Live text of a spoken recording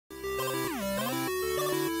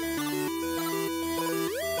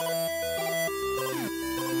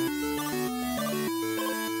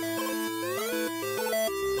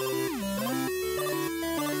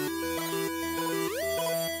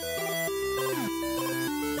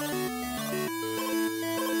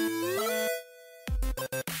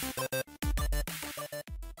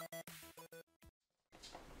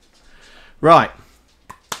Right.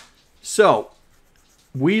 So,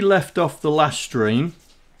 we left off the last stream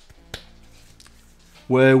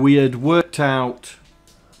where we had worked out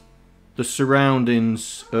the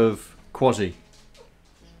surroundings of Quasi.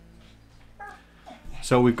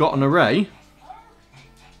 So we've got an array.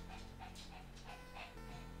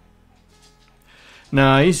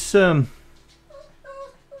 Now he seems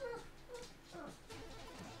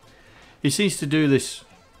to do this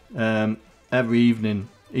every evening.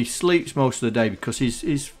 He sleeps most of the day because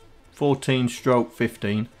he's 14 stroke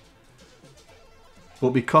 15. But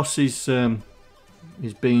because they say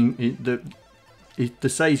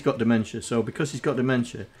he's got dementia, so because he's got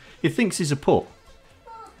dementia, he thinks he's a pup.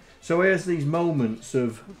 So he has these moments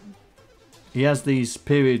of, he has these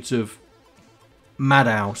periods of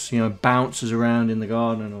madhouse, you know, bounces around in the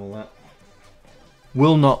garden and all that.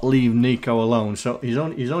 Will not leave Nico alone, so he's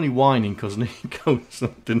only whining because Nico's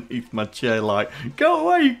underneath my chair like, go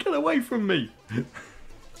away, get away from me.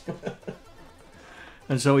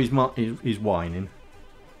 And so he's whining.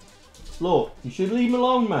 Look, you should leave him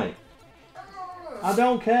alone, mate. I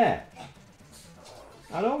don't care.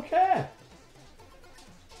 I don't care.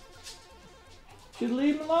 You should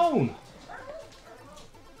leave him alone.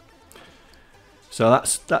 So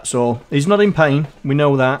that's all. He's not in pain. We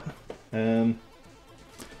know that.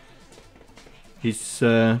 He's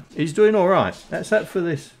doing all right, except for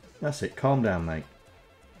this. That's it. Calm down, mate.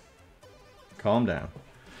 Calm down.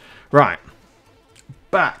 Right.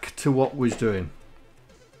 Back to what we was doing.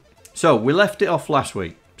 So we left it off last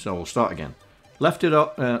week. So we'll start again. Left it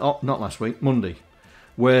up. Not last week. Monday,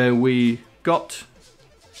 where we got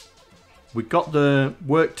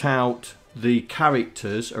worked out the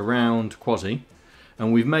characters around Quasi.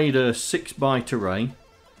 And we've made a 6-byte array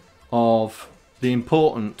of the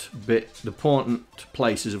important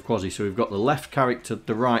places of Quasi. So we've got the left character,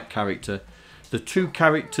 the right character, the two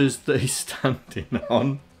characters that he's standing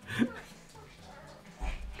on.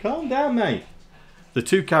 Calm down, mate. The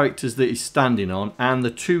two characters that he's standing on, and the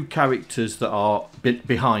two characters that are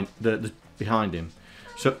behind him.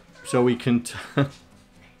 So we can.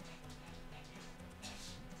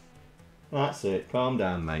 That's it. Calm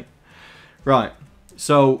down, mate. Right.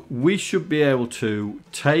 So we should be able to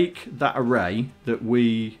take that array that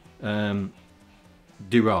we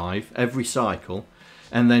derive every cycle,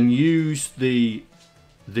 and then use the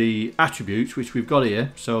attributes which we've got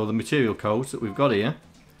here, so the material codes that we've got here,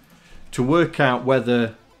 to work out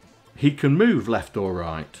whether he can move left or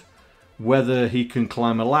right, whether he can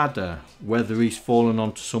climb a ladder, whether he's fallen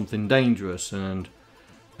onto something dangerous and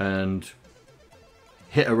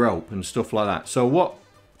hit a rope and stuff like that. So what?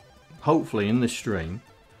 Hopefully in this stream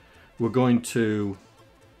we're going to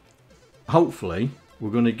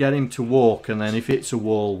get him to walk, and then if it hits a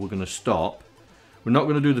wall we're going to stop. We're not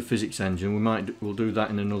going to do the physics engine. We'll do that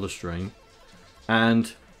in another stream.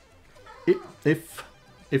 And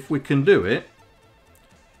if we can do it,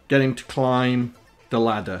 get him to climb the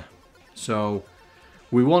ladder. So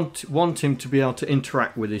we want him to be able to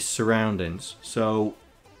interact with his surroundings. So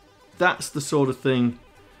that's the sort of thing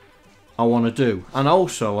I want to do. And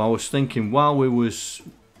also I was thinking while we was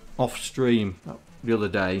off stream the other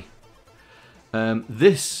day,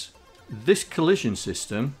 this collision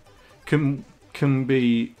system can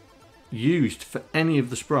be used for any of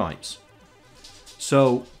the sprites.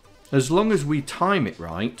 So as long as we time it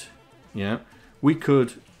right, yeah, we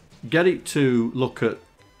could get it to look at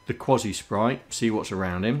the Quasi sprite, see what's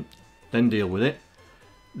around him, then deal with it.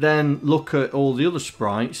 Then look at all the other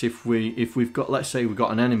sprites. If we've got, let's say we've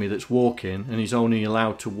got an enemy that's walking and he's only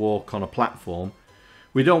allowed to walk on a platform,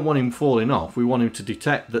 we don't want him falling off. We want him to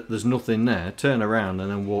detect that there's nothing there, turn around and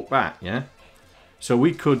then walk back. Yeah. So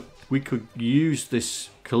we could use this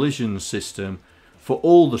collision system for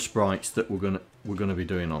all the sprites that we're gonna be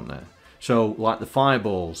doing on there. So like the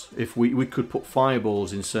fireballs, if we could put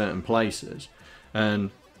fireballs in certain places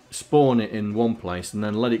and spawn it in one place and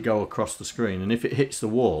then let it go across the screen, and if it hits the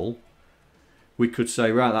wall we could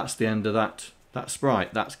say, right, that's the end of that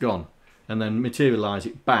sprite, that's gone, and then materialize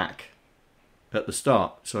it back at the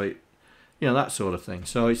start. So it, you know, that sort of thing.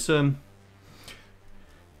 So it's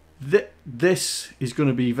this is going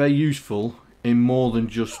to be very useful in more than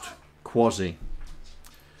just Quasi,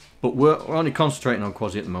 but we're only concentrating on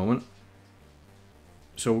Quasi at the moment.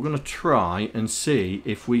 So we're going to try and see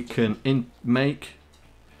if we can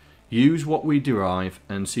use what we derive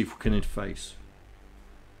and see if we can interface.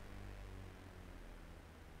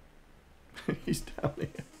 He's down here.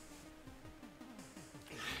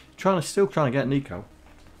 Still trying to get Nico.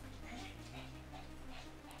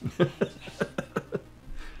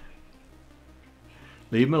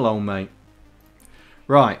 Leave him alone, mate.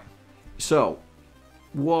 Right. So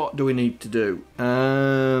what do we need to do? It's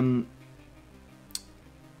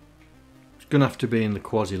going to have to be in the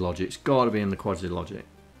quasi-logic. It's got to be in the quasi-logic.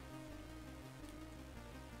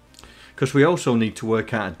 Because we also need to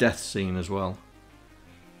work out a death scene as well.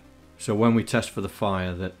 So when we test for the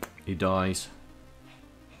fire that he dies.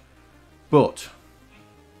 But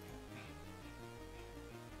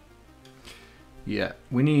yeah,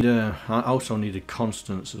 we need I also needed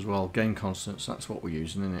constants as well. Game constants, that's what we're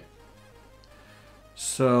using, isn't it?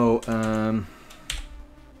 So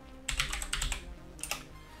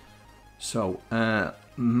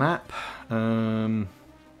map,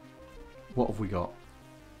 what have we got?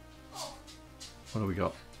 What have we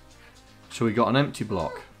got? So we got an empty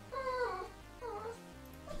block.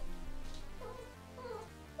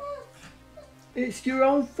 It's your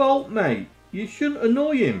own fault, mate. You shouldn't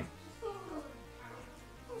annoy him.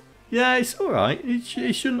 Yeah, it's alright. You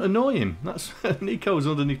shouldn't annoy him. That's Nico's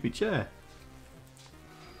underneath my chair.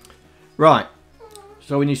 Right.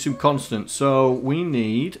 So we need some constants. So we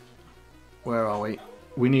need... Where are we?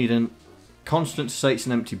 We need a constant to say it's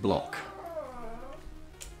an empty block.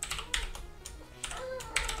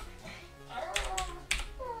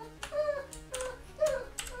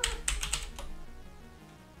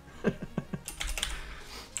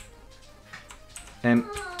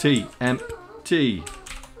 Empty, empty.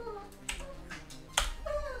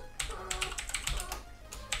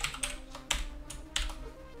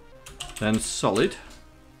 Then solid.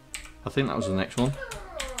 I think that was the next one.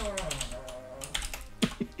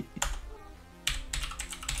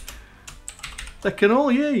 They can all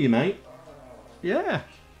hear you, mate. Yeah.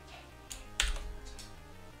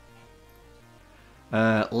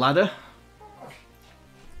 Ladder.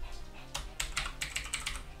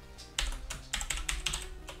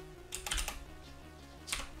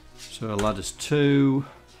 So ladder's 2.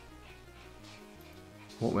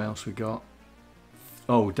 What else we got?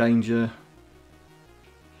 Oh, danger.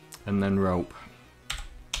 And then rope.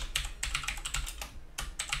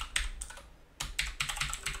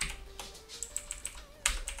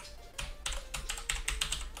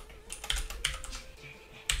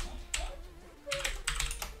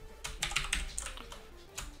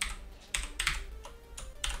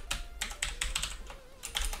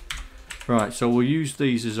 Right, so we'll use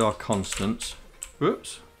these as our constants.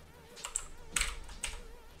 Whoops.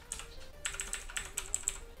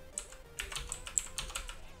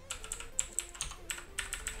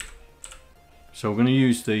 So we're going to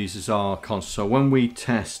use these as our constants. So when we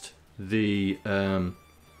test the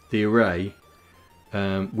array,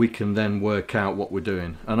 we can then work out what we're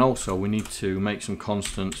doing. And also we need to make some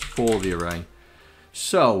constants for the array.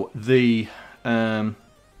 So the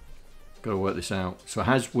got to work this out. So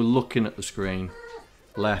as we're looking at the screen,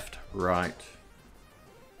 left, right.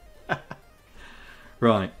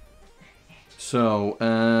 Right. So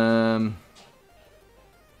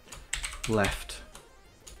left.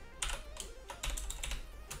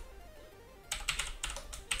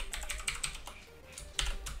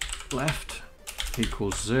 Left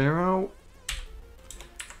equals 0.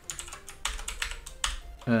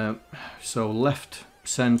 So left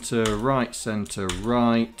center, right,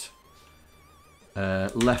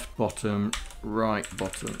 left bottom, right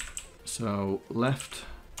bottom. So left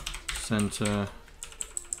center,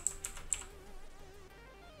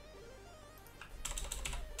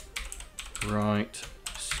 right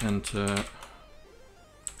center,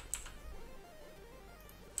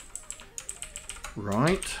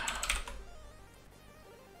 right,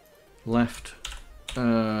 left,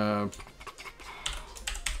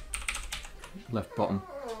 left bottom,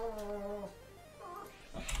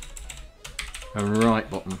 and right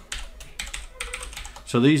bottom.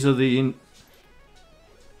 So these are the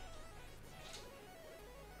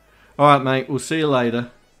Alright mate, we'll see you later.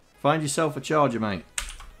 Find yourself a charger, mate.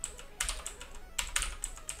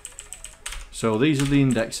 So these are the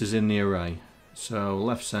indexes in the array. So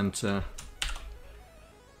left center,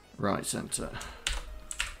 right center.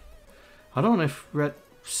 I don't know if red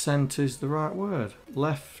center is the right word.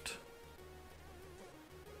 Left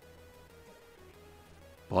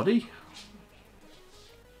body?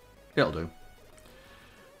 It'll do.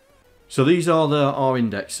 So these are our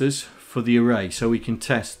indexes for the array, so we can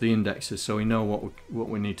test the indexes so we know what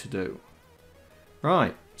we need to do.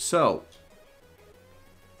 Right, so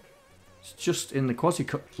it's just in the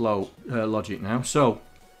quasi-flow logic now. So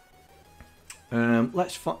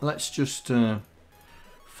let's just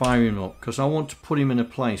fire him up, because I want to put him in a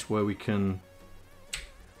place where we can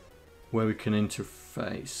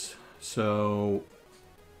interface. So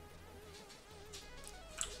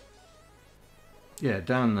yeah,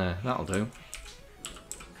 down there, that'll do.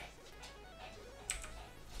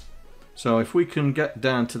 So if we can get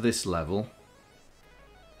down to this level,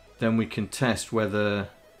 then we can test whether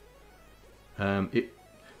the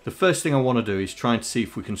first thing I want to do is try and see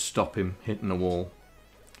if we can stop him hitting the wall.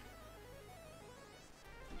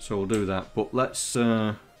 So we'll do that, but let's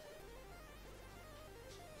I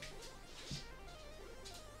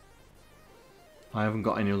haven't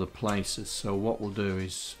got any other places, so what we'll do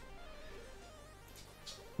is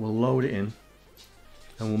we'll load it in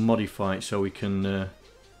and we'll modify it so we can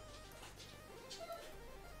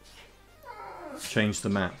change the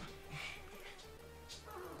map.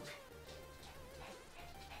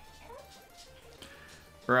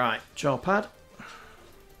 Right, char pad.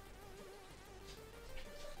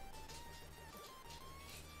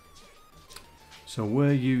 So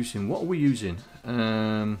we're using, what are we using?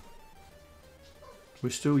 We're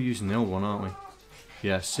still using the old one, aren't we?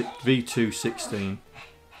 Yeah, V216.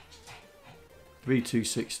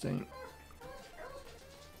 V216.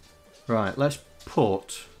 Right, let's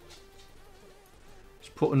put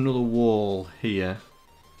another wall here.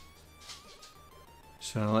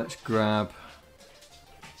 So let's grab.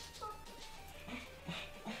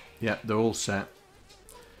 Yeah, they're all set.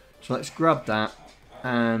 So let's grab that,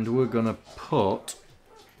 and we're gonna put.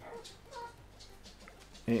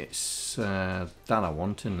 It's that I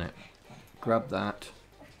want, isn't it? Grab that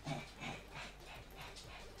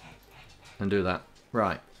and do that.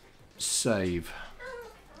 Right, save.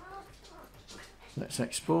 Let's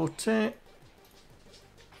export it.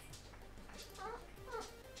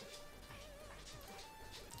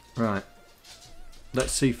 Right,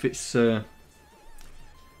 let's see if it's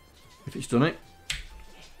done it.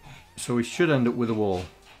 So we should end up with a wall.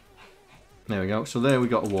 There we go. So there we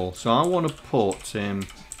got a wall. So I want to put him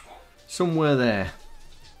somewhere there.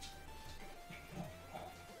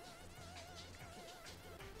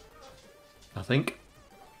 I think.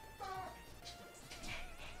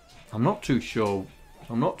 I'm not too sure.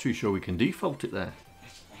 I'm not too sure we can default it there.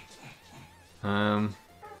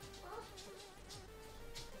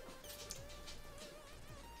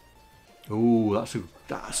 Oh,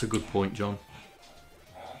 that's a good point, John.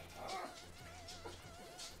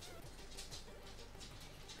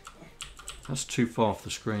 That's too far off the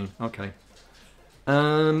screen. Okay.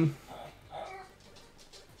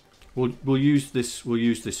 We'll use this. We'll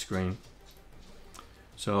use this screen.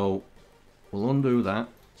 So we'll undo that,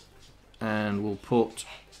 and we'll put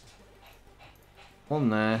one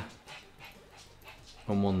there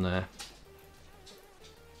and one there.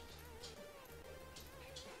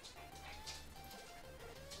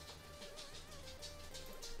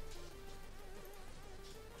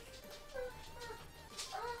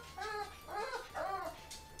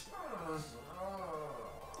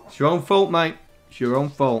 It's your own fault, mate. It's your own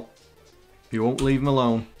fault. You won't leave him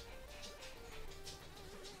alone.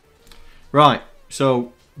 Right,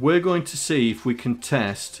 so we're going to see if we can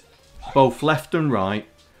test both left and right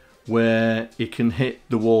where it can hit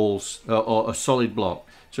the walls or a solid block.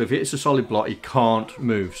 So if it hits a solid block, he can't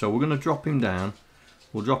move. So we're going to drop him down.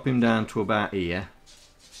 We'll drop him down to about here,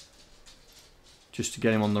 just to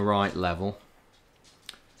get him on the right level.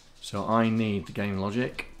 So I need the game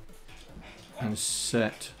logic and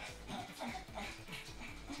set.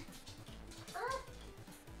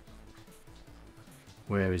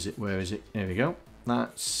 Where is it? Where is it? There we go.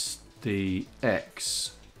 That's the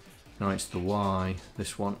X. No, it's the Y.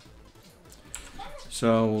 This one.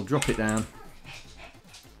 So we'll drop it down.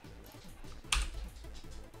 A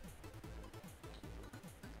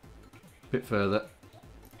bit further.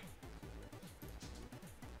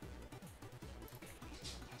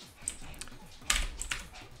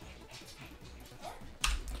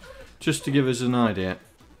 Just to give us an idea.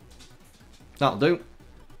 That'll do.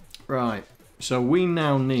 Right. So we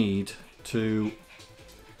now need to,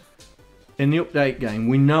 in the update game,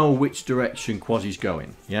 we know which direction Quasi's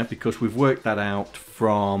going, yeah, because we've worked that out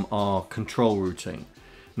from our control routine.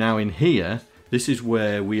 Now in here, this is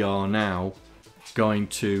where we are now going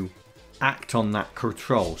to act on that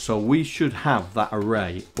control. So we should have that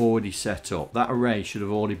array already set up. That array should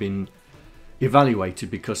have already been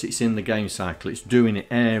evaluated because it's in the game cycle. It's doing it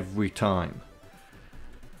every time.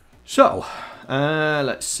 So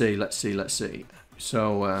let's see.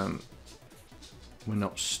 So we're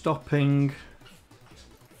not stopping.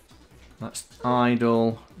 That's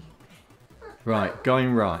idle. Right,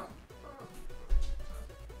 going right.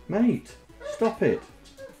 Mate, stop it.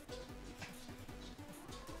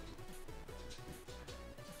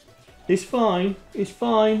 It's fine. It's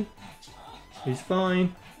fine. It's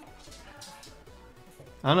fine.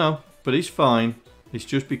 I know, but he's fine. It's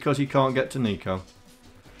just because he can't get to Nico.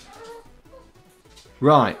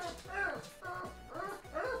 Right.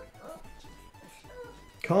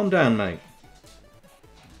 calm down, mate.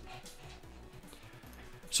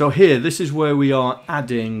 So here, this is where we are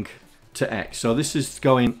adding to X. So this is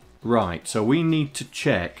going right. So we need to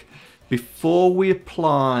check before we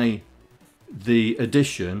apply the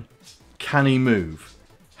addition, can he move?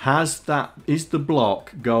 Is the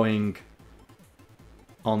block going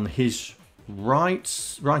on his right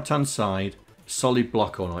hand side solid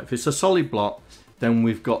block or not? If it's a solid block, then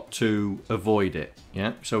we've got to avoid it.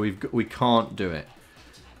 Yeah, so we can't do it.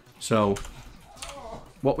 So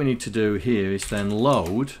what we need to do here is then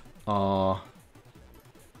load our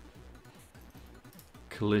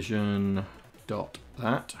collision dot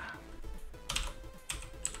that.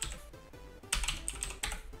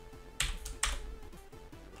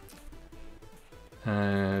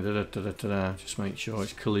 Just make sure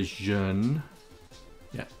it's collision.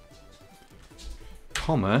 Yeah.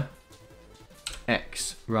 Comma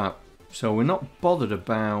X. Right. So we're not bothered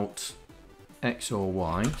about X or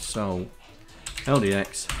Y. So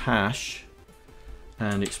LDX hash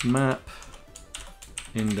and it's map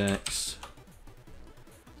index.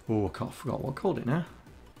 Oh, I forgot what I called it now.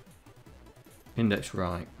 Index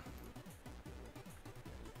right.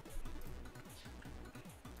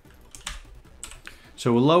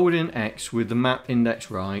 So we're loading X with the map index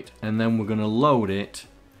right, and then we're going to load it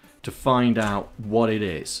to find out what it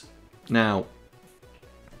is. Now,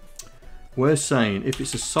 we're saying if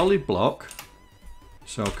it's a solid block,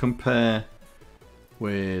 so compare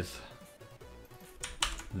with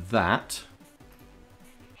that.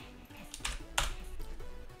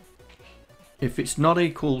 If it's not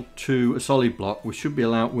equal to a solid block, we should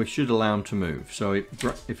allow them to move. So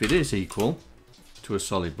if it is equal to a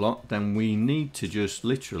solid block, then we need to just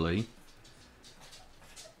literally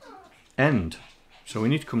end. So we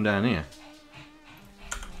need to come down here.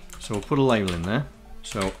 So we'll put a label in there.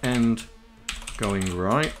 So end going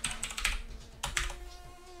right.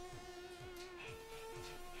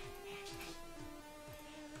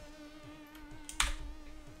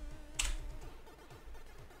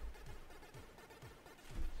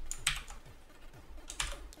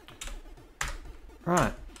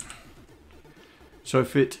 Right. So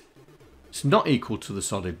if it's not equal to the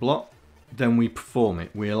solid block, then we perform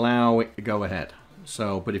it. We allow it to go ahead.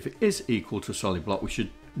 So, but if it is equal to a solid block, we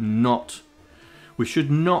should not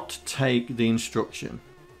take the instruction.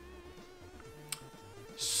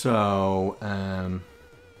 So,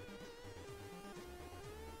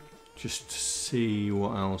 just to see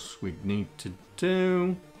what else we need to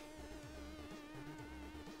do.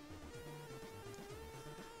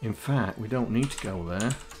 In fact, we don't need to go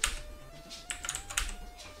there.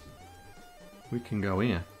 We can go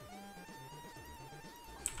here.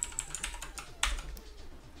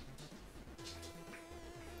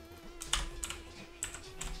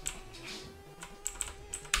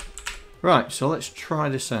 Right, so let's try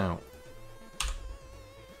this out.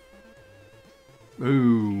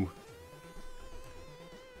 Ooh.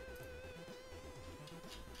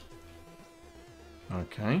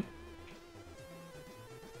 Okay.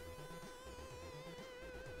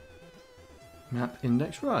 Map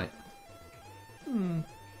index right.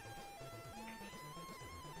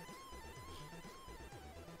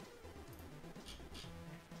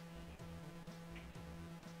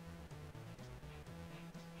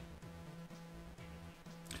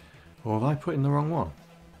 Or have I put in the wrong one?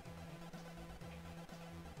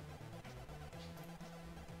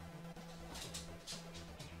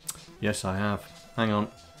 Yes, I have. Hang on.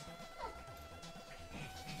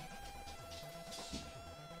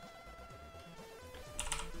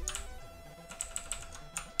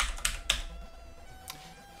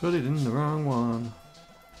 Put it in the wrong one.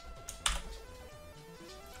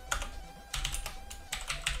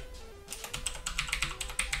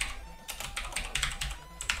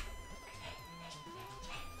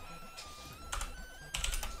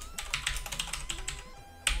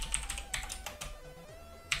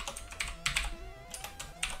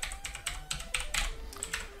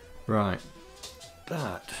 Right,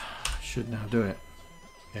 that should now do it.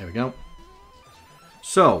 There we go.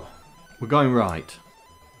 So, we're going right.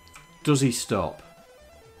 Does he stop?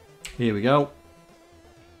 Here we go.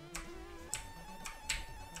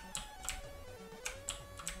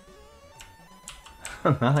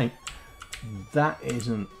 Right, that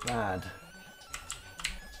isn't bad.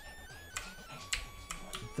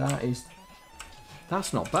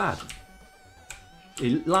 That's not bad.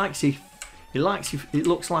 It looks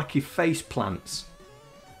like he face plants.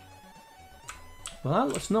 Well,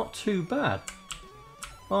 that's not too bad.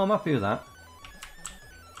 Oh, I'm happy with that.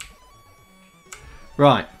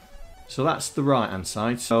 Right, so that's the right hand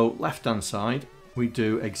side. So left hand side, we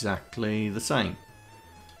do exactly the same.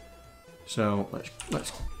 So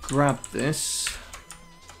let's grab this.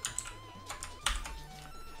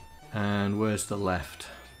 And where's the left?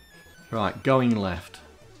 Right, going left.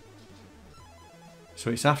 So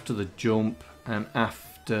it's after the jump and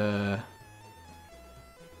after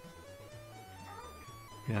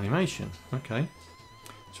the animation. Okay.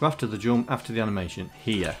 So after the jump, after the animation,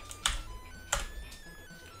 here.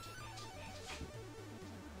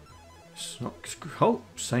 Oh,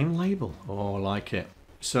 same label. Oh, I like it.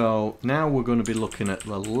 So now we're going to be looking at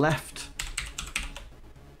the left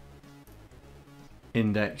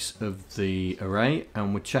index of the array,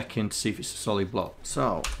 and we're checking to see if it's a solid block.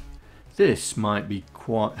 So this might be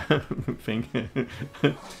quite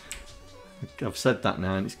I've said that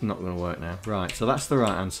now and it's not going to work now. Right, so that's the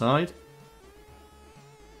right hand side.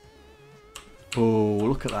 Oh,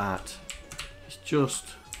 look at that. It's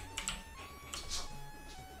just...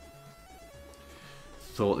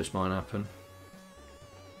 thought this might happen.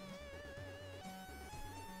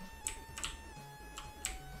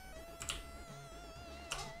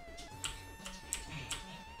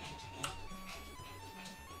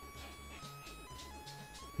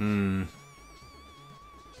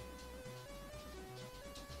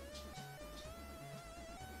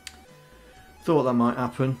 Thought that might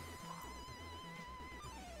happen.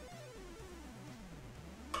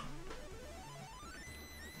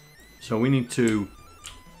 So we need to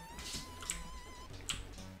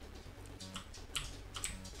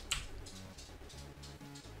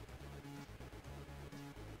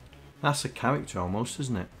that's a character almost,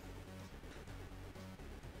 isn't it?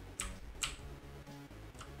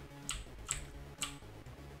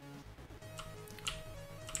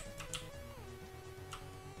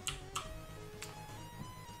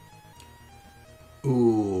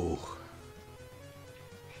 Ooh.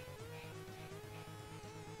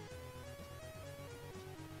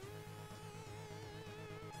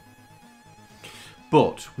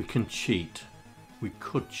 But we can cheat. We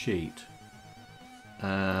could cheat.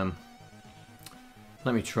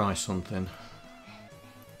 Let me try something.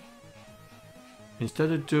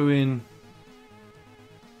 Instead of doing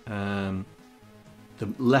the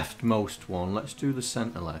leftmost one, let's do the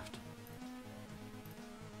center left.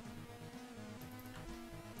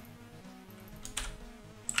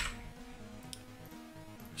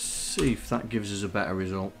 See if that gives us a better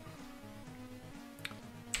result.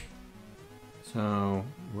 So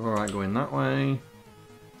we're alright going that way.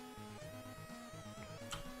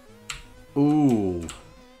 Ooh.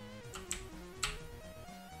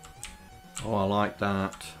 Oh, I like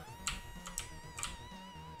that.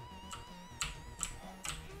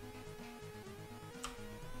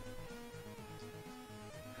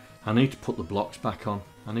 I need to put the blocks back on.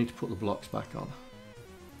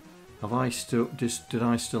 Have I still did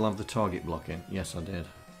I still have the target block in? Yes, I did.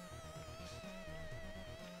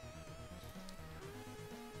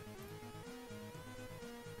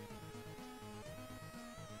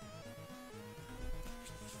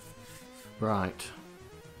 Right.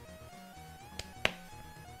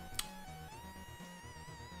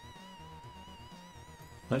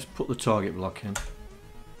 Let's put the target block in.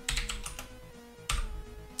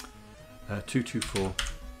 224.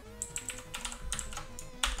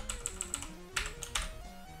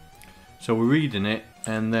 So we're reading it,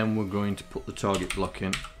 and then we're going to put the target block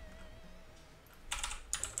in.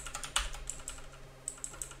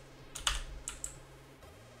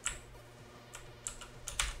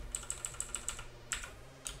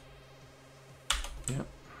 Yep.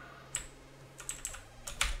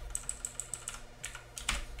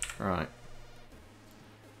 Right.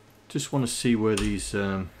 Just want to see where these,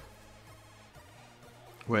 where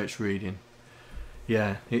it's reading.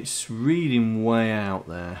 Yeah, it's reading way out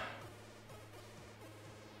there.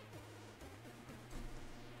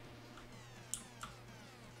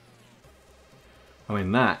 I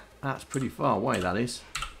mean that's pretty far away, that is.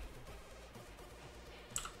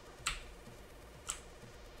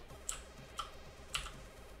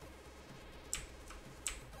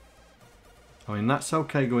 I mean that's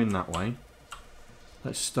okay going that way.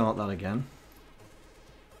 Let's start that again.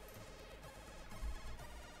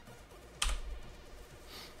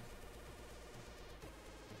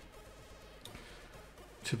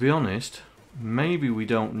 To be honest, maybe we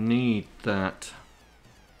don't need that.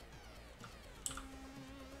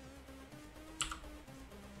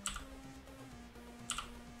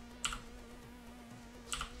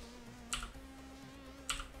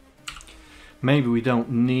 Maybe we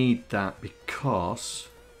don't need that because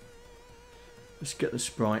let's get the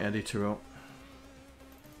sprite editor up.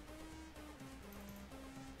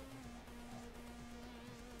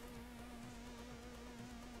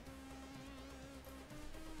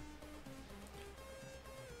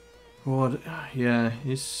 What? Yeah,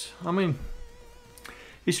 I mean,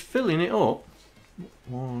 he's filling it up.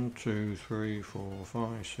 1, 2, 3, 4,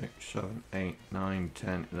 5, 6, 7, 8, 9,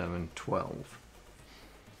 10, 11, 12.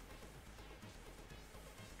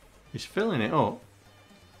 He's filling it up.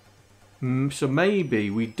 So maybe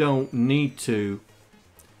we don't need to,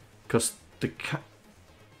 because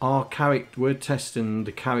our character, we're testing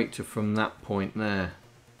the character from that point there.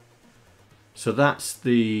 So that's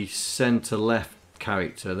the center left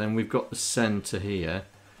character. Then we've got the center here,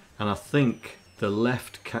 and I think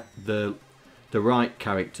the the right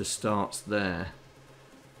character starts there.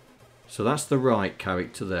 So that's the right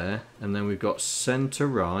character there, and then we've got center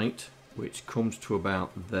right, which comes to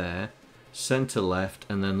about there, center left,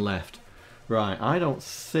 and then left. Right, I don't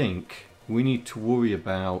think we need to worry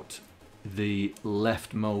about the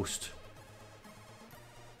leftmost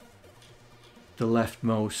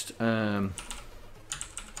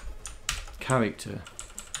character,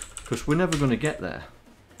 because we're never going to get there.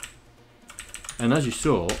 And as you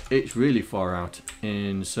saw, it's really far out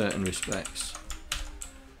in certain respects.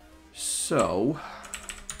 So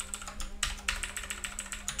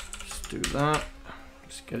let's do that.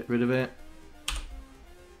 Let's get rid of it.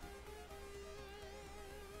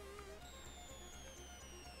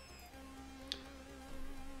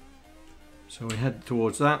 So we head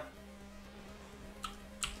towards that.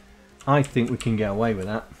 I think we can get away with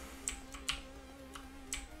that.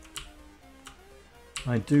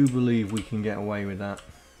 I do believe we can get away with that.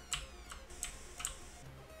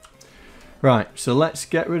 Right, so let's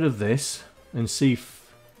get rid of this and see if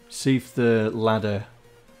the ladder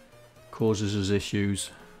causes us issues.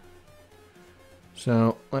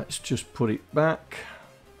 So let's just put it back.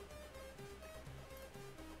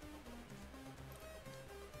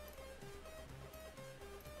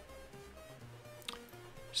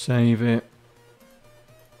 Save it.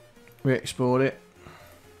 Re-export it.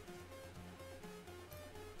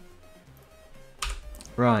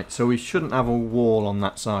 Right, so we shouldn't have a wall on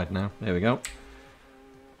that side now. There we go.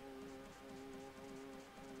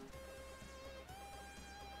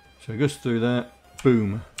 So it goes through there.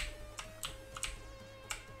 Boom.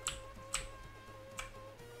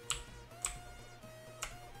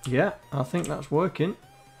 Yeah, I think that's working.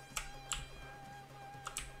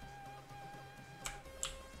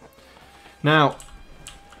 Now,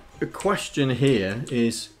 the question here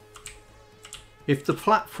is, if the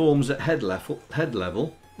platform's at head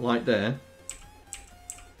level, like there,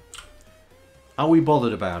 are we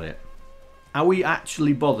bothered about it? Are we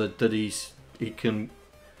actually bothered that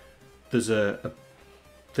there's a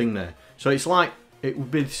thing there? So it's like, it would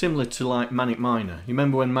be similar to like Manic Miner. You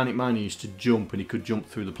remember when Manic Miner used to jump and he could jump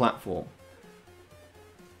through the platform?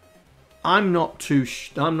 I'm not too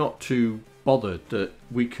bothered that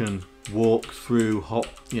we can walk through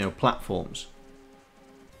platforms.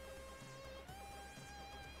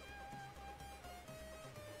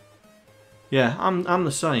 Yeah, I'm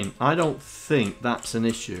the same. I don't think that's an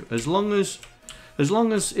issue. As long as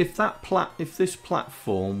if this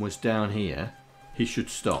platform was down here, he should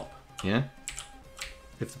stop. Yeah?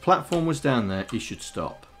 If the platform was down there, he should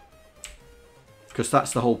stop. Because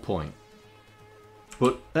that's the whole point.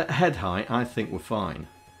 But at head height, I think we're fine.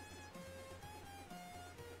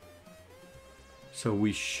 So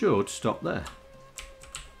we should stop there.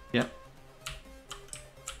 Yeah.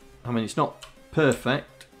 I mean, it's not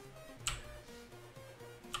perfect,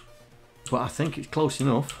 but I think it's close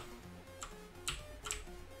enough.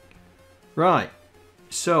 Right.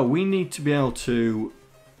 So we need to be able to.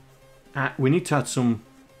 We need to add some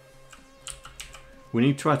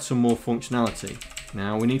more functionality.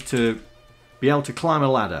 Now we need to be able to climb a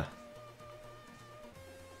ladder.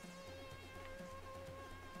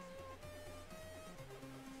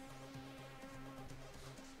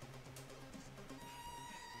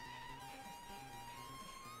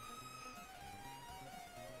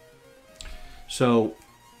 So,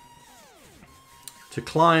 to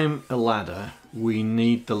climb a ladder, we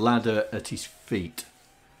need the ladder at his feet.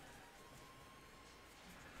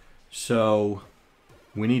 So,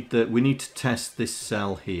 we need to test this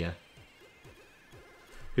cell here.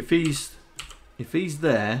 If he's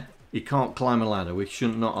there, he can't climb a ladder. We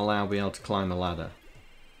should not be able to climb a ladder.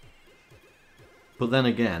 But then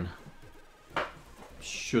again,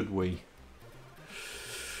 should we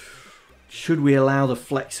allow the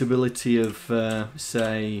flexibility of,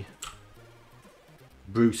 say,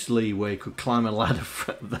 Bruce Lee, where he could climb a ladder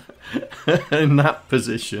in that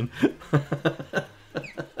position?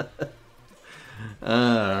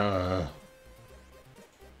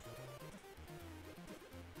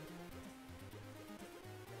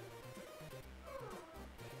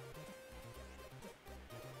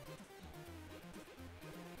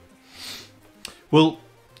 We'll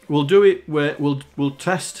do it where we'll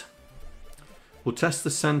test the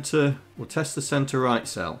center. We'll test the center right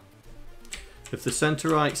cell. If the center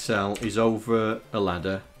right cell is over a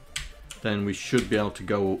ladder, then we should be able to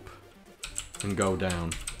go up and go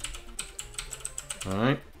down. All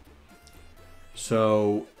right.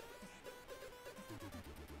 So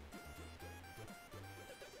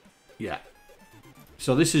yeah.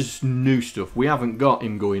 So this is new stuff. We haven't got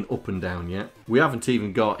him going up and down yet. We haven't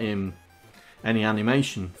even got him any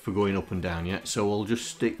animation for going up and down yet. So we'll just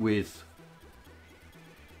stick with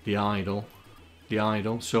the idle.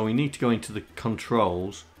 So we need to go into the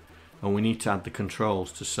controls, and we need to add the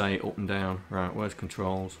controls to say up and down. Right, where's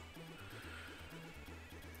controls?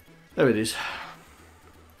 There it is.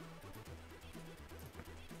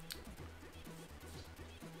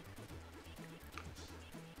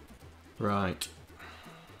 Right.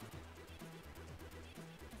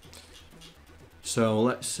 So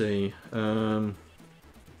let's see. So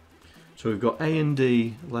we've got A and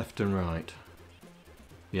D left and right.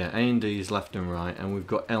 Yeah, A and D is left and right, and we've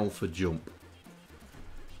got L for jump.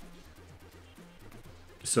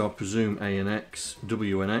 So I presume A and X,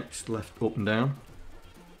 W and X, left, up and down.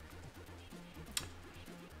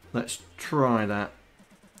 Let's try that.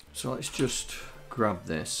 So let's just grab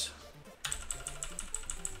this.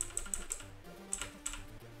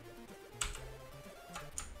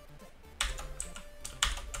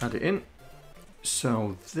 Add it in.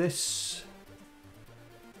 So this,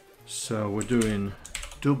 so we're doing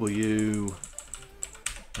W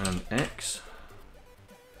and X.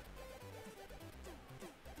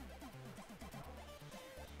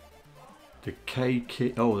 The K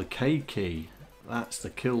key, oh, the K key, that's the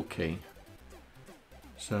kill key.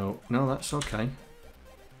 So no, that's okay.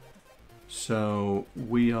 So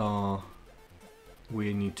we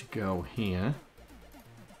need to go here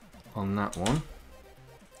on that one.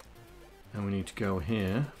 And we need to go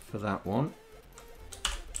here for that one.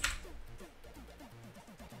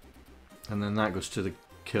 And then that goes to the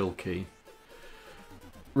kill key.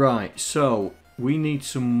 Right, so we need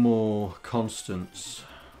some more constants.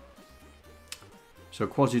 So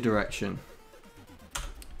quasi-direction.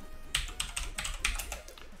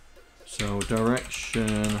 So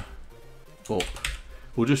direction up.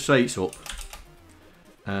 We'll just say it's up.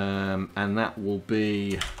 And that will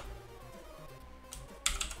be...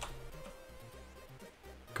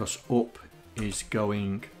 because up is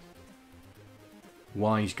going,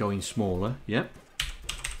 Y is going smaller, yep.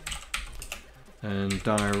 And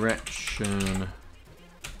direction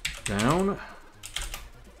down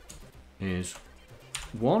is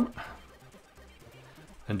 1.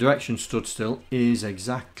 And direction stood still is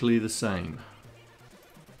exactly the same.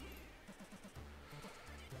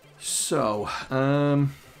 So,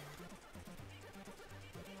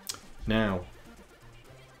 now,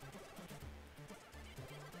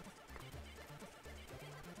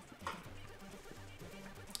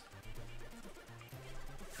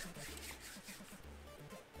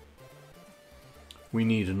 we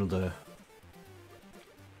need another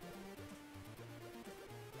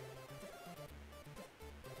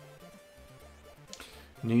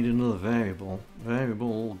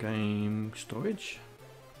variable game storage.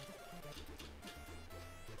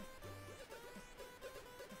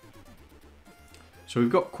 So we've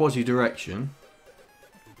got quasi direction,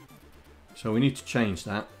 so we need to change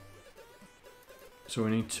that. So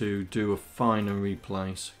we need to do a find and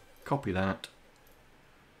replace, copy that.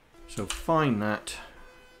 So find that,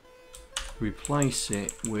 replace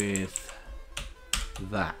it with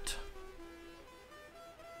that.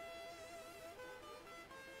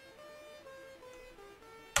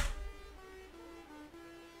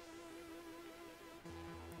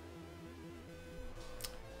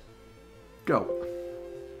 Go.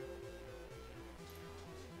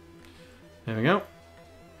 There we go.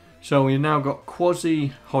 So we've now got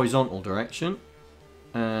quasi horizontal direction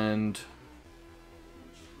and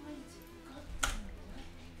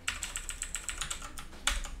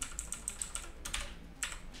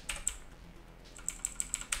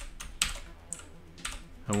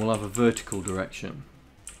we'll have a vertical direction.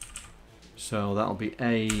 So that'll be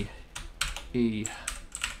A, E,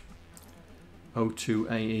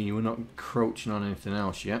 O2, AE. We're not encroaching on anything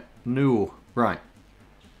else yet. New, right.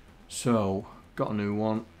 So, got a new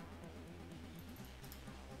one.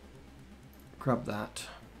 Grab that.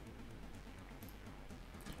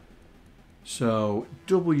 So,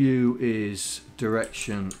 W is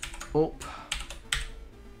direction up.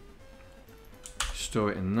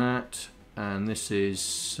 Store it in that. And this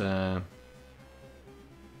is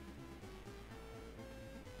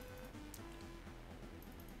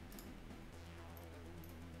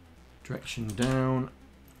direction down.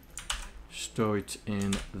 store it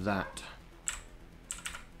in that.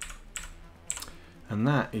 And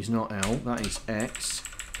that is not L, that is X.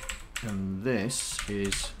 And this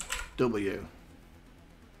is W.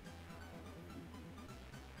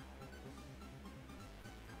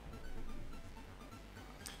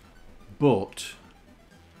 But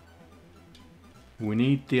we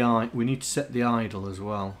need to set the idle as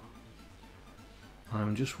well.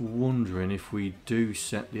 I'm just wondering if we do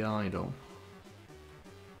set the idle.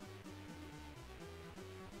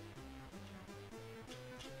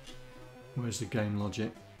 Where's the game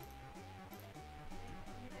logic?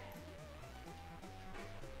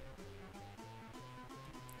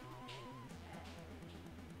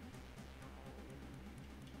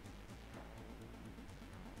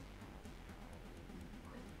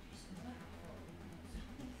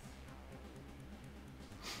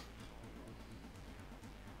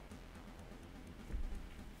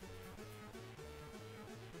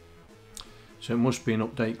 So it must be an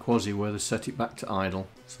update quasi where they set it back to idle.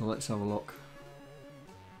 So let's have a look.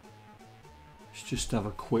 Let's just have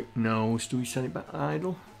a quick nose. Do we set it back to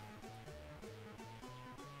idle?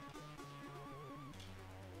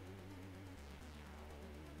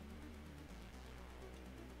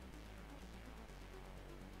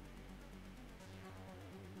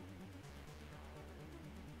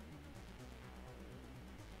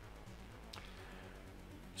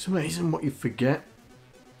 It's amazing what you forget.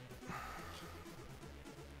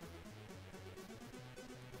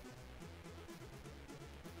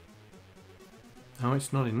 Oh,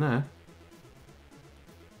 it's not in there.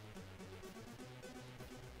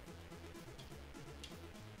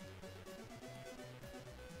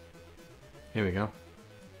 Here we go.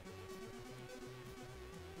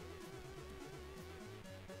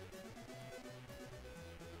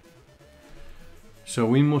 So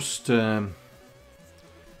we must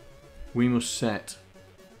set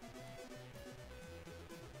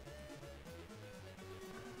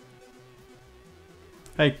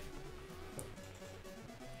hey.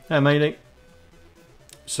 Hey matey.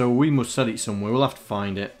 So we must set it somewhere. We'll have to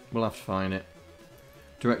find it. We'll have to find it.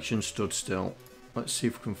 Direction stood still. Let's see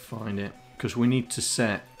if we can find it. Because we need to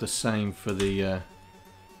set the same for the...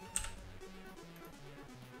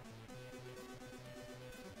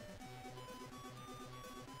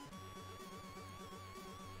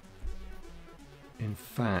 In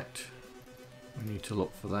fact, we need to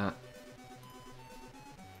look for that.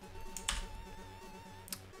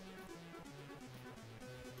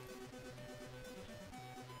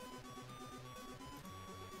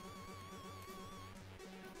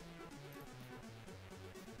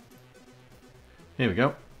 Here we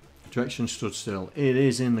go. Direction stood still. It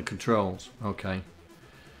is in the controls. Okay.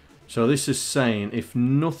 So this is saying if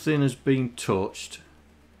nothing has been touched,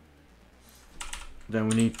 then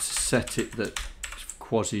we need to set it that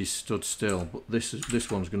quasi stood still. But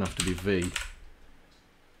this one's going to have to be V.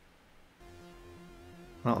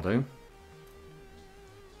 That'll do.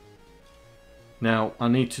 Now I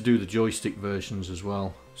need to do the joystick versions as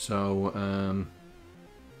well. So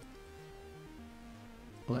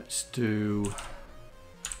let's do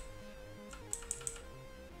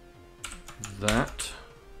that.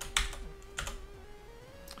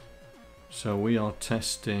 So we are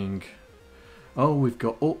testing. Oh, we've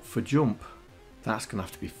got up for jump. That's gonna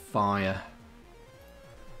have to be fire.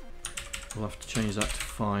 We'll have to change that to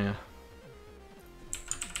fire.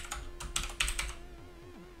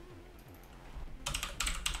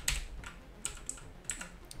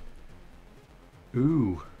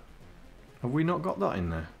 Ooh, have we not got that in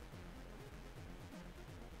there?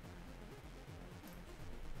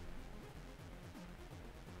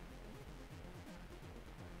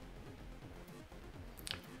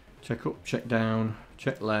 Check up, check down,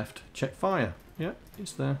 check left, check fire. Yeah,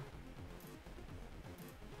 it's there.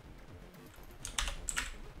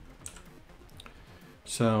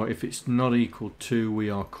 So if it's not equal to, we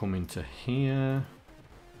are coming to here.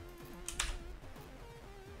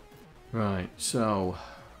 Right, so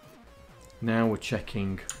now we're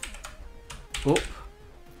checking up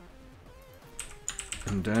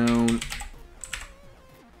and down.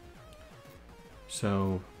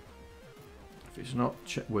 So if it's not,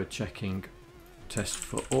 we're checking test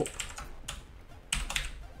for up.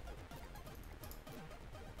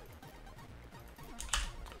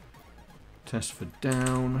 Test for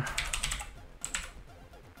down.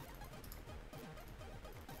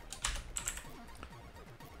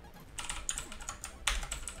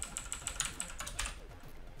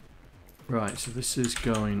 Right, so this is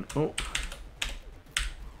going up.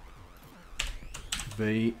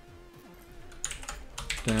 V.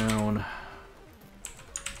 Down.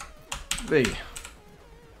 V.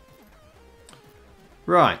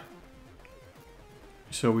 Right.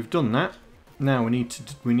 So we've done that. Now we need to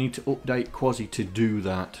update Quasi to do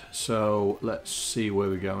that. So let's see where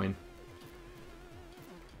we're going.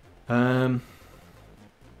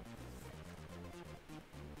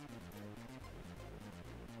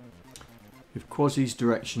 If Quasi's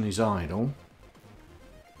direction is idle,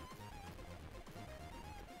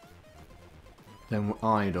 then we're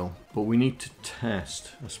idle. But we need to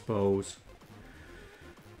test, I suppose.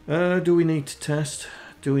 Do we need to test?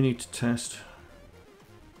 Do we need to test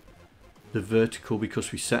the vertical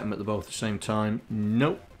because we set them at both the same time?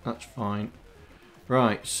 Nope, that's fine.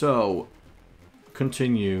 Right, so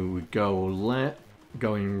continue. We go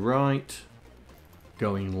going right,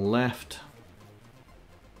 going left.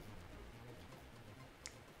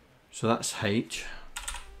 So that's H.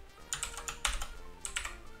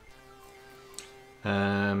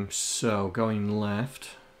 So going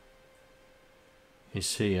left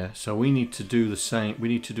is here. So we need to do the same. We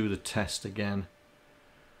need to do the test again.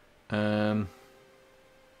 So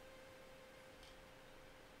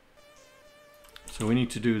we need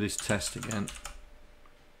to do this test again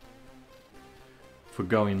for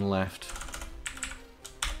going left.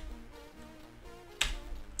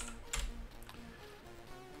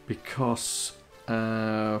 Because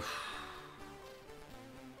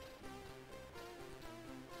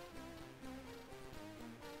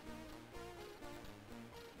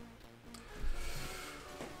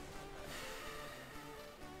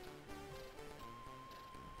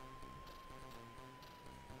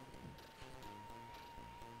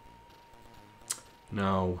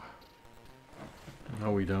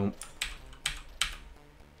no, we don't.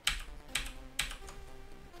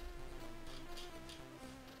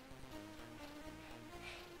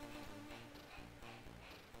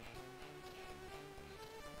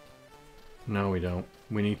 No, we don't.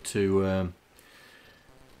 We need to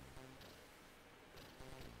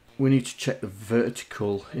check the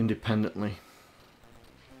vertical independently.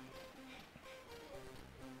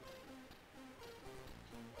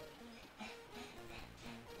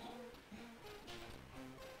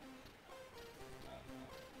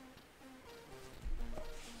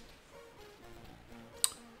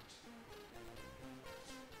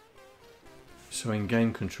 So in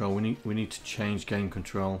game control, we need to change game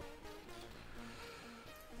control.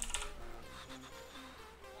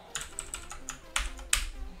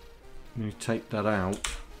 We need to take that out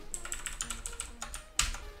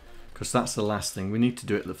because that's the last thing. We need to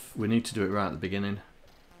do it. We need to do it right at the beginning.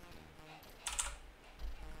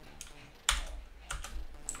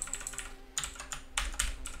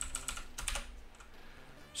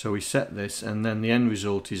 So we set this, and then the end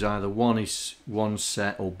result is either one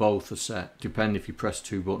set or both are set, depending if you press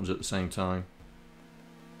two buttons at the same time.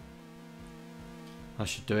 I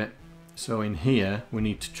should do it. So in here, we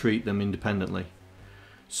need to treat them independently.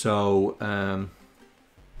 So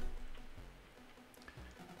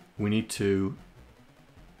we need to,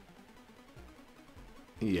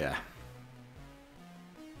 yeah.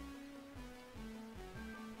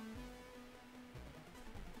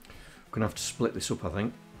 I'm gonna have to split this up, I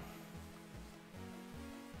think.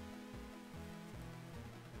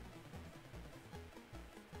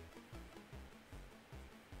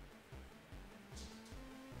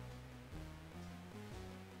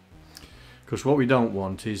 Because what we don't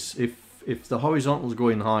want is, if the horizontal's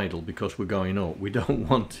going idle because we're going up, we don't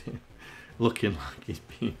want it looking like he's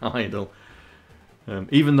being idle.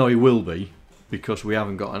 Even though he will be, because we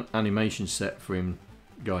haven't got an animation set for him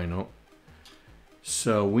going up.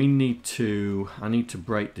 So we need to, I need to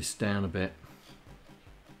break this down a bit.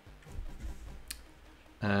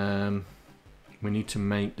 We need to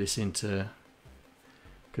make this into,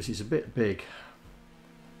 because it's a bit big.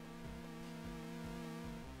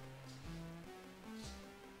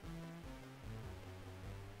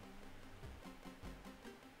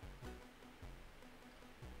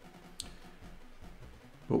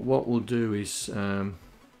 But what we'll do is,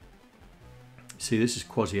 see, this is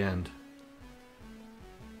quasi end,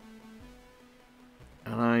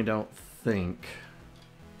 and I don't think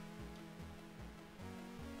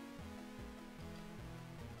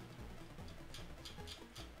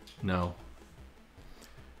no.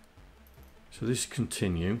 So this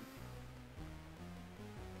continue.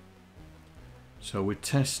 So we're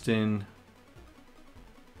testing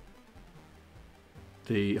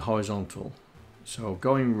the horizontal. So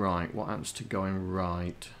going right, what happens to going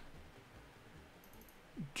right?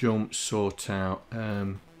 Jump, sort out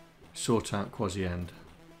quasi end.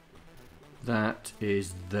 That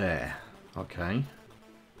is there. Okay.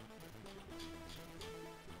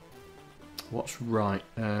 What's right?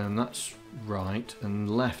 That's right, and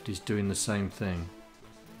left is doing the same thing.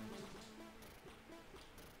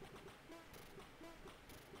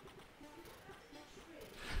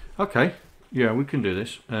 Okay, yeah, we can do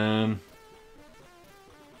this.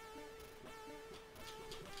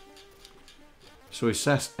 So in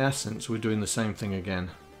essence, we're doing the same thing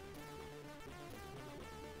again.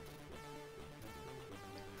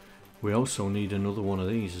 We also need another one of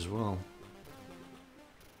these as well.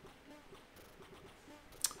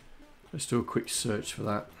 Let's do a quick search for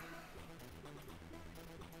that.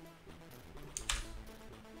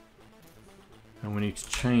 And we need to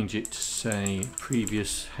change it to say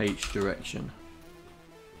previous H direction.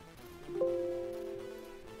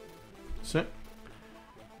 That's it.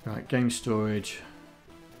 Right, game storage.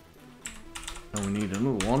 And we need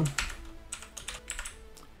another one.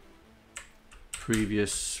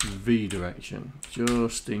 Previous V direction,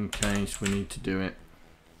 just in case we need to do it.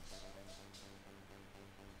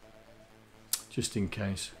 Just in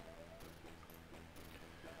case.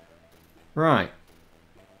 Right.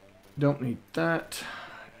 Don't need that.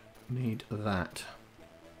 Need that.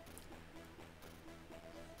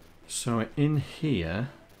 So in here,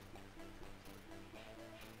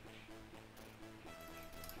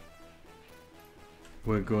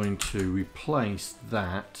 we're going to replace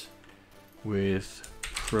that with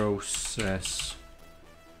process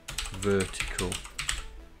vertical.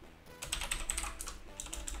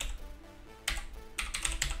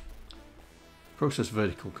 Process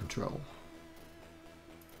vertical control.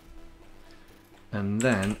 And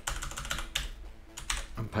then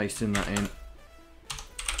I'm pasting that in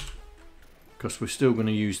because we're still going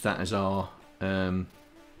to use that as our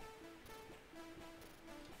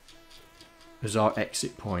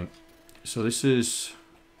exit point. So this is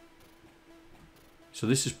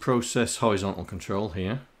process horizontal control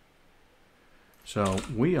here. So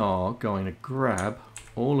we are going to grab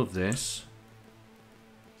all of this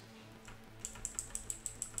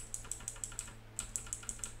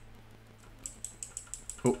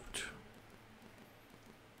hooked.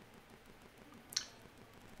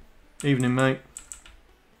 Evening, mate.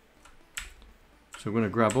 So we're going to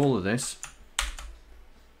grab all of this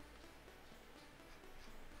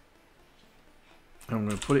and I'm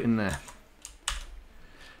going to put it in there.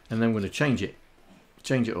 And then we're going to change it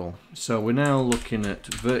all. So we're now looking at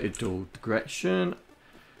vertical direction.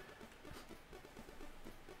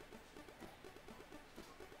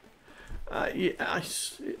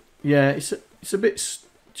 Yeah, it's a bit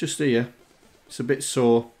just here. It's a bit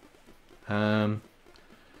sore.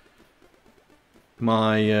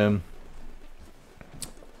 My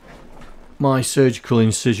surgical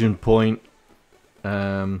incision point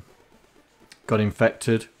got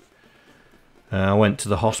infected. I went to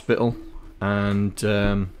the hospital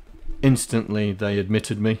and instantly they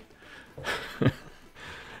admitted me.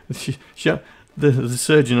 The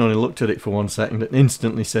surgeon only looked at it for 1 second and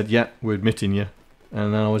instantly said, yeah, we're admitting you.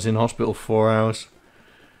 And then I was in hospital 4 hours.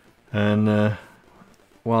 And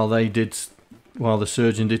while the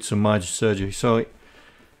surgeon did some major surgery. So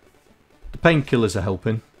the painkillers are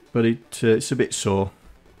helping, but it's a bit sore.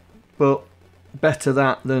 But better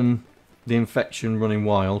that than the infection running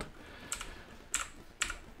wild.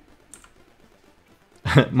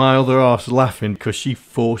 My other arse laughing because she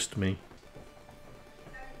forced me.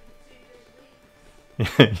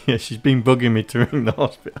 Yeah, she's been bugging me to ring the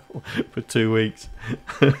hospital for 2 weeks.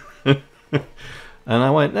 And I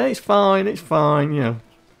went, no, it's fine, you know,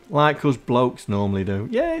 like us blokes normally do.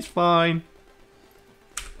 Yeah, it's fine.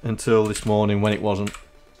 Until this morning when it wasn't.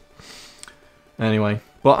 Anyway,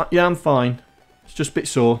 but yeah, I'm fine. It's just a bit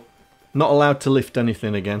sore. Not allowed to lift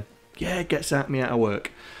anything again. Yeah, it gets me out of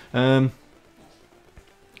work.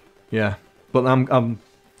 Yeah, but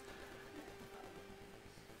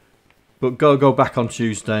but go back on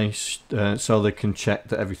Tuesday so they can check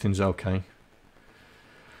that everything's okay.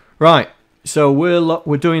 Right, so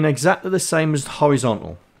we're doing exactly the same as the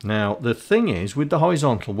horizontal. Now the thing is with the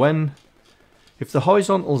horizontal, if the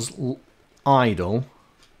horizontal's idle,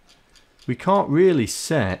 we can't really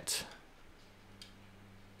set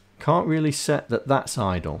that that's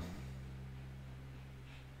idle.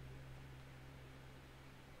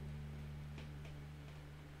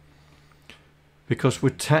 Because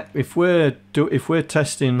if we're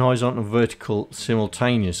testing horizontal and vertical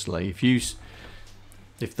simultaneously, if he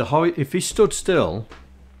stood still,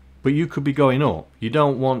 but you could be going up, you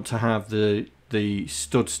don't want to have the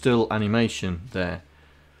stood still animation there.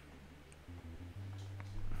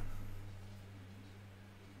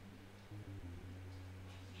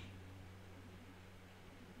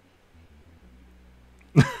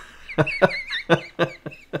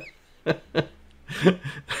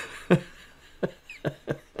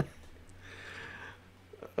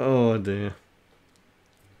 Oh dear.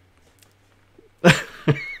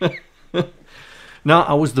 No,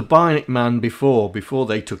 I was the Bionic Man before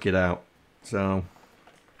they took it out. So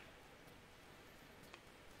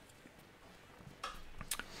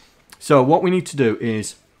what we need to do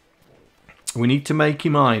is we need to make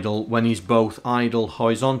him idle when he's both idle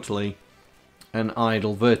horizontally and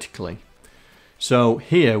idle vertically. So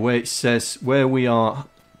here where it says where we are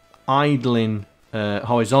idling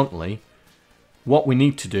horizontally, what we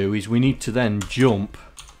need to do is we need to then jump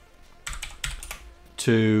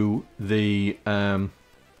to the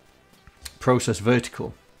process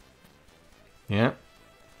vertical. Yeah.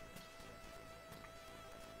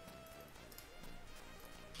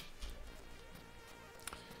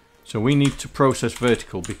 So we need to process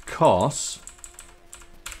vertical because,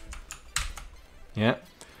 yeah,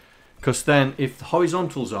 because then if the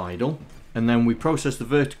horizontal's idle and then we process the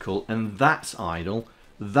vertical and that's idle,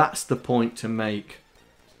 that's the point to make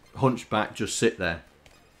Hunchback just sit there.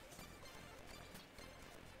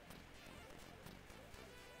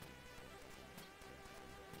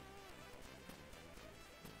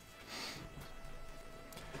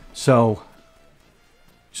 So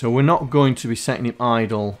we're not going to be setting him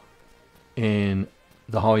idle in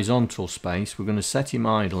the horizontal space. We're going to set him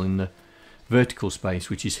idle in the vertical space,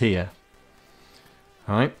 which is here.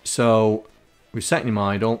 Alright, so we're setting him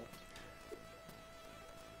idle,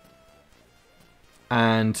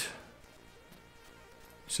 and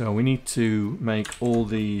so we need to make all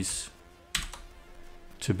these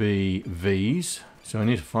to be V's. So I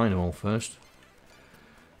need to find them all first.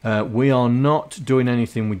 We are not doing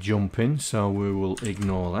anything with jumping, so we will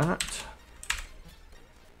ignore that.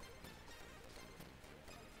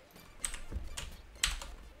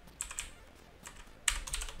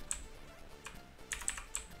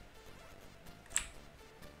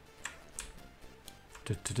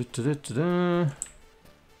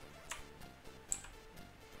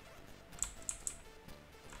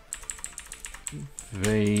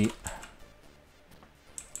 V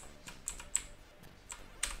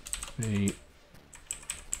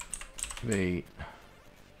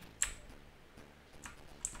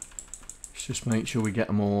Let's just make sure we get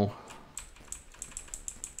them all.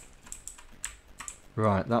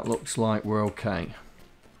 Right, that looks like we're okay.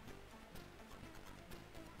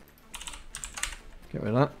 Get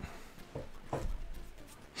rid of that.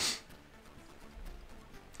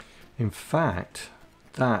 In fact,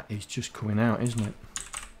 that is just coming out, isn't it?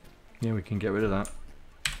 Yeah, we can get rid of that.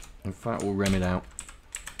 In fact, we'll rem it out.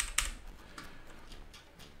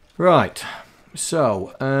 Right,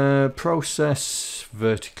 so process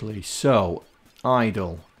vertically. So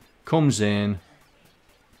idle comes in,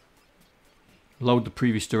 load the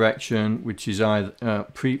previous direction, which is either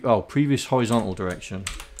previous horizontal direction.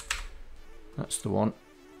 That's the one.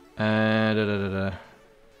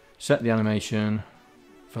 Set the animation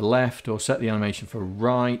for left or set the animation for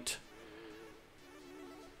right,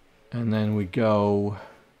 and then we go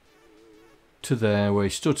to there where he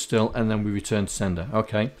stood still, and then we return to sender.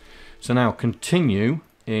 Okay, so now continue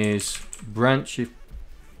is branch if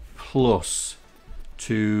plus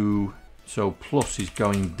to, so plus is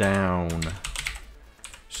going down,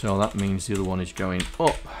 so that means the other one is going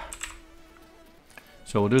up.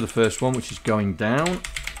 So we'll do the first one, which is going down.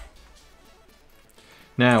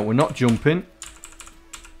 Now we're not jumping,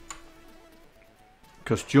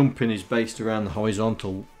 because jumping is based around the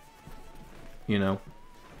horizontal, you know.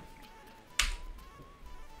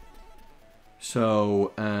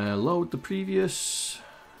 So load the previous.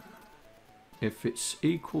 If it's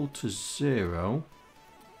equal to 0,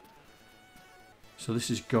 so this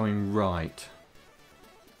is going right.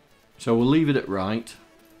 So we'll leave it at right.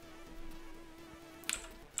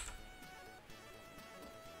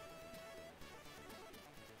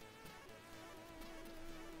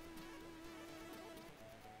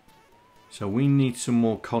 So we need some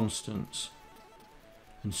more constants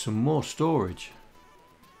and some more storage.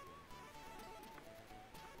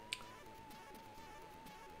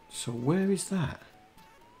 So where is that?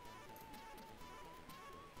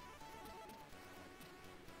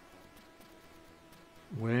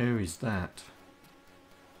 Where is that?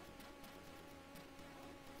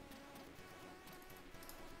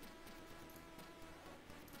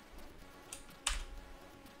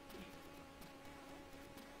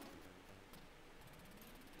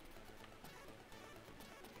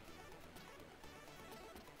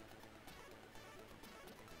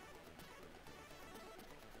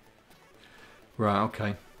 Right,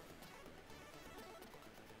 okay.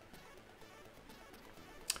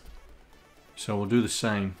 So we'll do the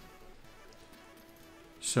same.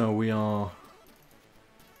 So we are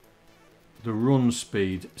the run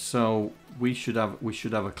speed. So we should have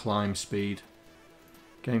a climb speed.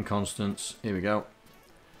 Game constants. Here we go.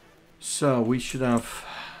 So we should have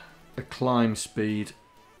a climb speed.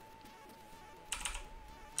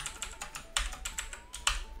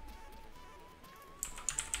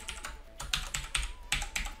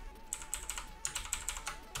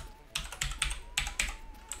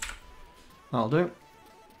 That'll do.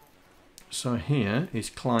 So here is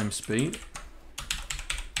climb speed.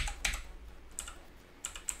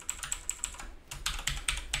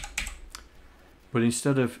 But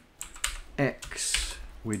instead of X,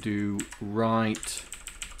 we do right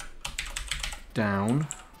down,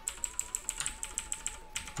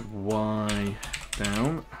 Y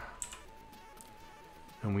down,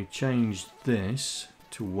 and we change this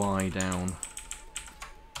to Y down.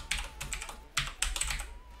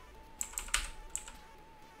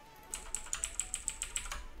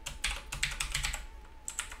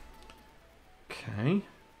 Okay.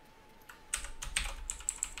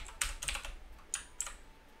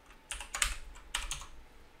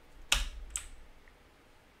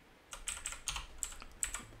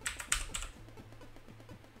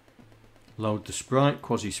 Load the sprite,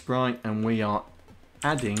 quasi sprite, and we are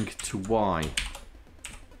adding to Y.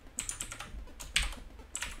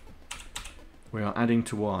 We are adding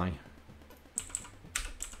to Y.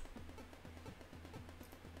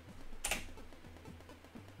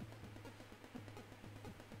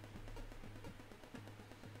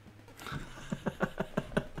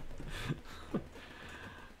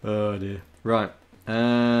 Oh dear. Right.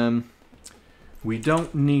 We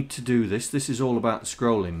don't need to do this. This is all about the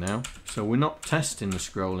scrolling now. So we're not testing the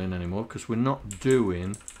scrolling anymore because we're not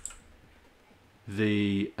doing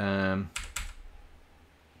the not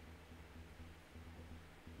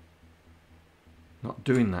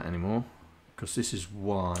doing that anymore because this is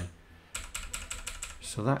Y.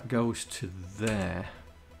 So that goes to there.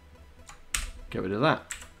 Get rid of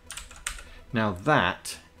that. Now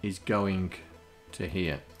that is going to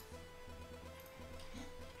here.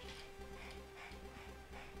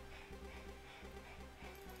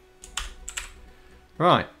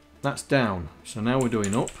 Right, that's down. So now we're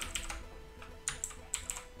doing up.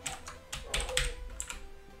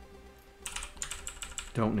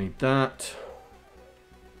 Don't need that.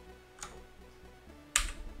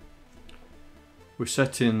 We're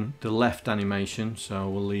setting the left animation, so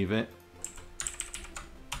we'll leave it.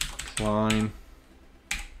 Climb.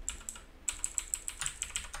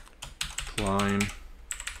 Climb.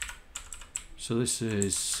 So this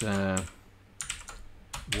is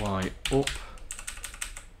Y up.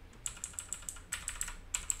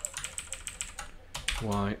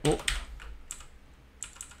 Y up.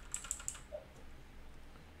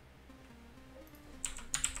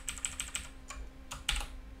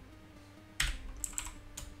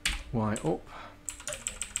 Y up.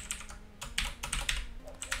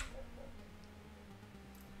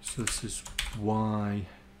 So this is Y.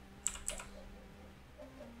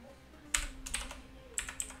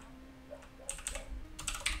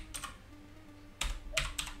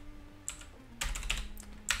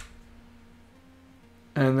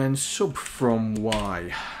 And then sub from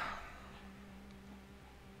Y.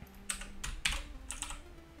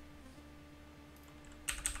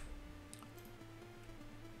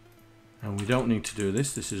 And we don't need to do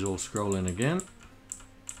this. This is all scrolling again.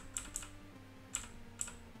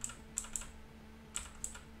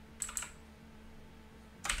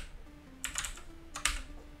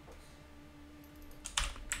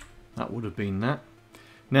 That would have been that.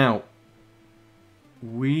 Now,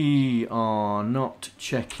 we are not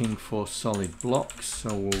checking for solid blocks,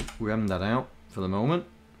 so we'll ram that out for the moment.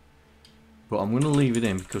 But I'm going to leave it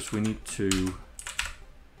in because we need to...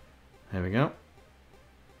 There we go.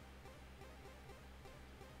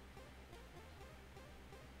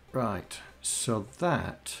 Right, so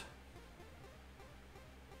that...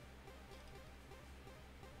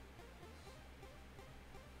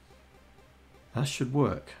 that should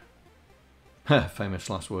work. Famous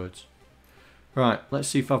last words. Right, let's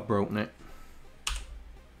see if I've broken it.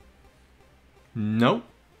 No.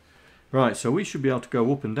 Right, so we should be able to go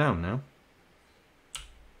up and down now.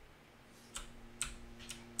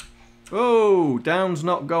 Oh, down's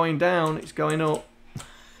not going down, it's going up.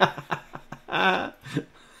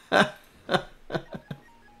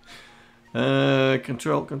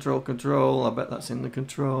 Control, control, control. I bet that's in the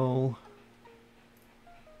control.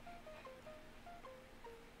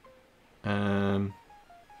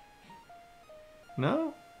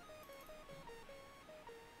 No?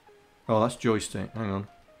 Oh, that's joystick. Hang on.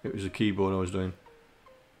 It was a keyboard I was doing.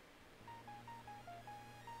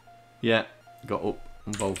 Yeah, got up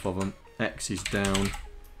on both of them. X is down.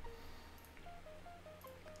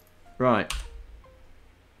 Right.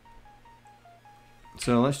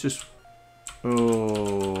 So let's just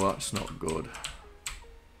Oh, that's not good.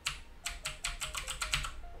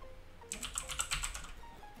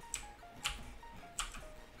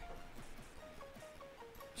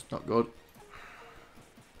 It's not good.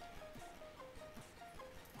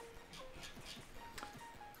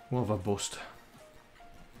 What have I bust?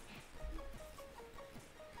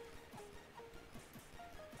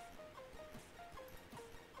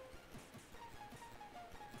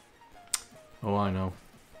 Oh, I know.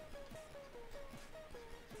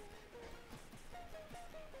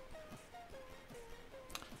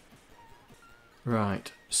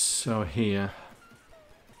 Right, so here.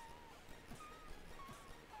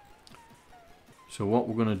 So what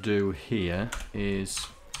we're going to do here is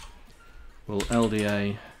we'll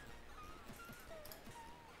LDA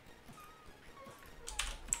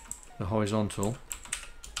the horizontal,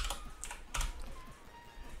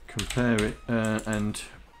 compare it and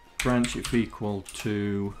branch it equal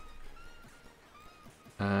to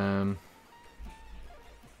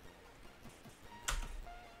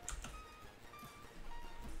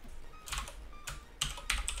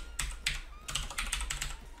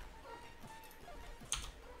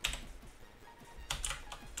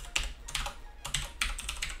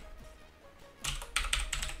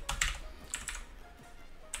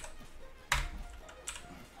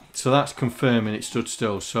so that's confirming it stood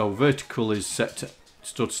still. So vertical is set to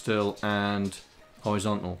stood still and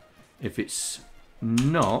horizontal. If it's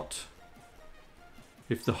not,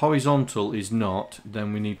 if the horizontal is not,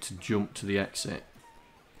 then we need to jump to the exit,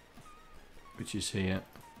 which is here.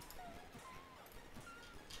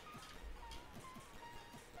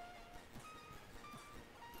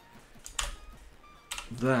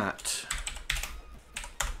 That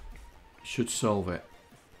should solve it.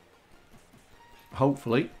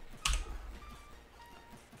 Hopefully.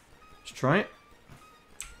 Let's try it.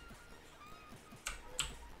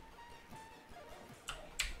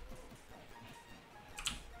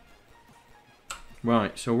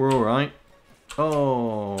 Right, so we're all right.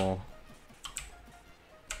 Oh.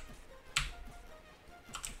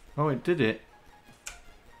 Oh, it did it.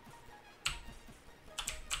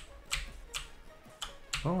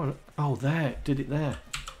 Oh, oh, there, it did it there.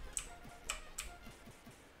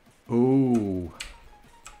 Ooh.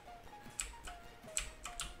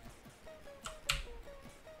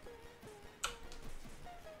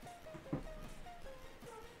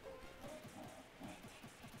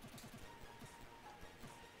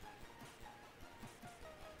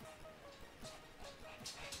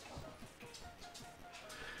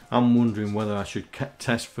 I'm wondering whether I should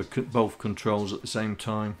test for both controls at the same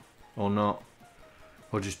time or not,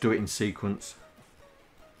 or just do it in sequence.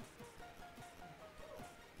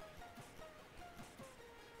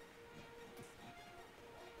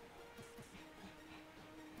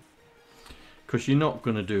 Because you're not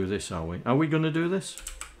going to do this, are we? Are we going to do this?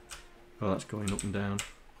 Oh, that's going up and down.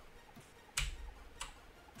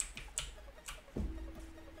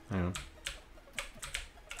 Hang on.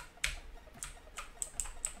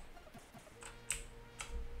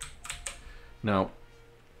 No.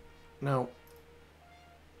 No.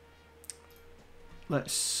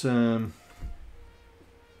 Let's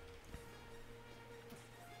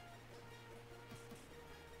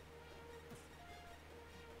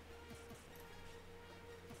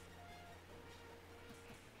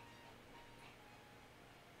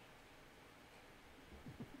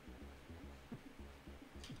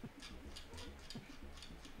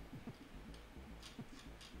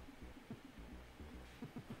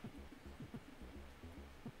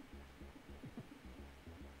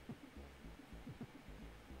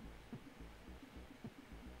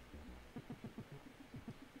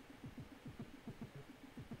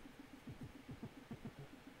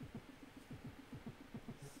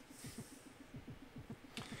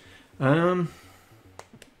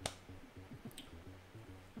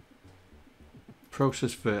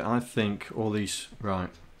process fit. I think all these right.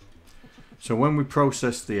 So when we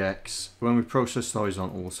process the X, when we process the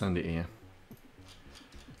horizontal, we'll send it here.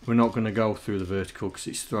 We're not going to go through the vertical because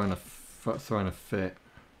it's throwing a fit.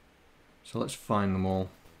 So let's find them all.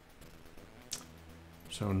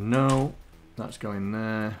 So no, that's going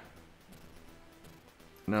there.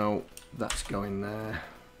 No, that's going there.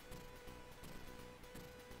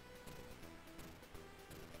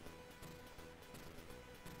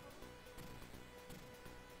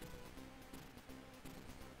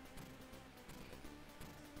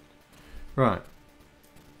 Right,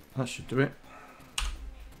 that should do it.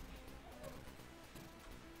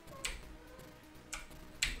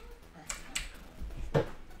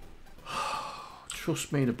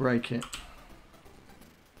 Trust me to break it.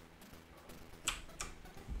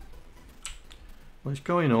 Well, it's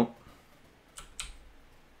going up.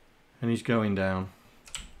 and he's going down.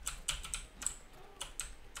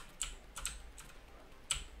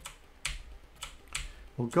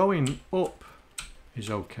 Well, going up is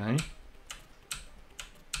okay,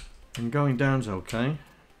 and going down's okay.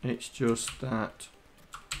 It's just that,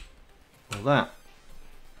 or that.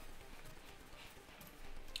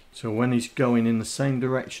 So when he's going in the same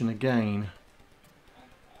direction again,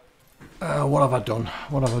 what have I done?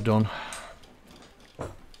 What have I done?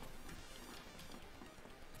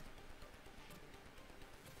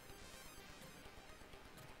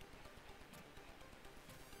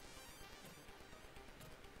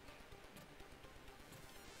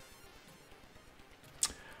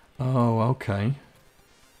 Oh, okay.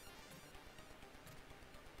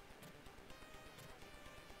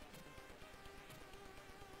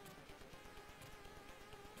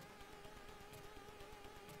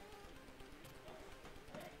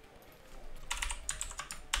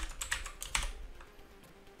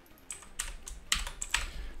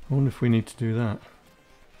 I wonder if we need to do that.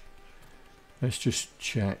 Let's just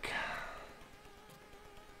check.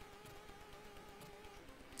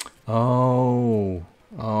 Oh,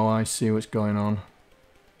 I see what's going on.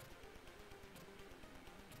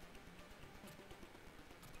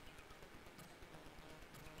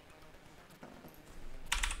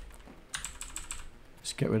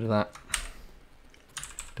 Let's get rid of that.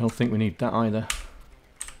 Don't think we need that either.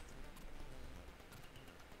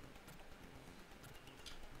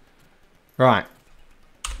 Right.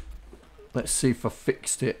 Let's see if I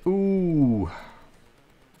fixed it. Ooh.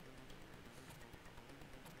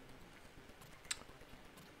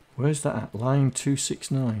 Where's that at? Line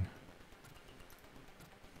 269.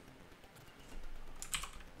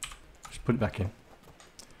 Just put it back in.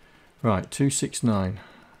 Right, 269.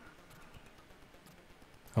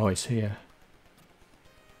 Oh, it's here.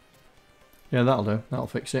 Yeah, that'll do. That'll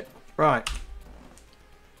fix it. Right.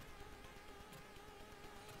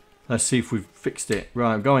 Let's see if we've fixed it.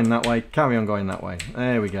 Right, I'm going that way. Carry on going that way.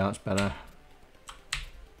 There we go. That's better.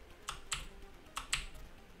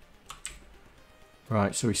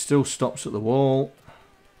 Right, so he still stops at the wall.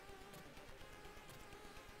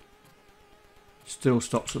 Still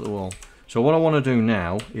stops at the wall. So what I want to do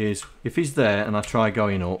now is, if he's there and I try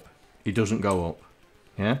going up, he doesn't go up.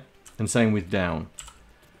 Yeah? And same with down.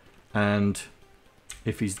 And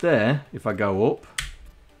if he's there, if I go up,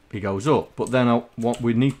 he goes up. But then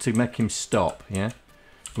we need to make him stop. Yeah?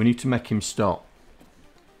 We need to make him stop.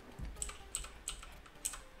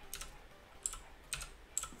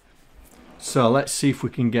 So let's see if we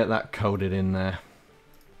can get that coded in there.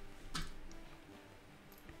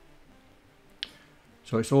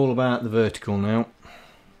 So it's all about the vertical now.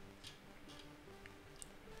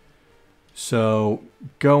 So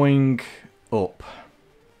going up.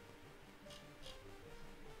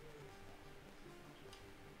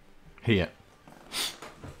 Here.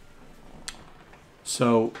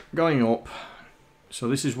 So going up. So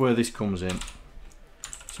this is where this comes in.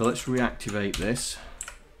 So let's reactivate this.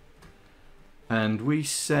 And we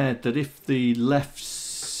said that if the left,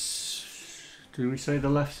 did we say the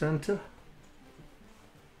left center?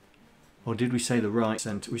 Or did we say the right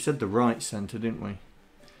center? We said the right center, didn't we?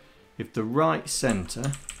 If the right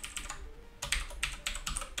center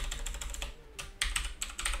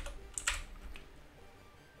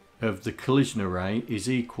of the collision array is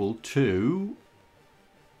equal to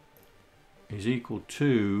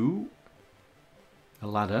a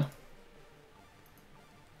ladder,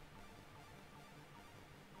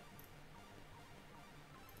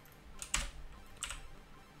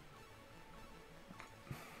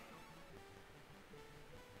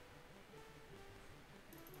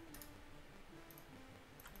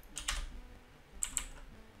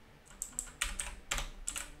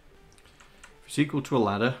 if it's equal to a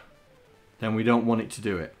ladder, then we don't want it to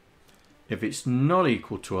do it. If it's not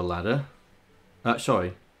equal to a ladder,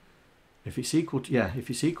 if it's equal to, if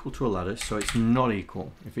it's equal to a ladder, so it's not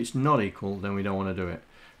equal. If it's not equal, then we don't want to do it.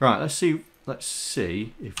 Right, let's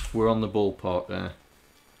see if we're on the ballpark there.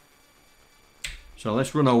 So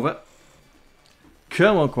let's run over.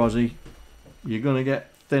 Come on, Quasi. You're going to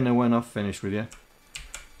get thinner when I've finished with you.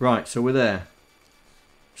 Right, so we're there.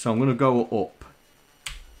 So I'm going to go up.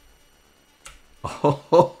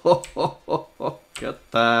 Oh, look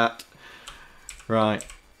at that. Right.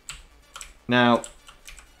 Now,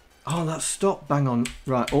 oh, that stop bang on.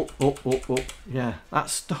 Right, up. Yeah, that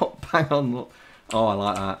stop bang on. Oh, I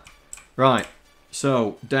like that. Right,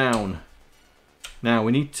 so down. Now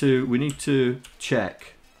we need to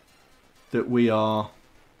check that we are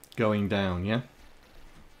going down, yeah?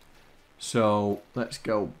 So let's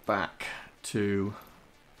go back to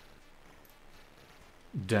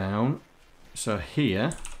down. So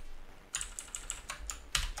here,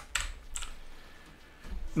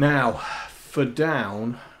 Now, for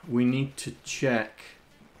down, we need to check.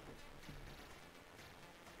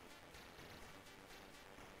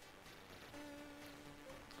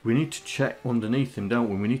 We need to check underneath him, don't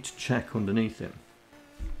we? We need to check underneath him.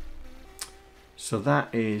 So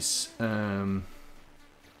that is, so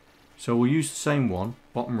we'll use the same one,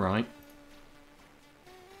 bottom right.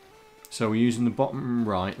 So we're using the bottom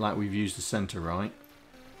right like we've used the center right.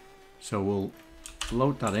 So we'll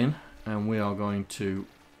load that in and we are going to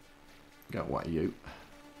go away you.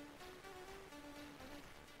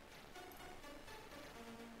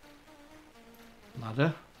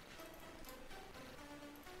 Ladder.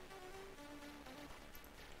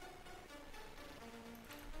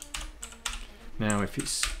 Now if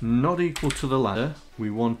it's not equal to the ladder, we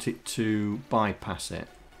want it to bypass it.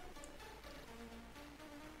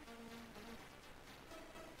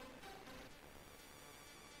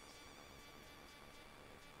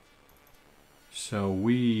 So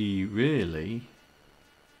we really...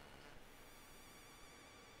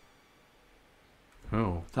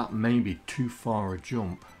 Oh, that may be too far a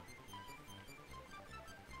jump.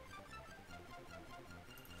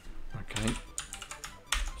 Okay.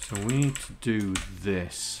 So we need to do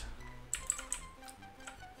this.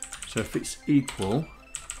 So if it's equal,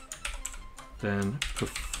 then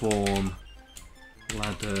perform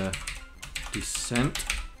ladder descent.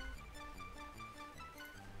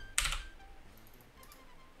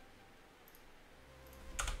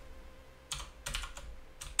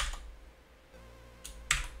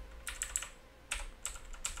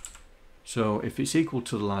 So if it's equal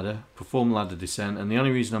to the ladder, perform ladder descent, and the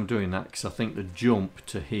only reason I'm doing that because I think the jump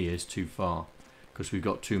to here is too far because we've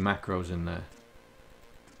got two macros in there.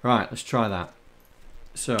 Right, let's try that.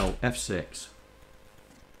 So F6.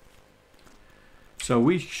 So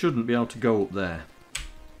we shouldn't be able to go up there.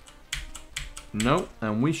 No,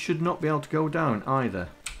 and we should not be able to go down either.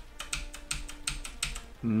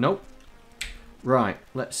 Nope. Right,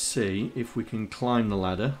 let's see if we can climb the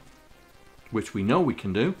ladder, which we know we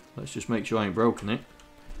can do. Let's just make sure I ain't broken it.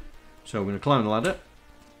 So we're going to climb the ladder.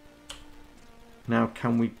 Now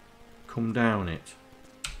can we come down it?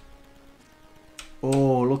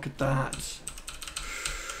 Oh, look at that.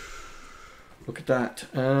 Look at that.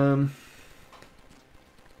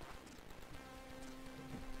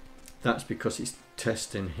 That's because it's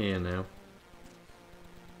testing here now.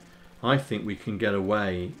 I think we can get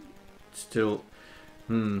away still.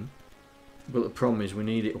 But the problem is we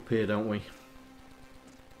need it up here, don't we?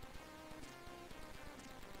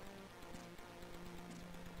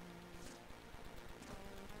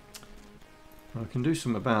 I can do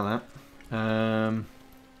something about that.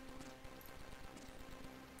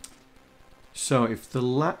 So if the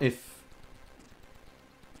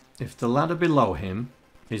ladder below him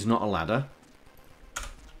is not a ladder,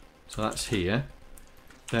 so that's here,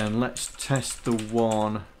 then let's test the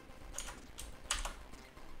one.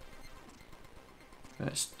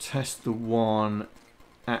 Let's test the one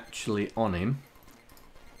actually on him.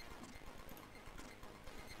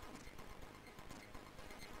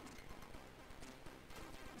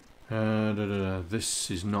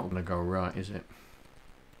 This is not going to go right, is it?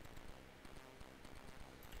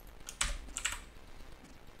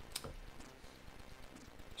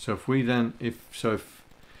 So if we then,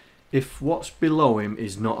 if what's below him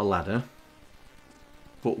is not a ladder,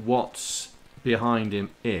 but what's behind him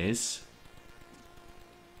is.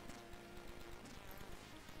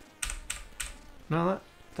 Now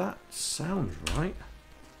that sounds right.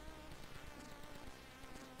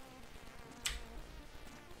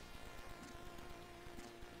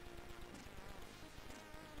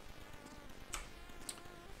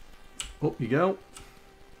 Up you go.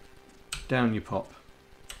 Down you pop.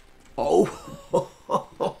 Oh!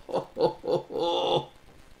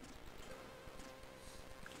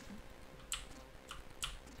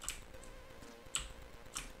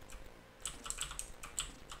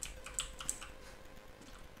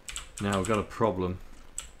 Now we've got a problem.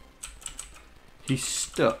 He's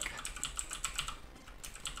stuck.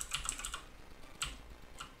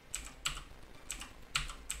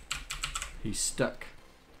 He's stuck.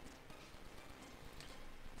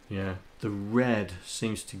 Yeah, the red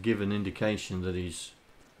seems to give an indication that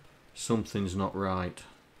something's not right.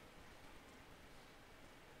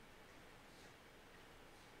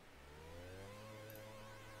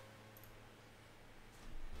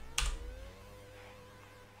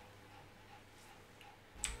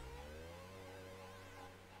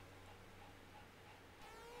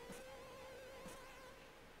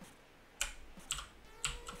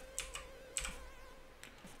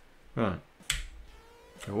 Right.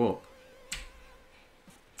 Go up.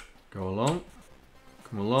 Go along.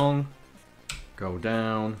 Come along. Go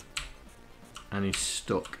down, and he's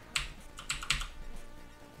stuck.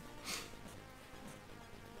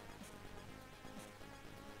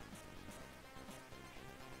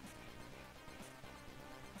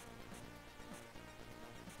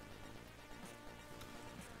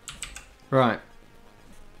 Right.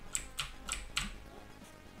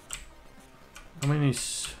 I mean,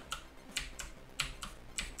 he's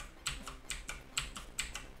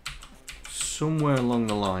somewhere along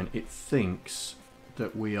the line. It thinks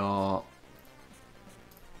that we are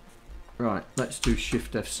right. Let's do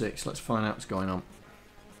Shift F6. Let's find out what's going on.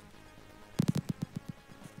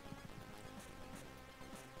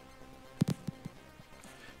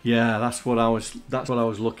 Yeah, that's what I was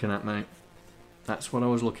looking at, mate. That's what I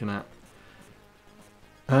was looking at.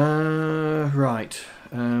 Right.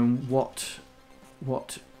 What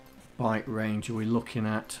byte range are we looking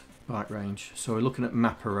at? Byte range. So we're looking at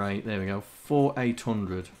map array. There we go.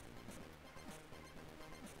 4800.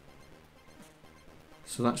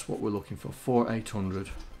 So that's what we're looking for. 4800.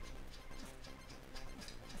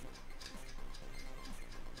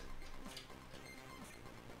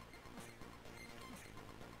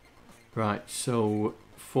 Right. So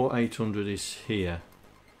 4800 is here.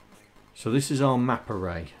 So this is our map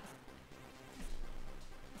array.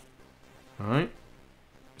 All right.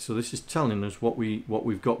 So this is telling us what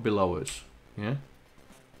we've got below us. Yeah.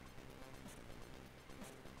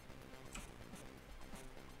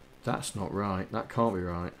 That's not right. That can't be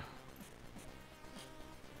right.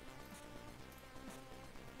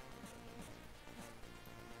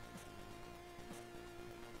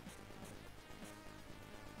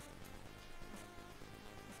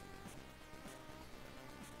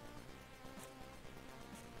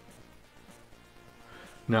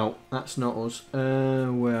 No, that's not us.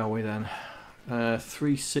 Where are we then?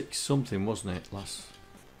 3.6 something, wasn't it? Last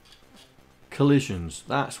collisions.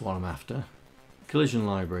 That's what I'm after. Collision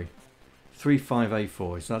library.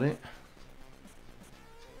 35A4. Is that it?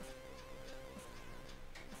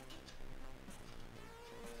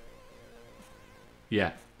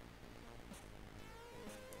 Yeah.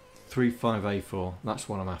 35A4. That's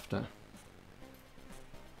what I'm after.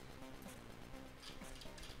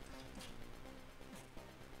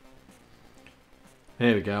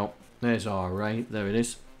 There we go. There's our array. There it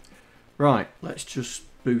is. Right, let's just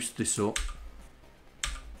boost this up.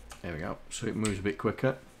 There we go. So it moves a bit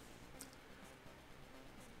quicker.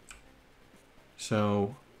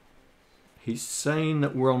 So he's saying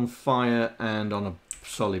that we're on fire and on a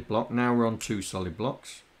solid block. Now we're on 2 solid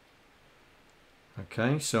blocks.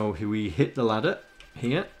 Okay, so we hit the ladder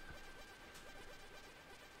here.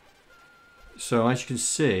 So as you can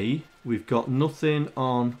see, we've got nothing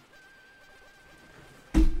on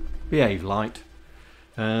behave light.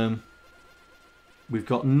 We've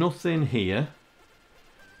got nothing here.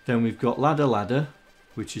 Then we've got ladder,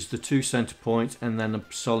 which is the 2 center points, and then a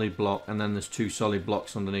solid block, and then there's 2 solid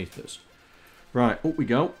blocks underneath us. Right, up we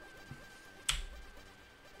go.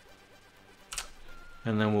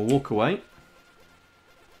 And then we'll walk away.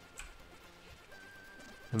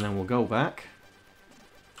 And then we'll go back.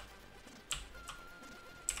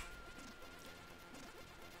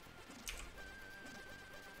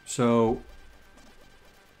 So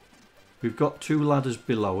we've got 2 ladders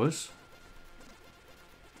below us.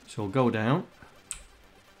 So we'll go down.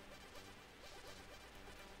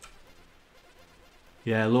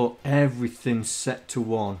 Yeah, look, everything's set to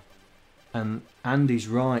 1. And Andy's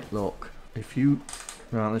right, look. If you...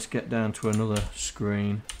 Right, let's get down to another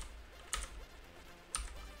screen.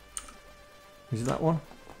 Is it that one?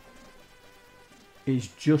 It's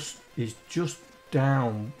just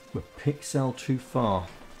down a pixel too far.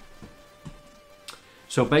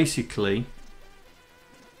 So basically,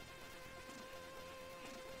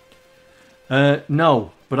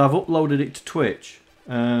 no, but I've uploaded it to Twitch.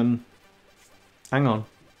 Hang on.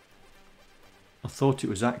 I thought it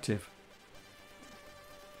was active.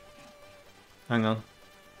 Hang on.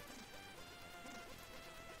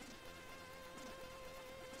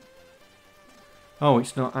 Oh,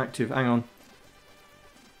 it's not active. Hang on.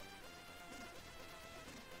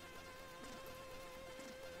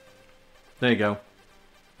 There you go.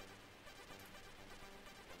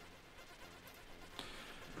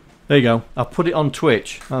 There you go. I've put it on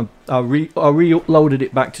Twitch. I re-uploaded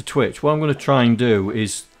it back to Twitch. What I'm going to try and do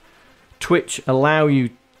is Twitch allow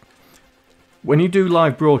you... When you do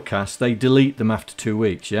live broadcasts, they delete them after 2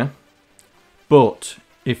 weeks, yeah? But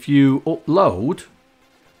if you upload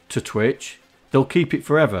to Twitch, they'll keep it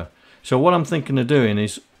forever. So what I'm thinking of doing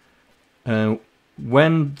is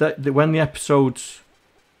when the episodes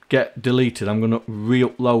get deleted, I'm going to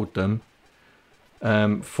re-upload them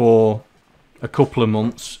for a couple of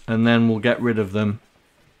months, and then we'll get rid of them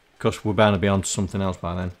because we're bound to be on to something else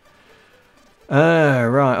by then.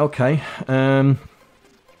 Right, okay.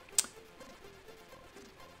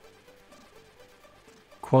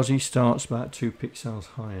 Quasi starts about 2 pixels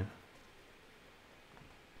higher.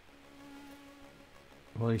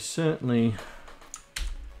 Well, he's certainly...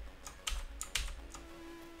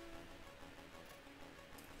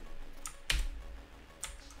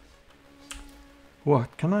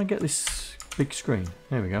 What? Can I get this big screen?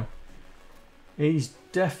 There we go. He's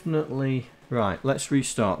definitely... Right, let's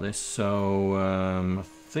restart this. So, I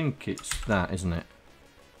think it's that, isn't it?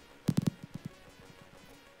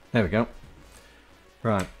 There we go.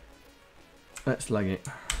 Right. Let's leg it.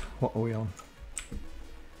 What are we on?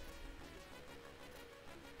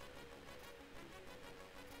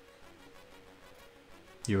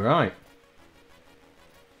 You're right.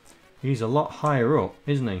 He's a lot higher up,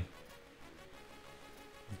 isn't he?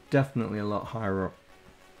 Definitely a lot higher up.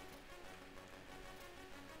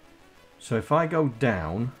 So if I go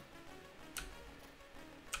down,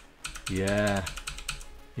 yeah,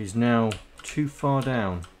 he's now too far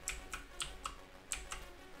down.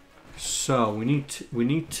 So we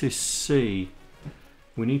need to see,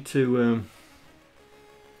 we need to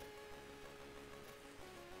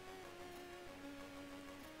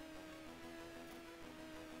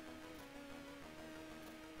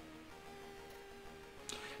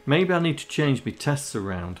maybe I need to change my tests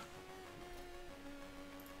around.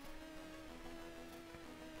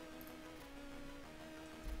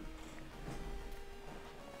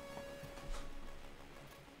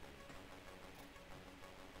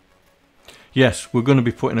 Yes, we're going to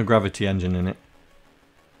be putting a gravity engine in it.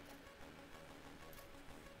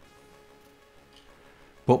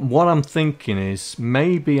 But what I'm thinking is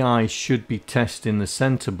maybe I should be testing the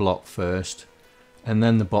center block first and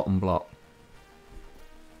then the bottom block.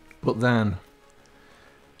 But then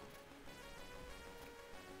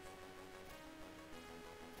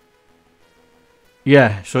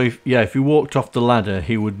yeah, so if he walked off the ladder,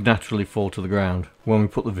 he would naturally fall to the ground when we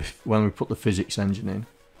put the physics engine in.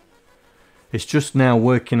 It's just now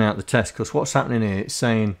working out the test, because what's happening here, it's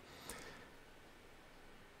saying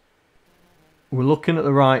we're looking at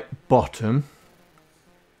the right bottom.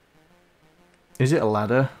 Is it a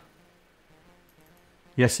ladder?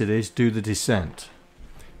 Yes, it is. Do the descent.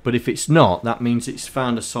 But if it's not, that means it's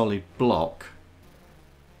found a solid block.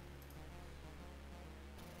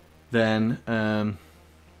 Then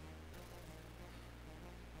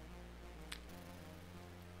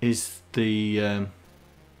is the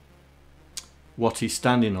what he's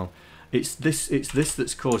standing on. It's this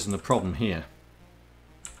that's causing the problem here.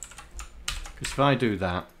 Because if I do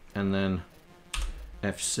that and then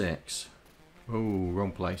F6, oh,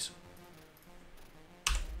 wrong place.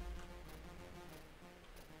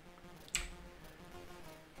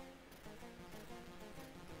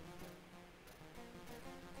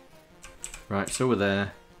 Right, so we're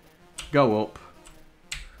there. Go up,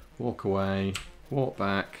 walk away, walk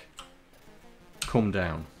back, come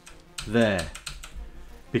down. There.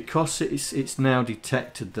 Because it's now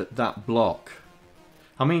detected that block.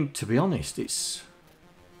 I mean, to be honest, it's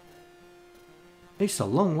a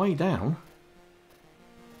long way down.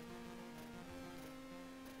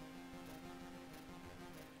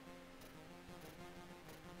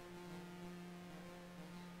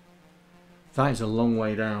 That is a long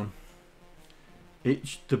way down.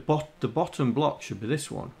 The bottom block should be this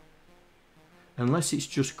one, unless it's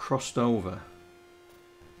just crossed over.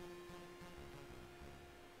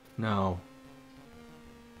 No,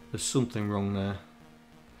 there's something wrong there.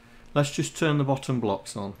 Let's just turn the bottom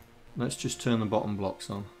blocks on. Let's just turn the bottom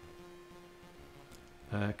blocks on.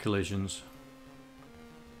 Collisions.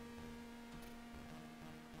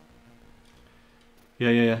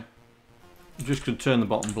 Yeah. I'm just going to turn the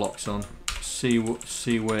bottom blocks on. See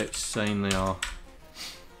where it's saying they are.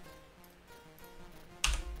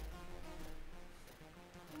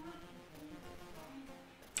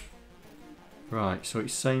 Right, so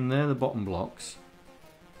it's saying they're the bottom blocks.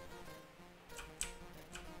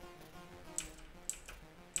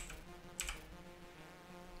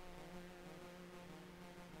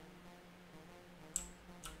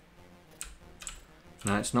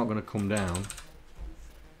 Now it's not going to come down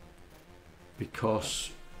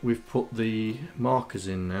because we've put the markers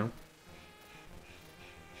in now.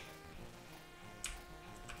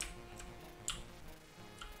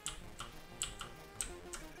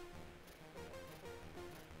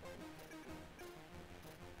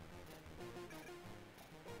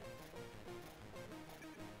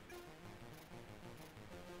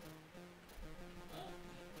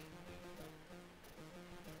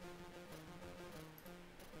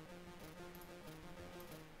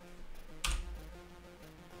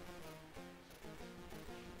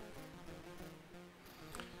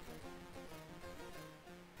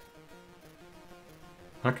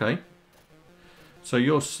 Okay. So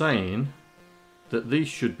you're saying that these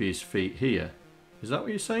should be his feet here. Is that what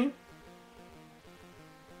you're saying?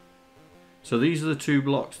 So these are the 2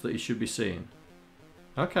 blocks that he should be seeing.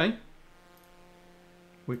 Okay.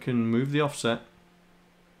 We can move the offset.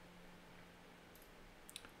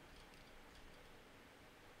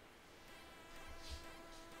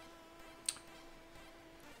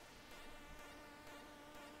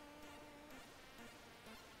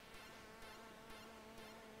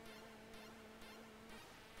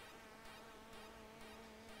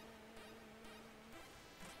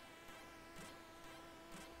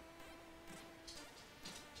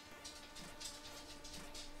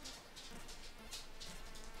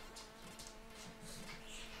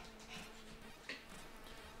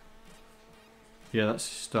 Yeah, that's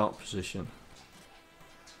his start position.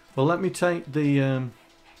 Well, let me take the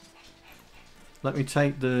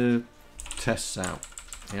tests out,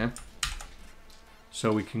 yeah,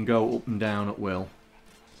 so we can go up and down at will.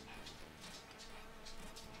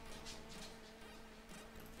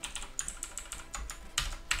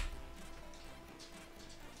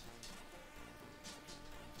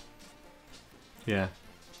 Yeah,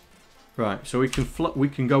 right. So we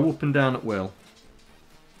can go up and down at will.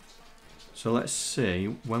 So let's see,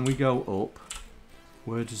 when we go up,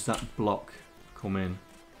 where does that block come in?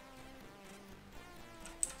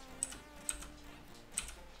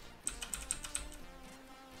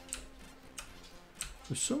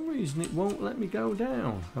 For some reason it won't let me go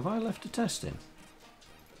down. Have I left a test in?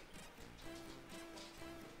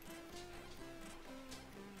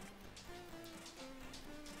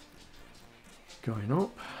 Going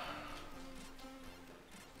up.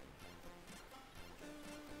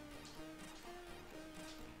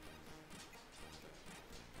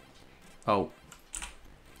 Oh.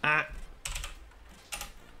 Ah.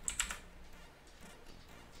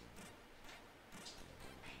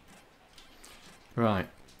 Right.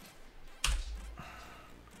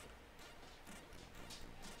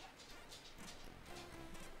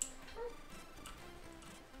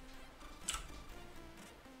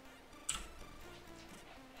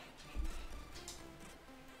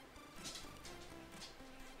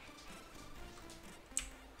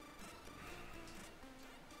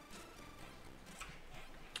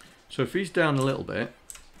 So if he's down a little bit,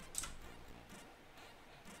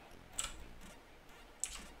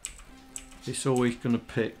 it's always going to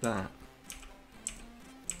pick that.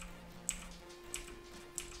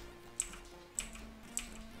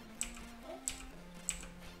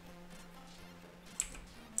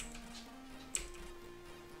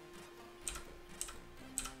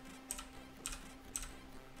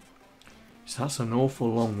 So that's an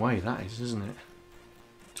awful long way, that is, isn't it?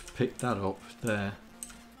 To pick that up there.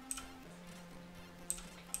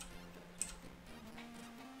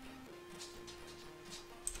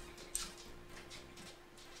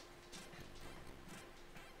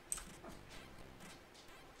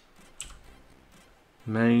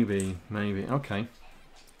 Maybe. Okay.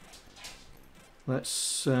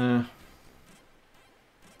 Let's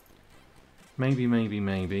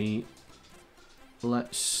maybe.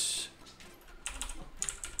 Let's.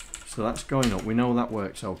 So that's going up. We know that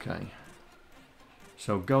works okay.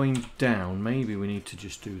 So going down, maybe we need to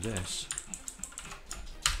just do this.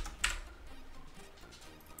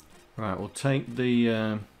 Right. We'll take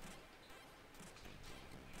the.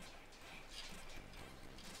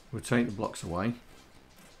 We'll take the blocks away.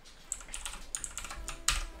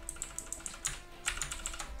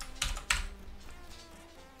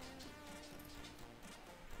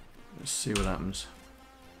 Let's see what happens.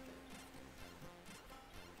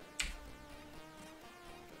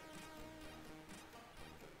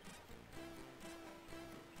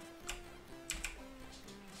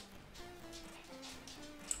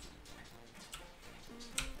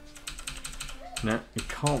 Now, it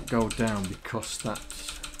can't go down because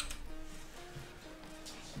that's...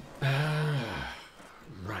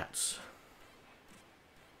 rats.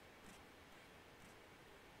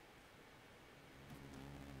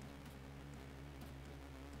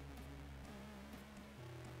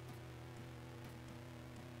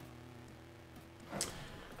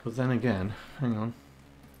 But then again, hang on.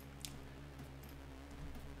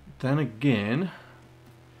 Then again,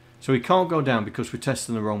 so we can't go down because we're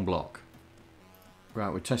testing the wrong block.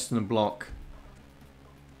 Right, we're testing the block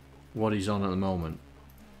what he's on at the moment.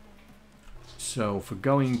 So for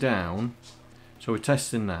going down, so we're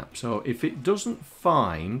testing that. So if it doesn't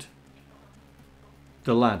find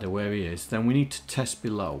the ladder where he is, then we need to test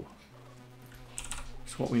below.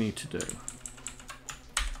 That's what we need to do.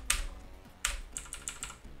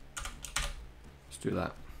 Let's do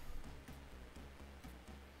that.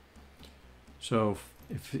 So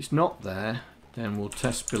If it's not there, then we'll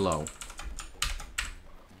test below.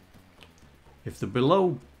 If the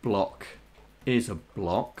below block is a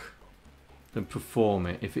block, then perform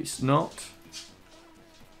it. If it's not,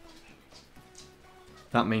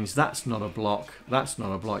 that means that's not a block. That's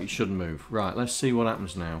not a block. You shouldn't move. Right, let's see what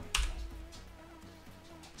happens now.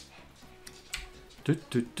 He's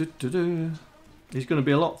going to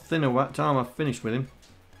be a lot thinner by the time I've finished with him.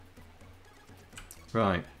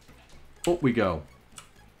 Right. Up we go.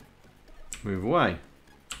 Move away.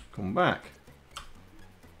 Come back.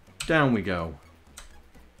 Down we go.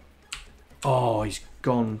 Oh, he's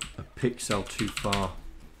gone a pixel too far.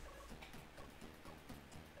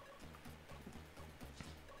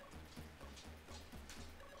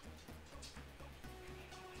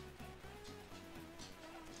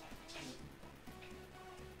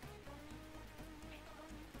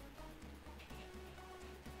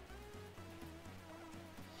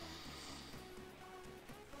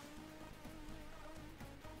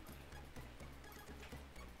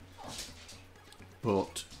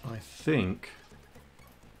 But I think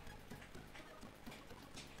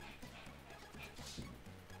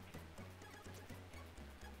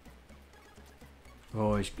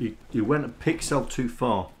he went a pixel too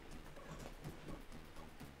far.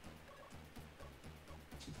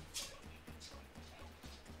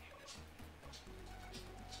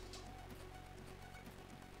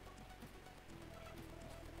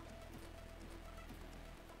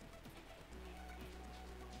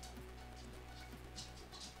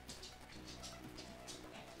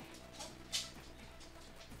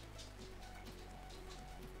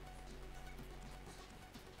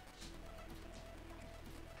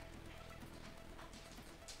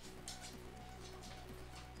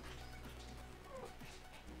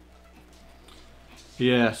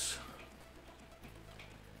 Yes.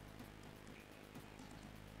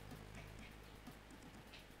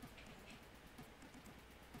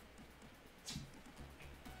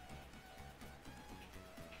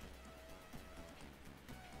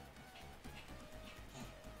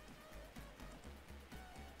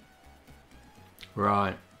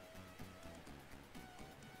 Right.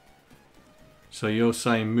 So you're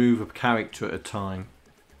saying move a character at a time.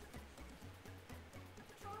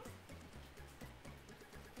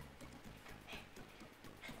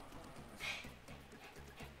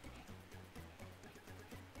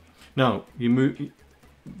 No, you move.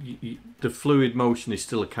 The fluid motion is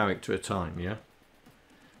still a character at a time, yeah?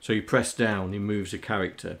 So you press down, he moves a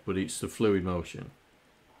character, but it's the fluid motion.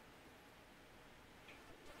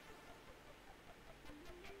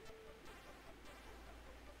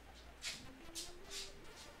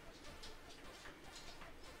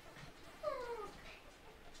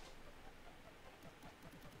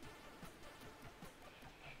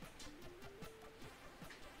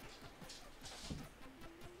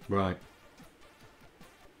 Right.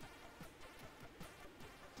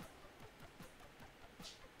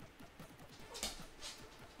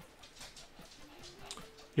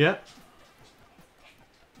 Yeah.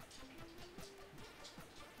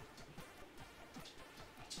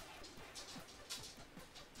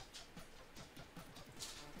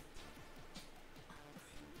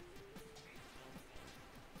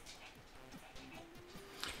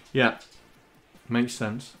 Yeah. Makes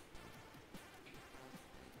sense.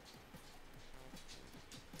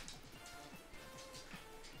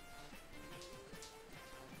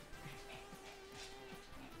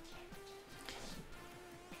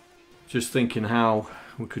 Just thinking how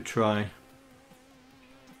we could try.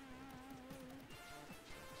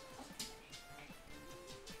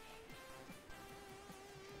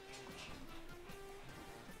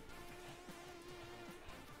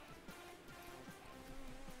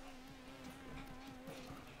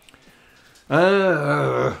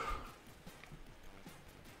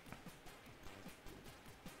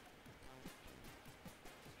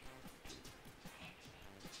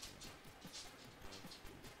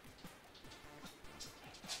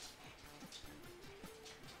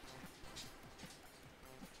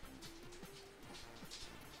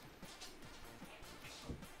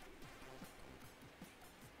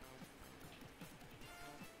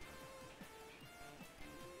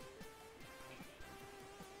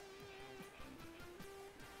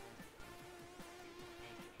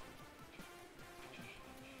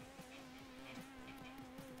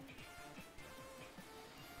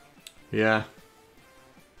 Yeah.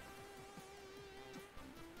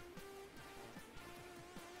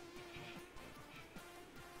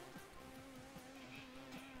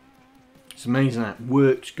 It's amazing that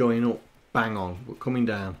work's going up bang on, but coming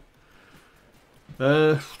down.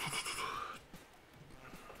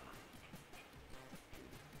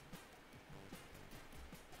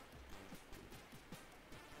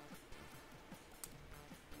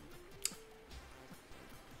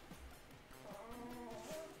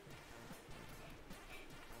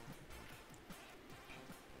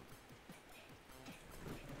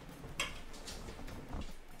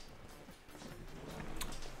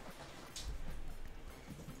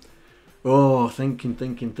 Oh, thinking.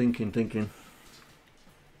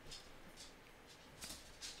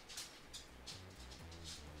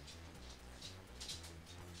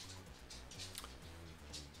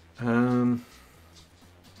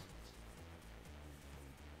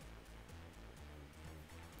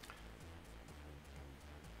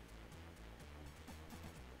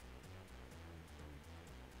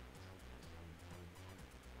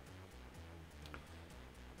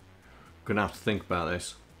 Gonna have to think about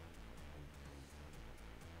this.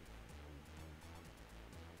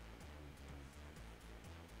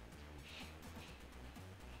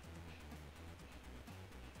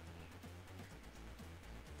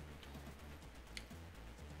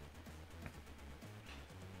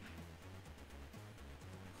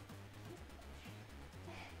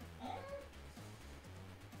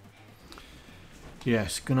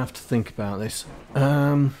 Yes, gonna have to think about this.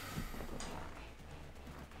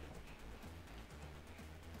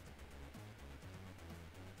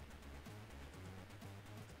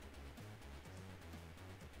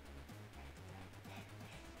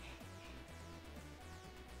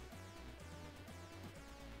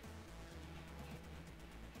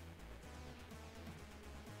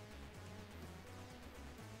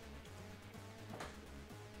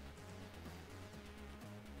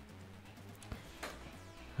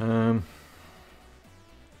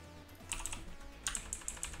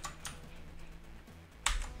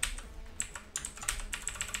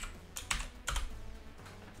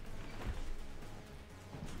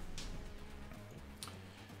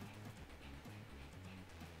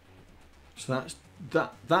 So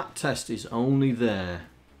that test is only there.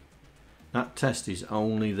 That test is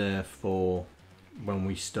only there for when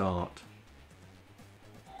we start.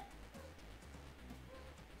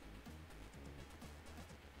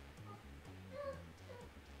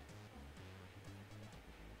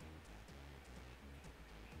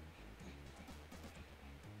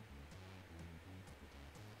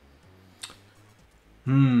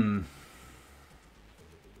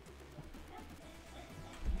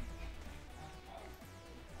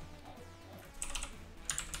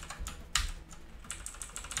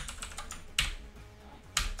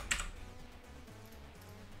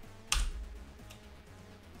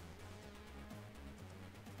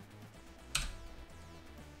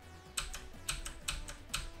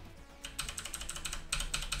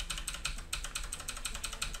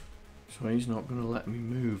 So he's not going to let me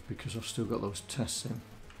move because I've still got those tests in.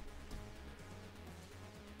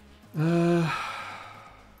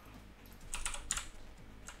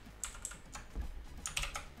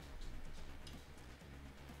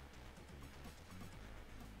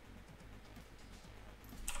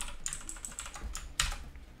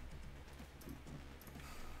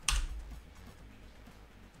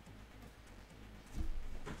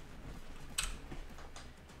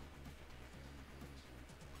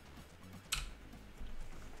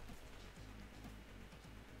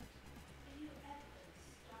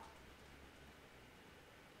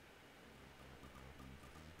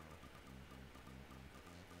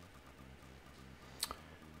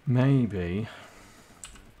 Maybe.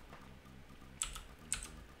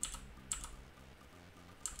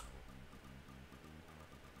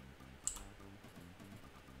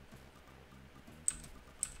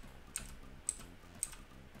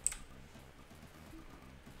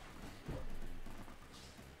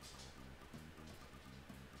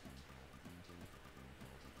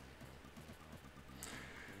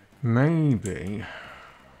 Maybe.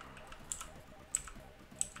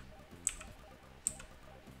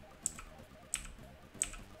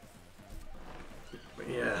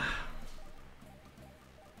 Yeah.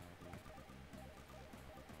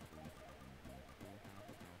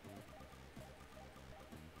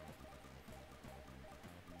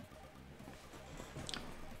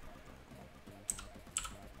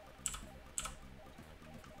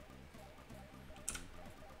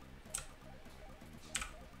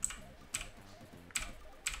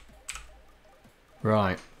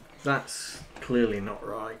 Right, that's clearly not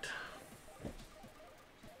right.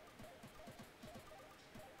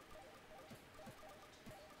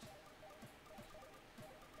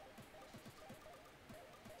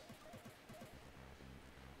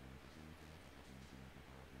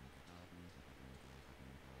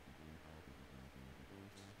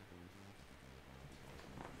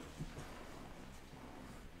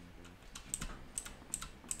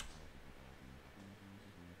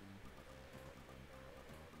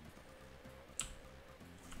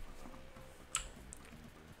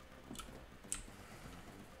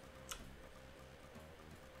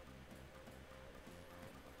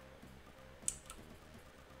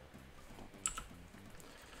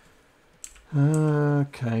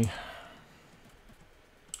 Okay.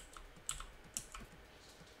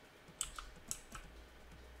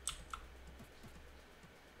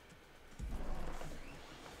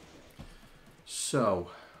 so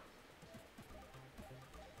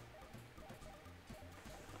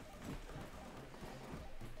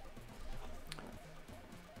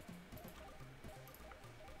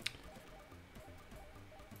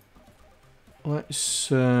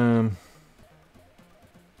let's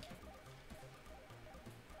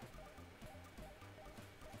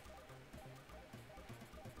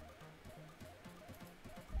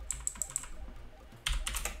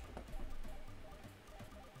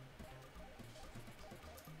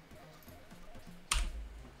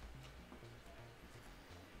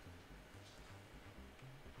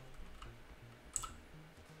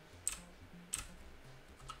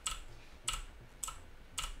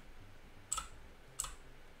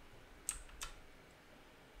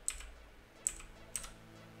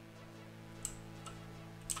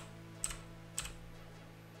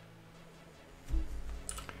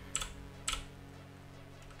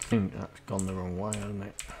I think that's gone the wrong way, hasn't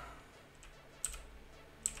it?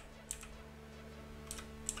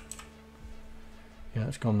 Yeah,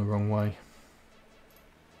 it's gone the wrong way.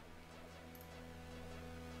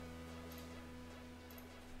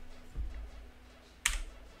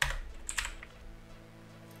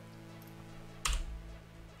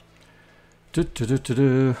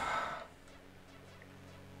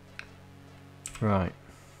 Right.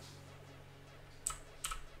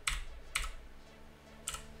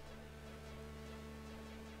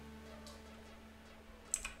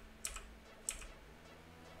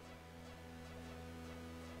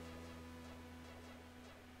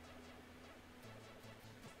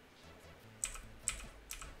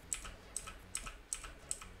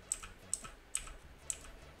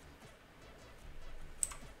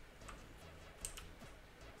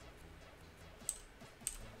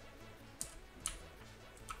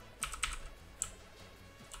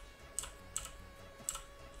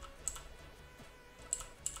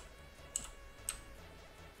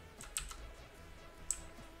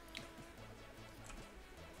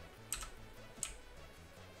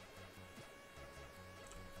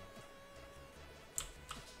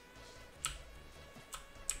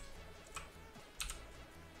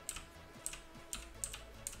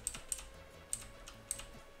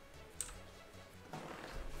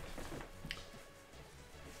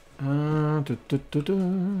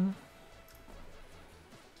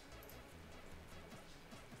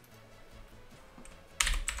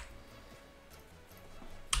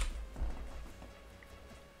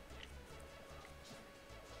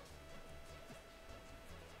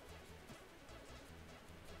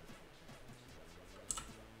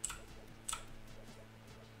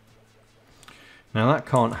 Now that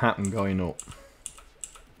can't happen going up.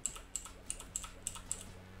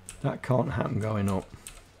 That can't happen going up.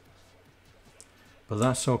 But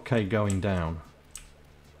that's okay going down.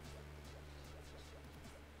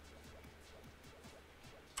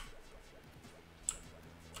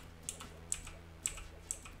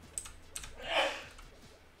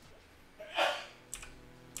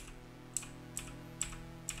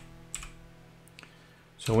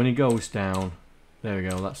 So when he goes down, there we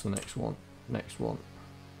go, that's the next one. Next one.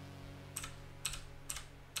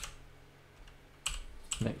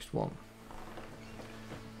 Next one.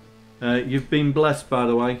 You've been blessed, by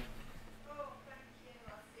the way. Oh, thank you.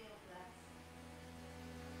 I feel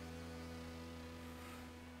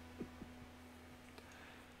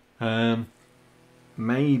blessed.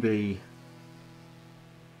 Maybe.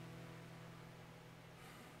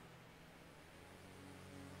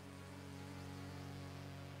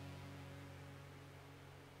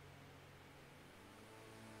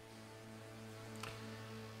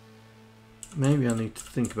 Maybe I need to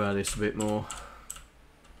think about this a bit more.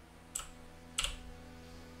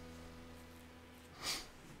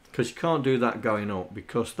 Because you can't do that going up,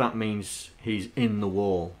 because that means he's in the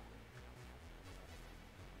wall.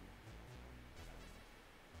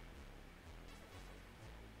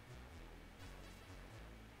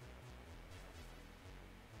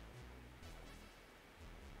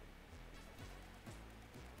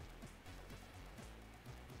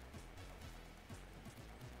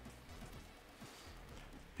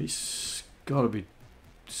 It's got to be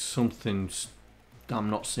something that I'm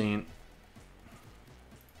not seeing.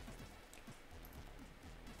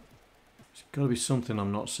 It's got to be something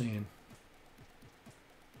I'm not seeing.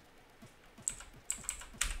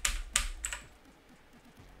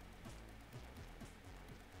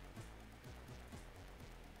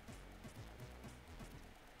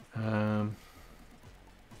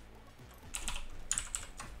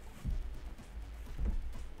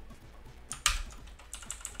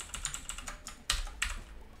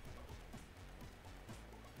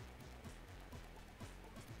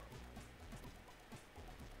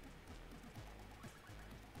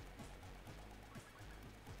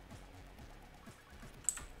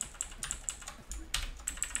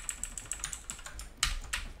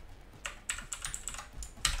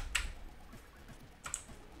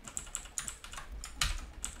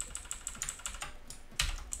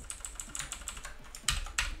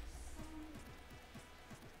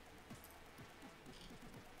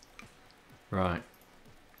 Right.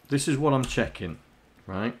 This is what I'm checking.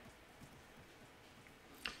 Right.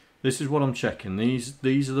 This is what I'm checking.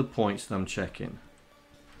 These are the points that I'm checking.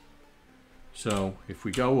 So if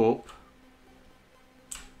we go up,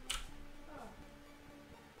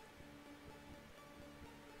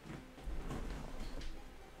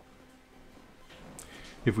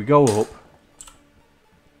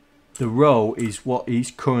 the row is what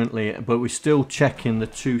he's currently at, but we're still checking the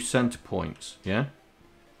 2 center points, yeah?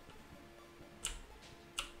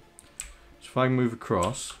 So if I move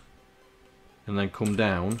across and then come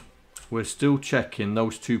down, we're still checking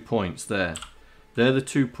those 2 points there. They're the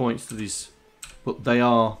 2 points that is, but they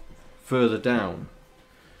are further down.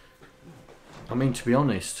 I mean, to be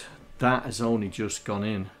honest, that has only just gone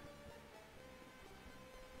in.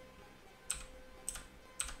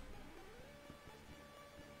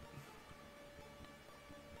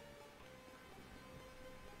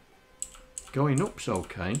 Going up's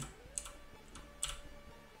okay.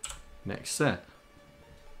 Next set.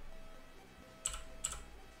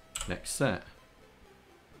 Next set.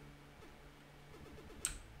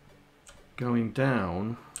 Going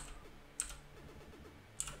down.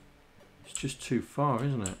 It's just too far,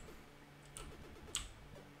 isn't it?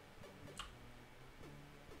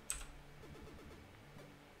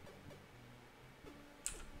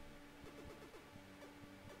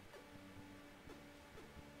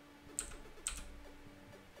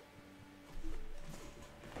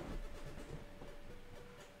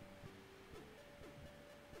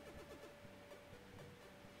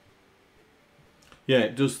 Yeah,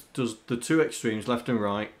 it does the 2 extremes, left and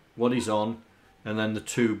right, what he's on, and then the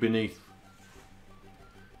 2 beneath.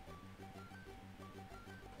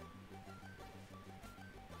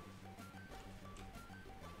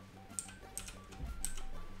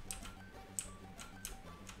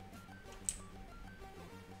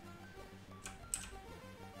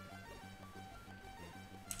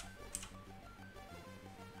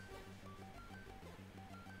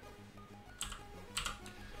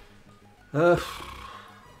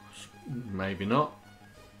 Maybe not.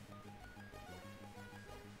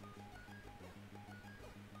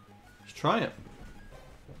 Let's try it.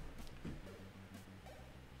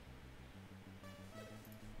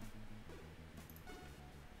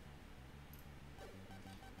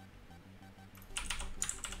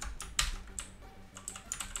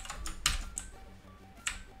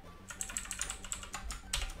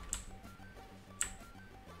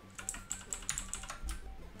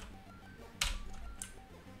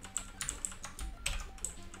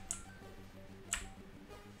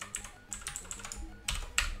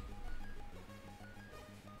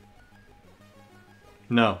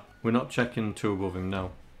 No, we're not checking 2 above him,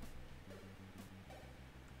 no.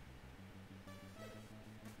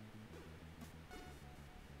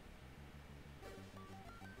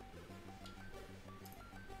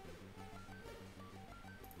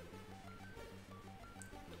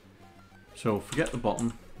 So forget the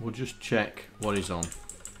bottom, we'll just check what he's on.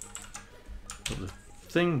 But the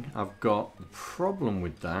thing I've got, the problem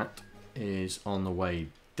with that is on the way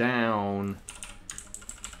down,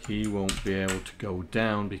 he won't be able to go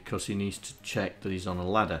down because he needs to check that he's on a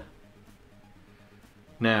ladder.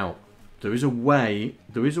 Now, there is a way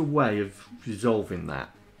of resolving that.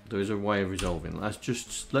 There is a way of resolving. Let's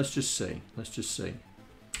just see. Let's just see.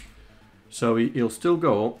 So he'll still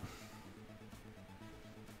go up.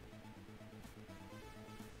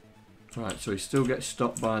 Right, so he still gets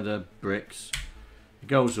stopped by the bricks. He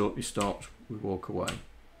goes up, he stops, we walk away.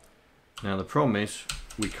 Now the problem is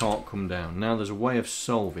we can't come down. Now there's a way of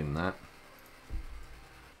solving that.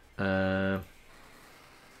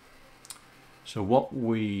 So what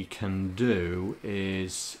we can do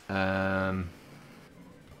is I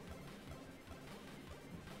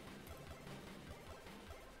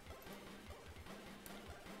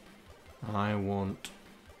want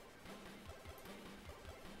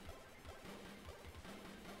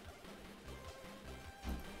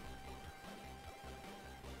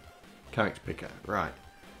character picker, right?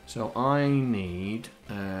 So I need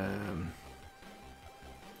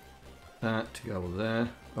that to go there.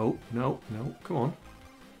 Oh, no, no, come on.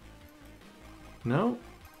 No?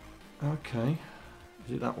 Okay.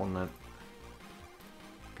 Is it that one then?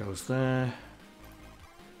 Goes there.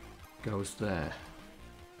 Goes there.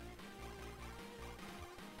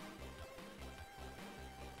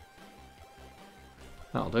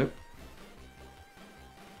 That'll do.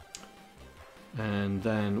 And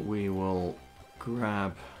then we will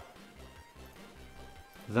grab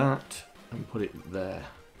that and put it there.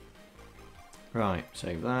 Right,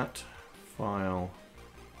 save that. File.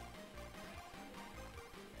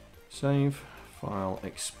 Save. File,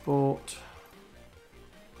 export.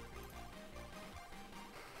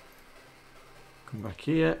 Come back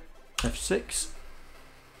here, F6.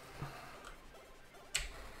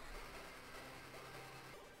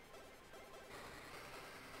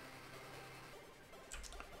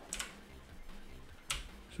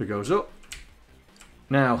 So it goes up.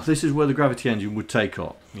 Now this is where the gravity engine would take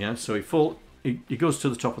up. Yeah, so he goes to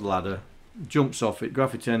the top of the ladder, jumps off it.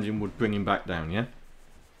 Gravity engine would bring him back down. Yeah.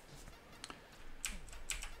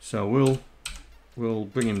 So we'll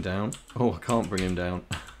bring him down. Oh, I can't bring him down.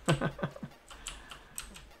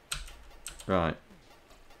 Right.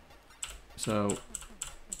 So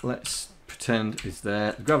let's pretend he's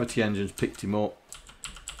there. The gravity engine's picked him up,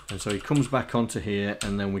 and so he comes back onto here,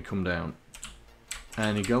 and then we come down.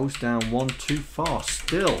 And he goes down one too far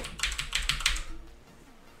still.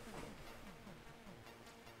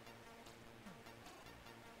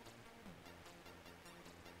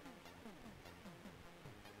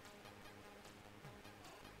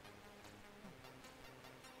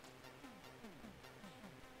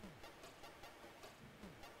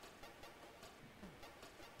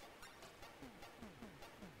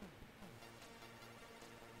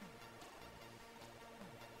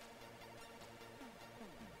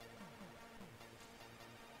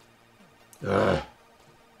 Ugh.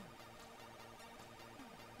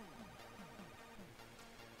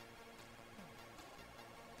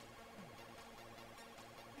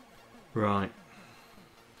 Right.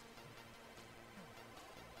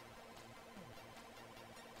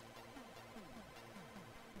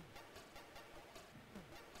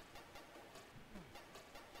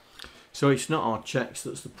 So it's not our checks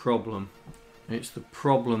that's the problem. It's the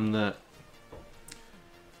problem that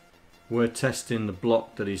we're testing the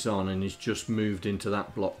block that he's on, and he's just moved into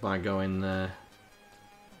that block by going there.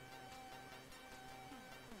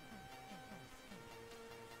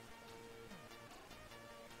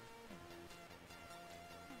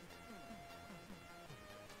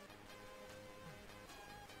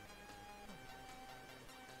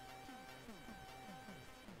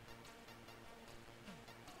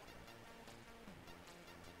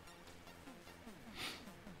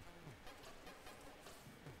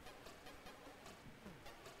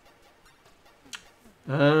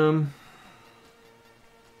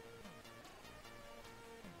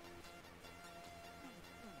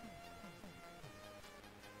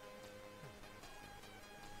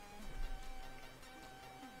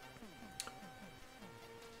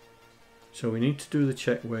 So we need to do the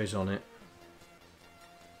check where he's on it.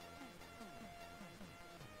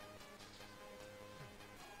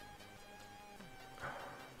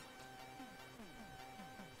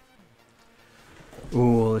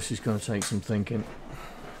 Oh, this is going to take some thinking.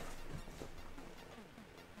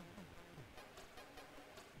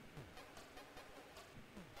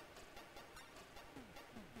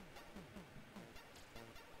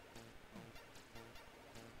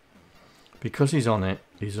 Because he's on it,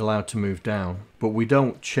 he's allowed to move down, but we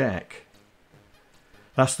don't check.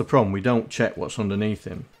 That's the problem, we don't check what's underneath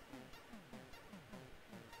him.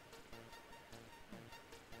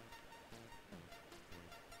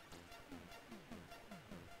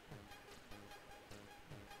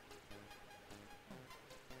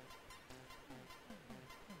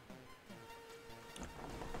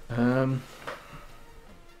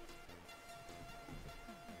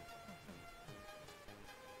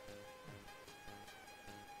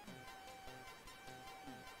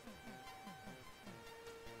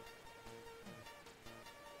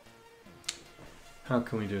 How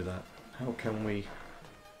can we do that? How can we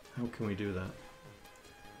do that?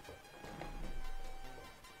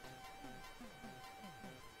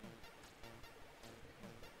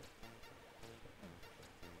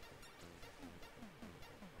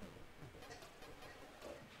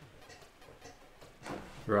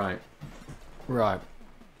 Right. Right.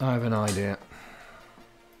 I have an idea.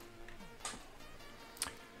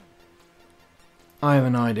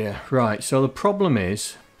 Right, so the problem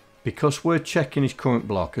is, because we're checking his current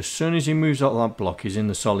block, as soon as he moves out of that block, he's in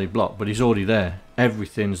the solid block, but he's already there.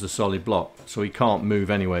 Everything's the solid block, so he can't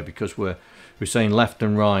move anyway, because we're saying left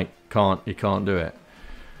and right, he can't do it.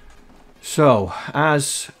 So,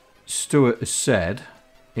 as Stuart has said,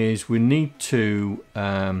 is we need to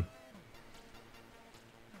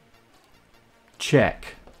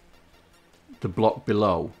check the block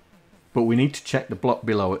below, but we need to check the block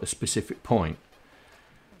below at a specific point.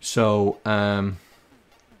 So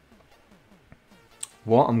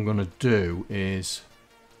what I'm going to do is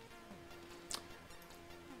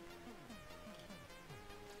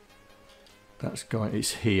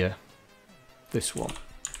it's here, this one.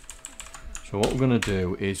 So what we're going to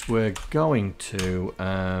do is we're going to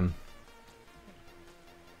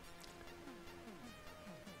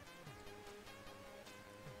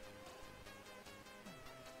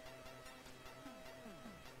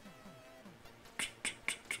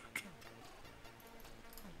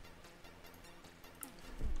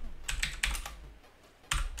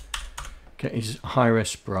get his high-res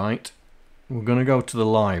sprite. We're going to go to the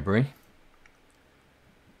library.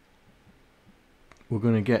 We're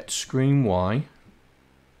going to get screen Y.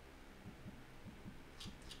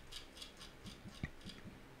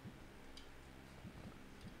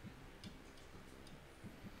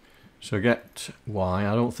 So get Y.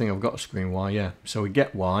 I don't think I've got a screen Y. Yeah. So we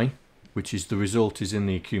get Y, which is the result is in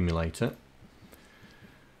the accumulator.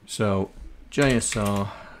 So JSR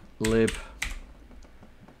lib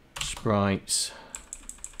sprites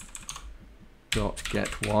dot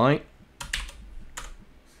get Y,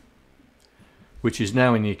 which is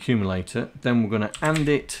now in the accumulator. Then we're going to AND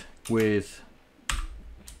it with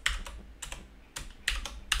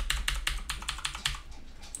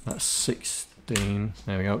that's 16.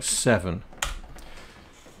 There we go, 7.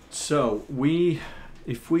 So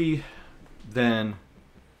if we then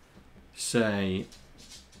say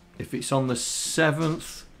if it's on the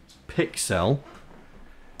 7th pixel,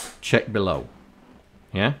 check below.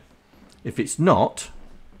 Yeah. If it's not,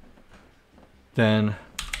 then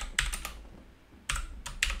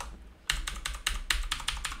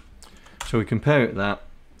so we compare it that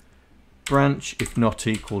branch if not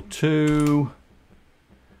equal to,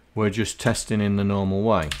 we're just testing in the normal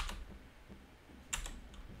way.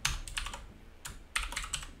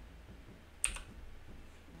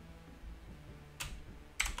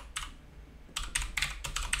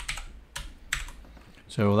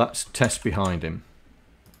 So that's test behind him.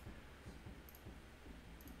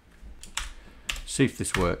 See if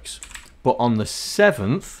this works. But on the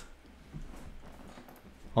 7th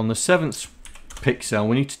pixel,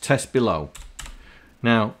 we need to test below.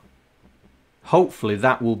 Now, hopefully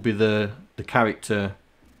that will be the character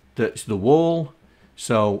that's the wall.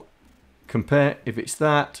 So compare if it's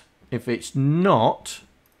that. If it's not,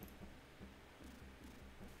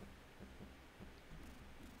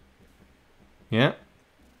 yeah.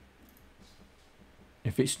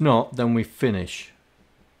 If it's not, then we finish.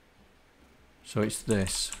 So it's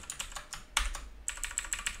this.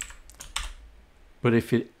 But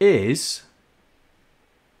if it is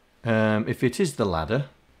the ladder,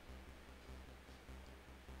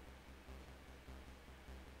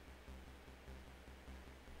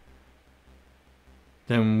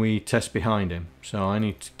 then we test behind him. So I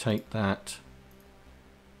need to take that,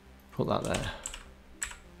 put that there.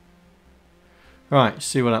 Right,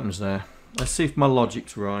 see what happens there. Let's see if my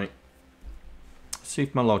logic's right. Let's see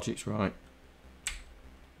if my logic's right.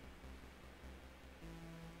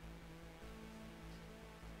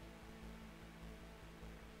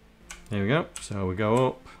 There we go. So we go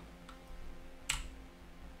up,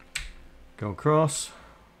 go across,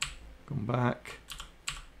 come back,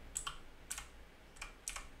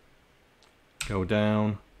 go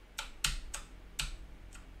down,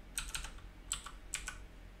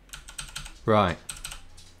 right.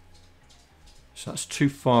 So that's too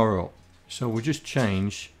far up. So we'll just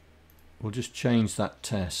change that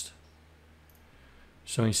test.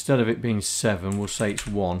 So instead of it being 7, we'll say it's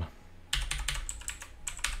 1.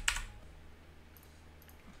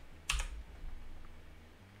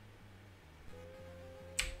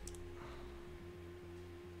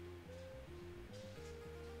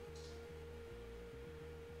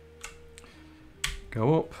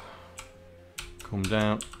 Go up, come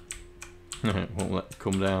down. Won't let it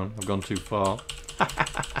come down. I've gone too far.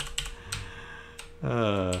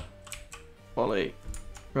 Ollie.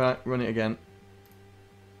 Right, run it again.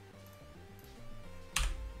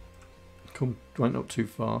 Went up too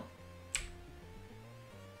far.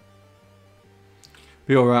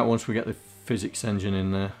 Be alright once we get the physics engine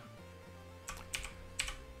in there.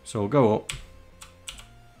 So we'll go up.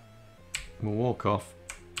 We'll walk off.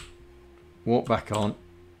 Walk back on.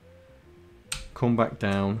 Come back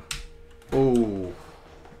down. Oh.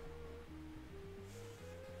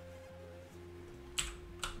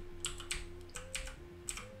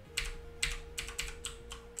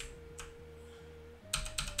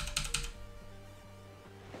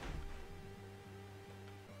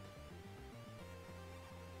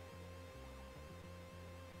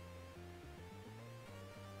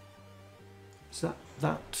 Is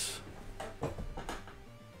that?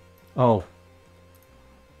 Oh.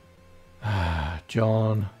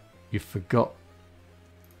 John, you forgot.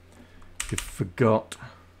 You forgot.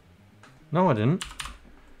 No, I didn't.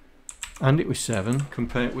 And it was 7.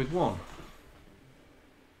 Compare it with 1.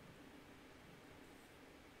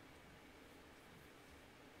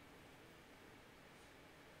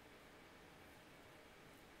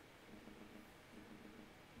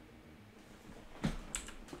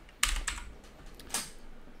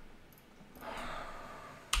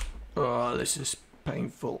 Oh, this is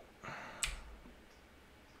painful.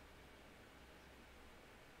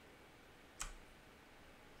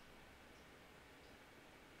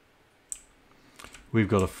 we've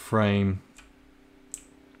got a frame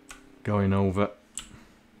going over.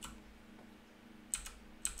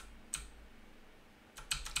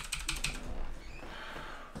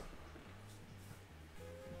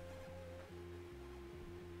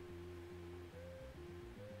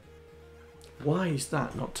 Why is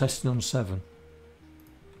that not testing on 7?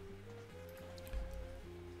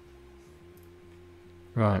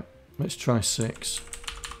 Right, let's try 6.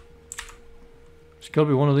 It's got to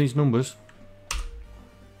be one of these numbers.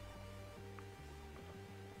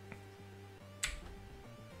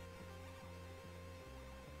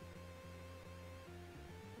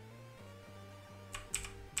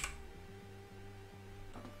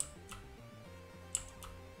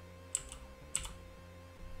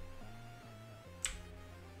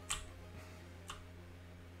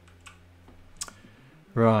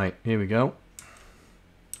 Right, here we go.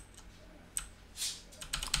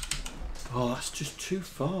 Oh, that's just too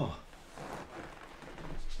far.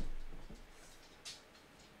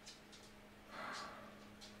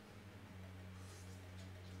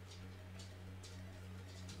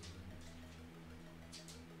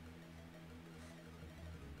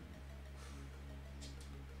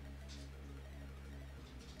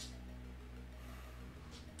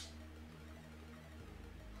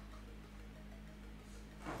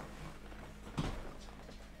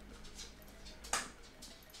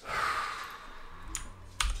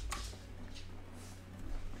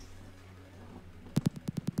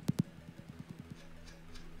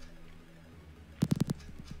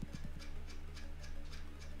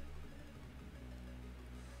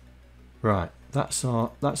 Right, that's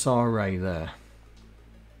our array there.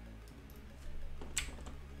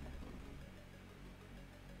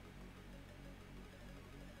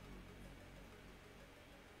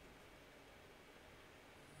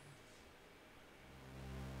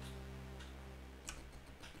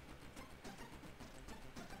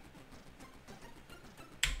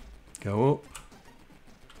 Go up,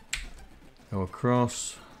 go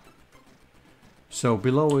across. So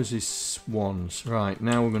below us is 1s. Right,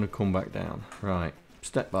 now we're going to come back down. Right,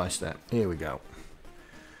 step by step. Here we go.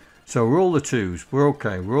 So we're all the 2s. We're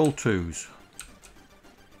okay. We're all 2s.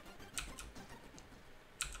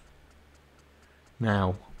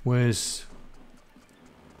 Now, where's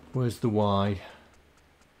the Y?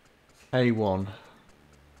 A1.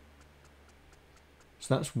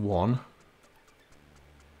 So that's 1.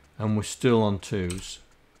 And we're still on 2s.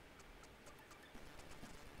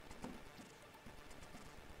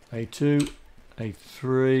 A2,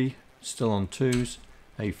 A3, still on 2s,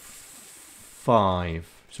 A5,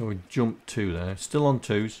 so we jumped 2 there, still on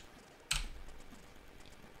 2s,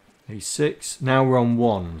 A6, now we're on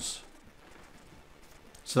 1s,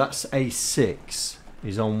 so that's A6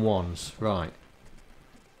 is on 1s, right,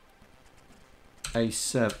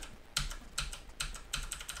 A7,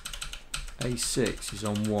 A6 is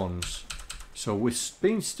on 1s, so we're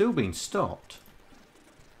still being stopped.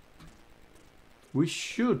 We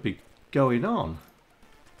should be going on.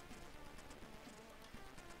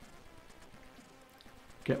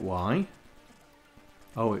 Get Y.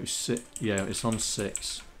 Oh, it was 6. Yeah, it's on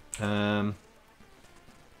 6. Let's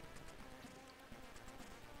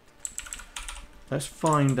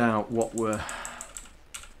find out what we're.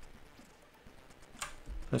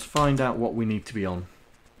 Let's find out what we need to be on.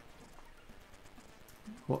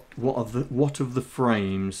 What of the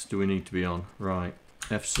frames do we need to be on? Right.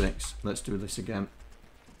 F6. Let's do this again.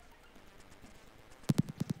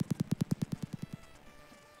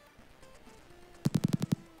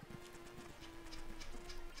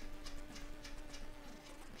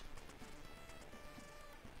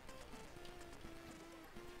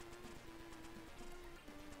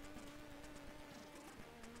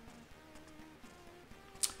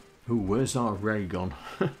 Ooh, where's our array gone?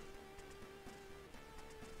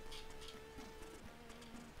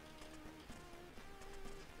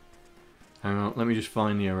 Hang on, let me just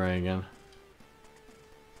find the array again.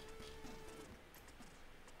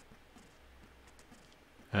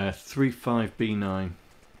 Uh, 35B9.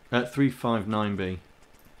 359B.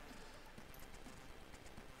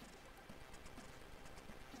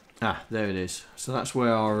 Ah, there it is. So that's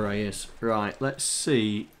where our array is. Right, let's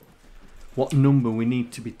see what number we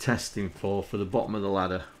need to be testing for the bottom of the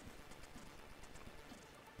ladder.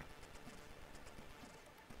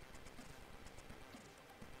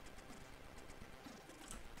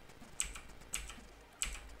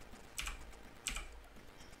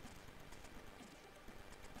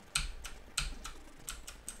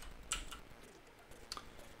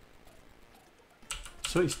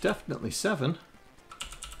 So it's definitely 7.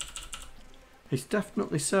 It's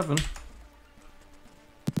definitely 7.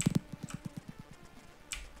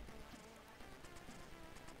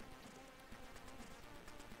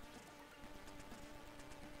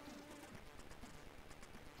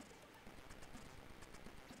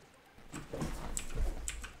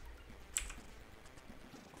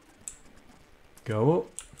 Go up.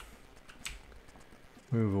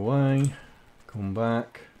 Move away. Come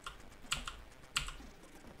back.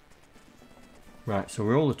 Right, so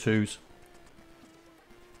we're all the 2s.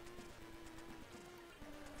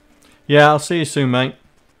 Yeah, I'll see you soon, mate.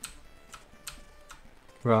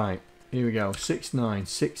 Right, here we go. 6, 9,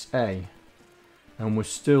 6A. And we're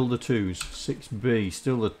still the 2s. 6B,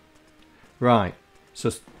 still the... Right,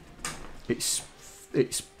 so it's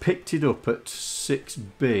picked it up at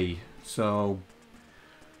 6B. So...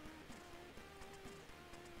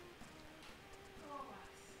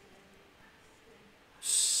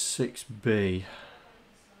 6B.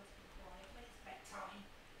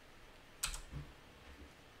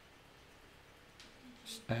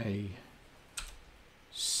 A.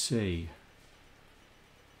 C.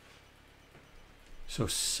 So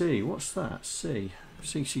C, what's that? C.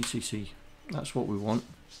 C, C, C, C. That's what we want.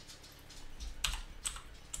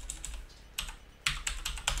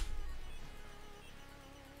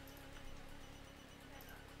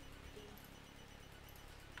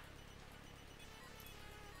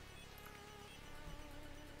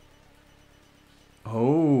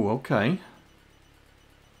 Oh, okay.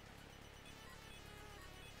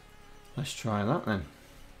 Let's try that then.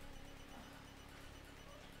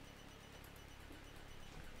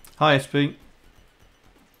 Hi SP.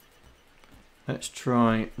 Let's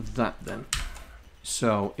try that then.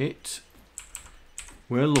 So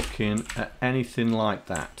we're looking at anything like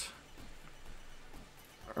that.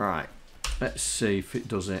 Right, let's see if it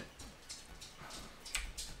does it.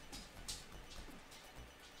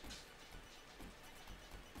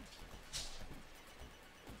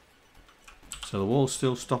 So the wall's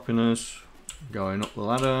still stopping us. Going up the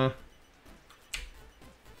ladder.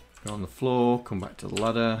 Go on the floor, come back to the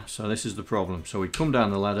ladder. So this is the problem. So we come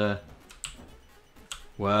down the ladder.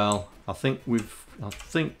 Well, I think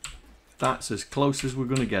that's as close as we're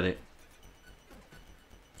going to get it.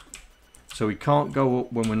 So we can't go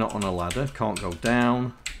up when we're not on a ladder. Can't go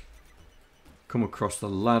down. Come across the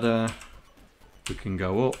ladder. We can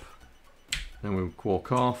go up. Then we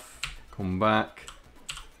walk off. Come back.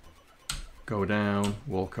 Go down.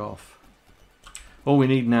 Walk off. All we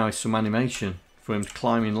need now is some animation for him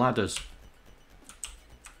climbing ladders.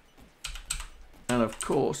 And of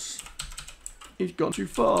course, he's gone too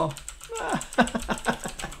far.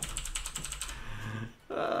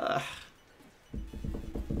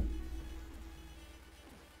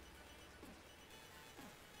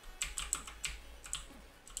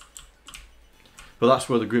 But that's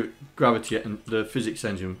where the gravity and the physics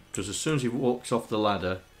engine, because as soon as he walks off the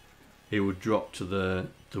ladder, he would drop to the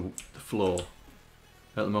floor.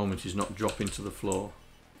 At the moment, he's not dropping to the floor.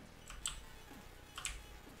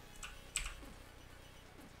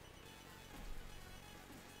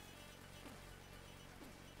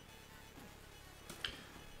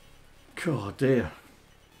 God dear.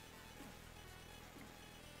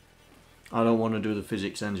 I don't want to do the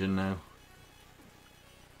physics engine now.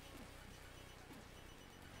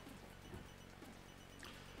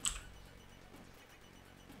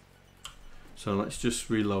 So let's just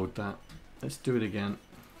reload that. Let's do it again.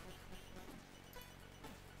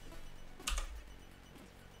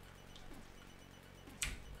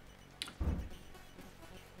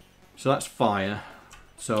 So that's fire.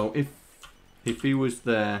 So if he was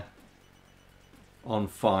there on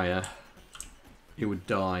fire, he would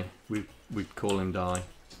die. We'd call him die.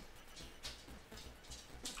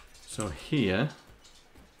 So here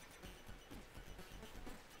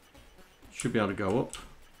should be able to go up.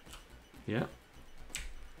 Yeah.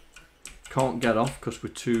 Can't get off because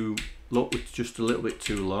we're too look, we're just a little bit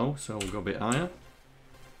too low, so we'll go a bit higher.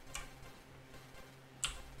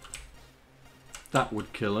 That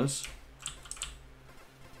would kill us.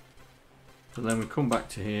 But then we come back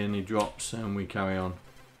to here and he drops and we carry on.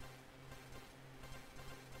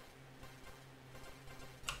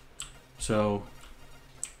 So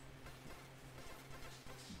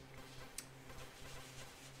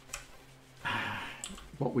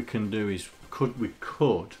what we can do is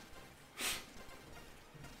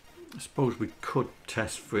I suppose we could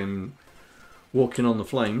test for him walking on the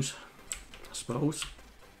flames, I suppose.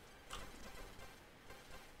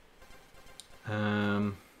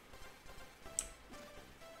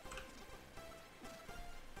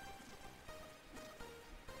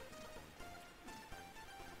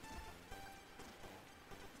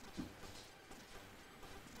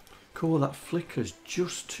 Cool, that flicker's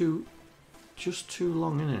just too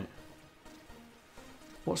long, isn't it?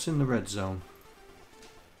 What's in the red zone?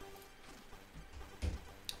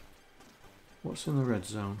 What's in the red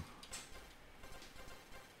zone?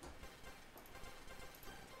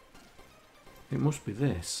 It must be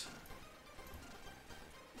this.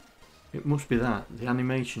 It must be that. The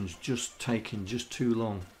animation's just taking just too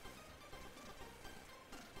long.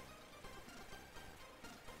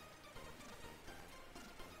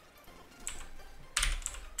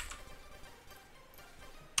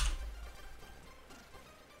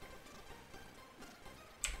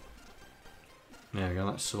 There we go,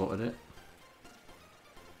 that's sorted it.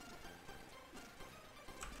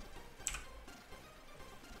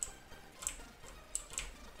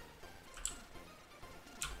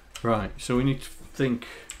 Right, so we need to think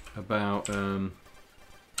about we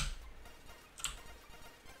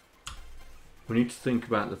need to think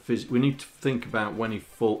about the we need to think about when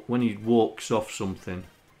he walks off something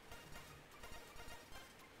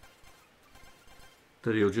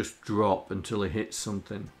that he'll just drop until he hits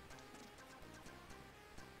something.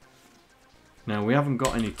 Now we haven't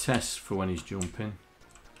got any tests for when he's jumping.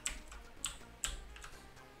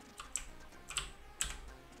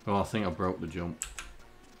 Oh, I think I broke the jump.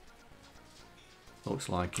 Looks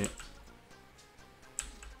like it.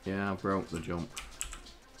 Yeah, I broke the jump.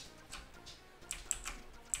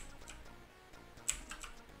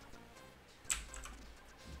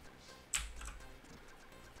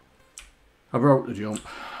 I broke the jump.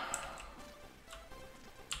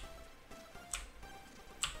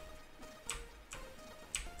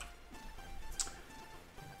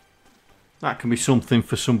 That can be something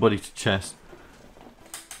for somebody to test.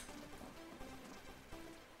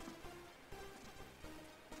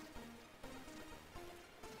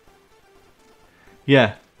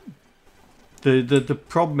 Yeah. The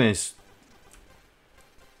problem is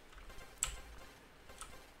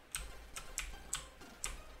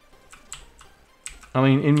I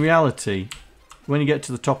mean, in reality, when you get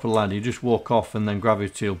to the top of the ladder, you just walk off and then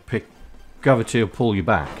gravity will pull you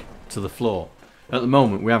back to the floor. At the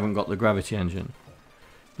moment, we haven't got the gravity engine,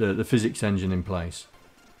 the physics engine in place.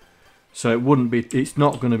 So it wouldn't be, it's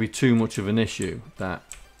not going to be too much of an issue, that.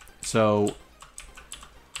 So,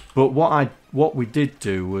 but what we did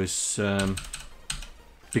do was,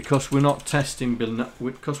 because we're not testing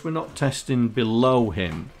below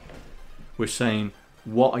him, we're saying,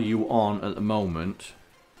 what are you on at the moment?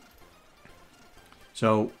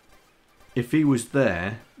 So if he was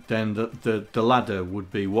there, then the ladder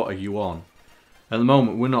would be, what are you on? At the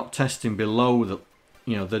moment, we're not testing below the,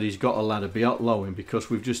 you know, that he's got a ladder below him, because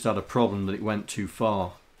we've just had a problem that it went too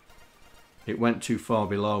far. It went too far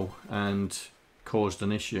below and caused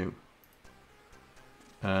an issue.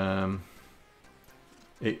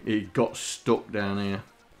 It got stuck down here.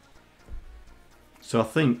 So I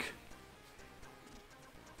think,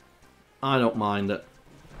 I don't mind that,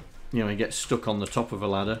 you know, he gets stuck on the top of a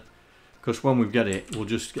ladder, because when we get it, we'll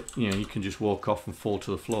just get, you know, you can just walk off and fall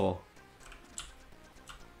to the floor.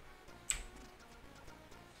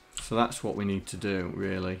 So that's what we need to do,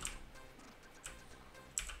 really.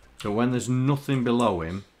 So when there's nothing below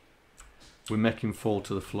him, we make him fall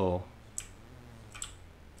to the floor.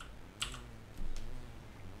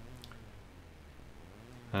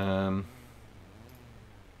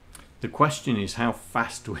 The question is, how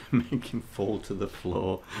fast do we make him fall to the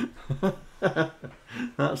floor?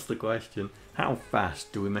 That's the question. How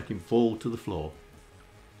fast do we make him fall to the floor?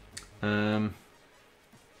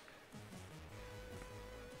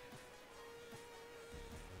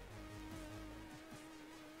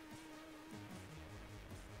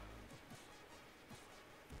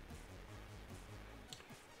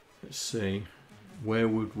 Let's see. Where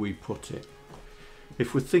would we put it?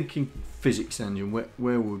 If we're thinking physics engine,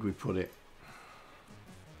 where would we put it?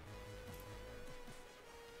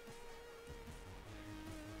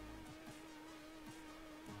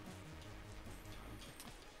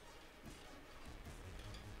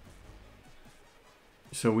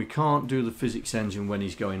 So we can't do the physics engine when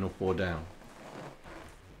he's going up or down.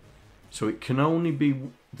 So it can only be,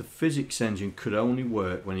 the physics engine could only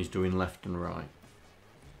work when he's doing left and right.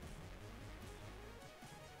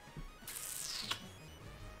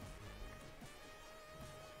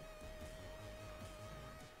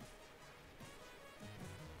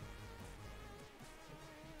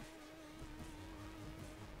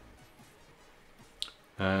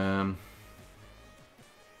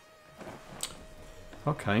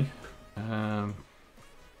 Okay.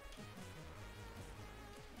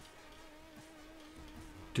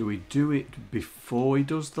 Do we do it before he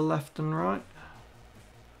does the left and right?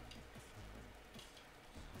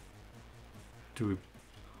 Do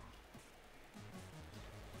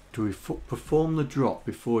we perform the drop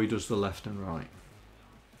before he does the left and right?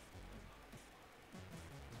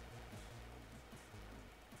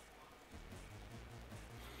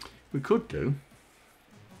 We could do.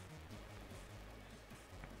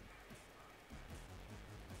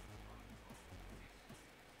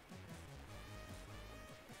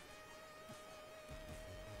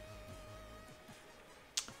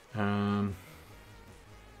 Um,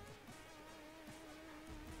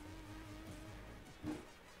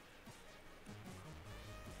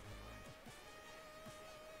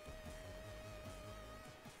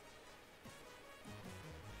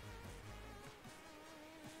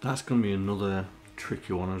 that's going to be another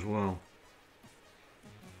tricky one as well.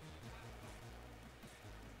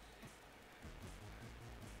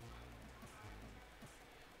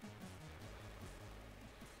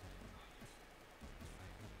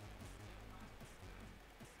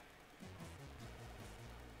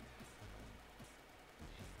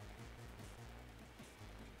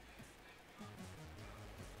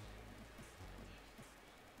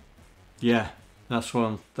 Yeah, that's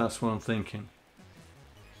what I'm thinking.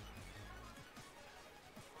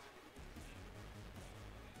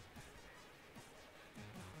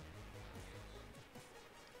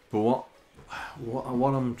 But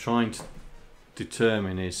what I'm trying to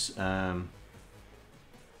determine is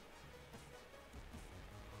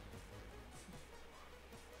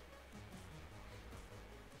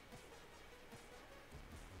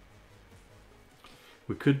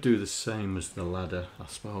we could do the same as the ladder, I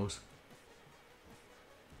suppose.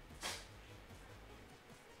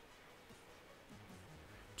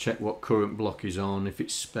 Check what current block is on, if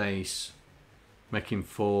it's space, make him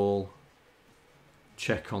fall.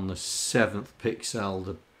 Check on the 7th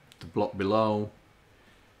pixel, the block below.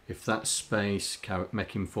 If that's space,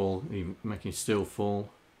 make him fall, make him still fall.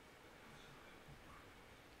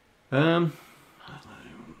 Let's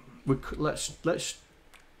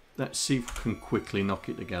see if we can quickly knock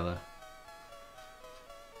it together.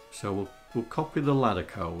 So we'll copy the ladder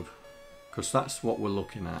code, because that's what we're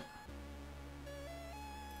looking at.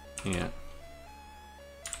 Yeah.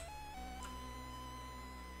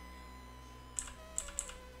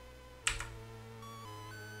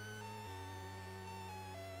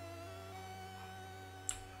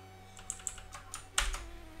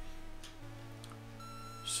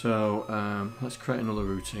 So let's create another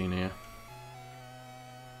routine here.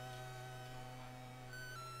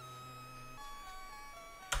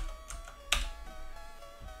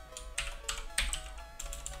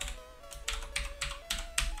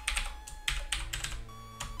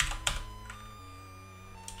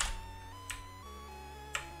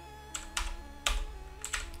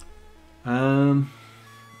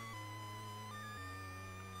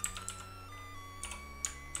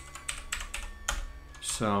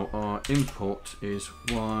 So our input is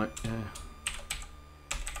y.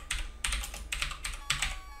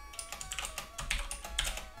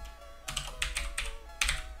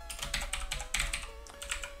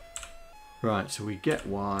 Right, so we get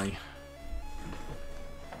y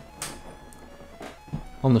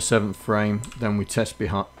on the 7th frame, then we test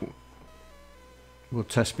behind. We'll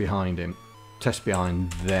test behind him, test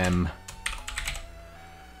behind them.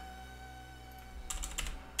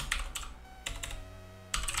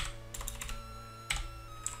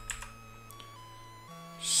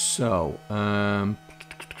 So,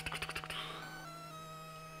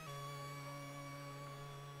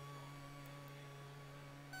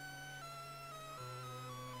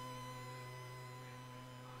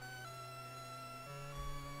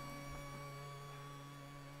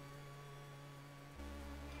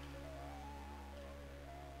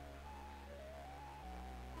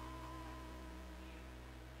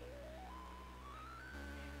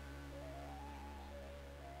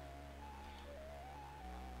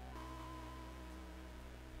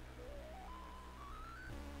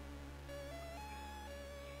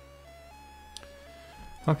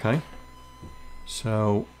 okay,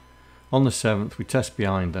 so on the 7th we test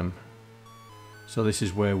behind them. So this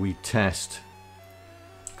is where we test,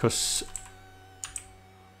 because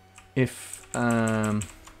if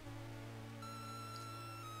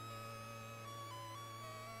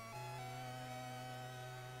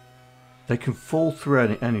they can fall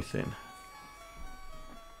through anything.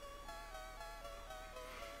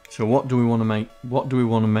 So what do we want to make? What do we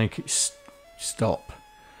want to make it stop?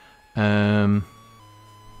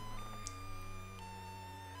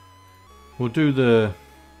 We'll do the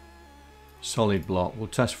solid block. We'll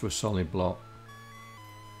test for a solid block.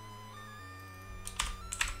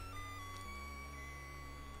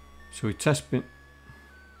 So we test bit.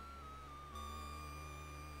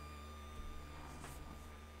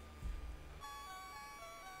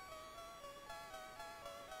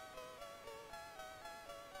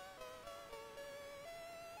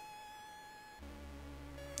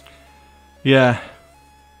 Yeah.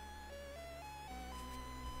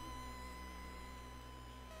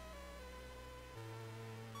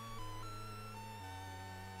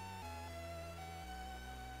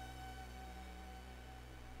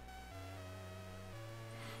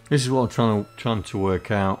 This is what I'm trying to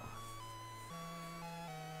work out.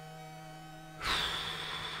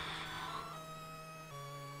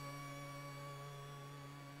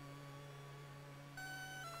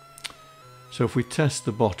 So if we test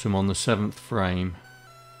the bottom on the 7th frame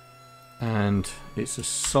and it's a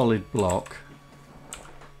solid block,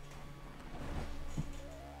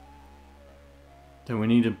 then we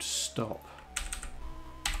need them to stop.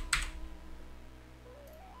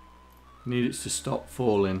 Need it to stop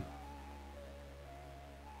falling.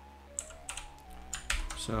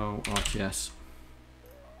 So RTS.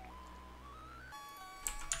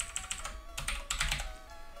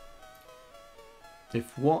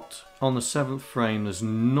 If what on the 7th frame there's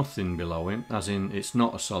nothing below him, as in it's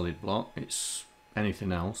not a solid block, it's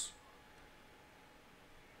anything else,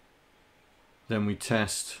 then we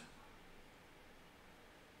test.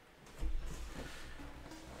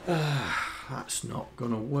 That's not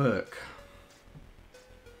gonna work.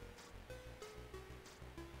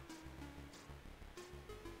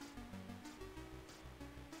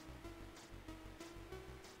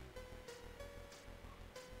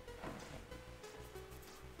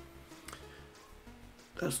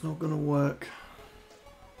 That's not gonna work.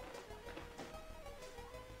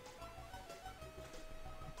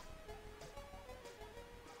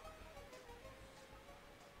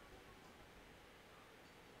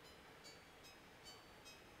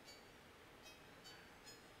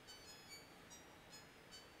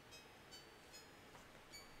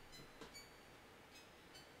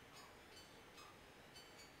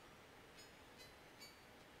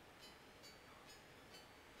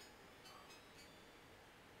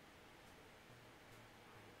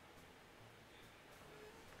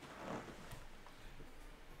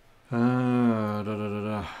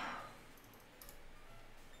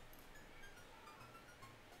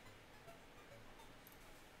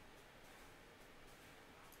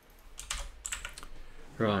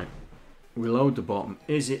 Right, we load the bottom.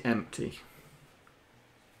 Is it empty?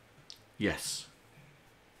 Yes.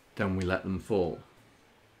 Then we let them fall.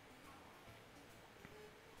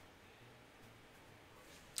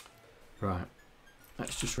 Right,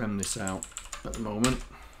 let's just rem this out at the moment.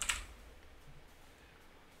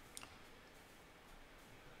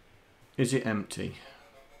 Is it empty?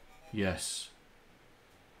 Yes.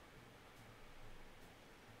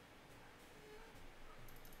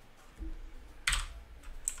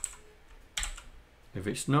 If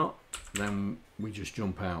it's not, then we just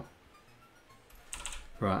jump out.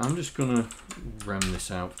 Right, I'm just gonna rem this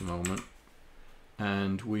out for the moment,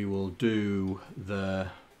 and we will do the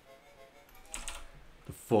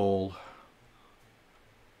fall.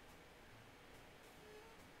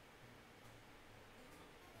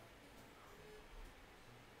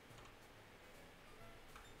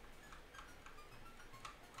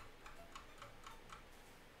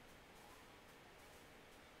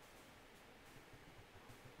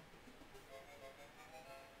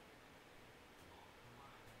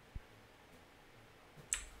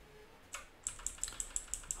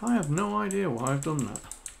 I have no idea why I've done that.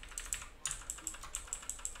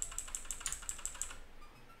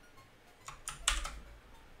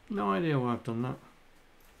 No idea why I've done that.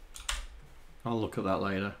 I'll look at that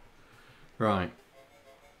later. Right,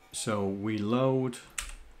 so we load.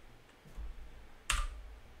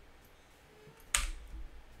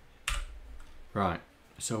 Right,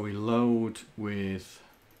 so we load with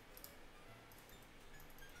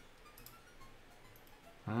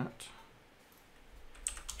that.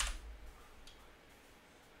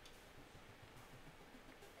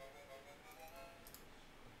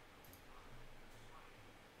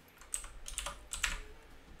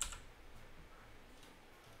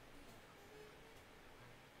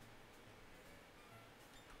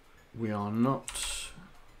 We are not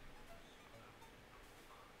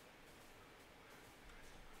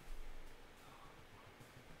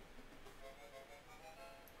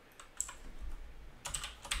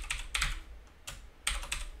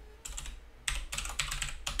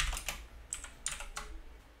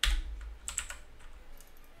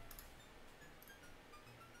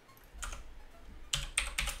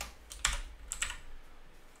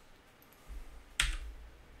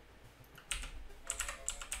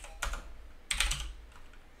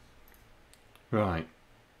right.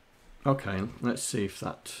 Okay, let's see if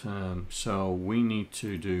that, so we need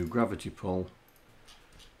to do gravity pull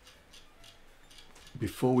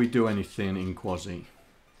before we do anything in quasi.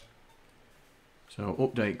 So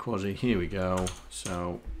update quasi, here we go.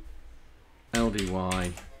 So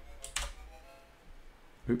LDY,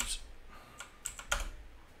 oops.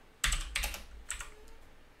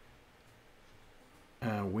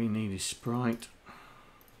 We need a sprite.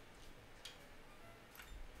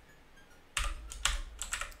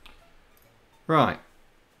 Right.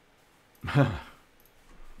 Let's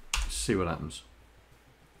see what happens.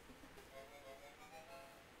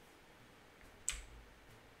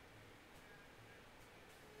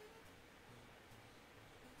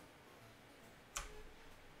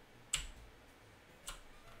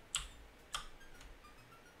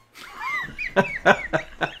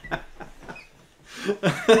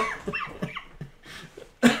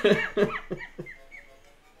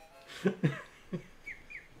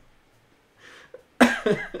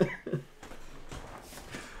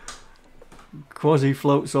 Quasi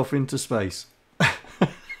floats off into space.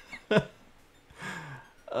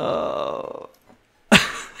 Oh.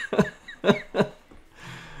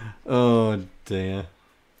 Oh dear.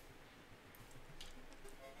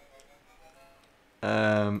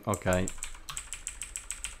 Okay.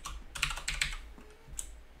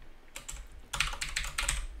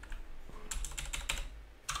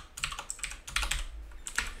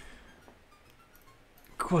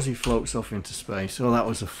 Quasi floats off into space. Oh, that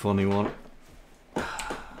was a funny one.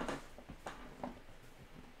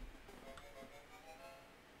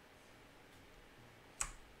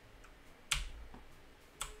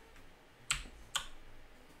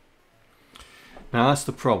 Now that's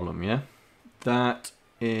the problem, yeah? That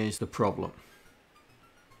is the problem.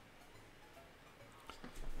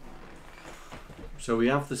 So we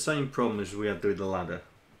have the same problem as we had with the ladder.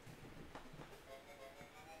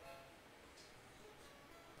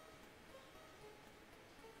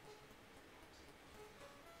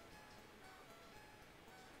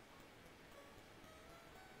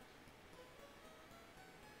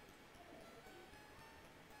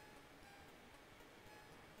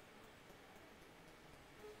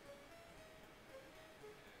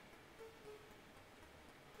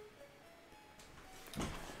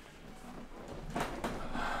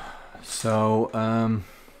 So, how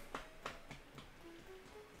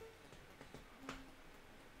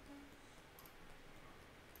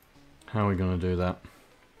are we going to do that?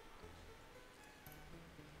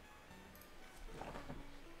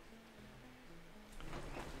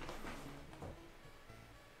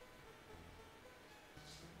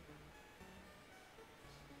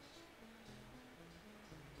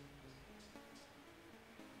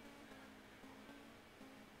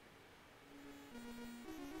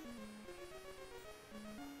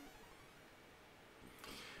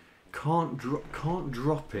 Can't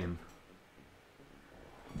drop him.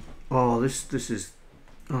 Oh, this is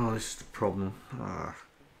the problem. Ah.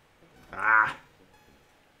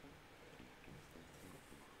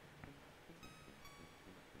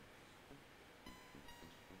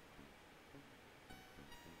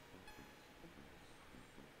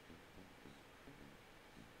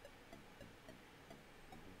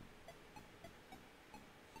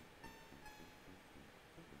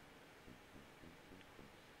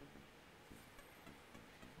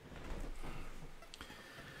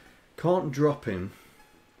 Can't drop him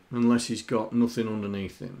unless he's got nothing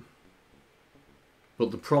underneath him. But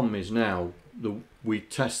the problem is now we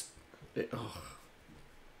test it. Oh.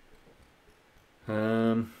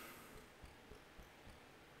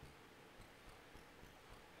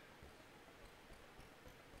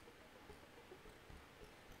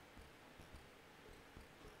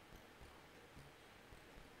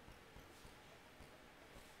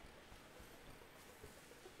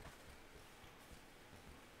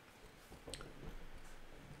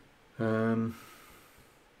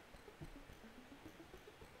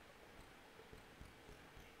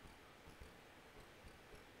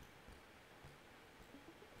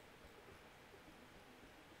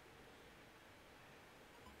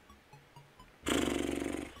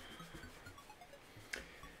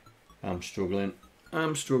 I'm struggling.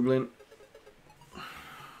 I'm struggling.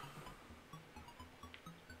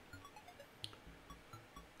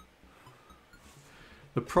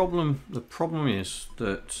 The problem is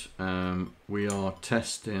that we are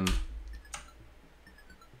testing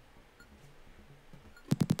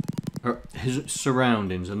his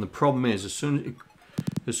surroundings, and the problem is as soon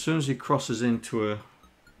as he crosses into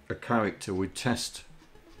a character, we test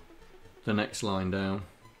the next line down.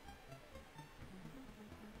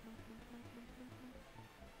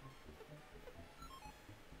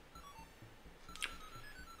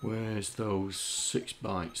 Where's those 6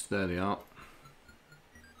 bytes? There they are.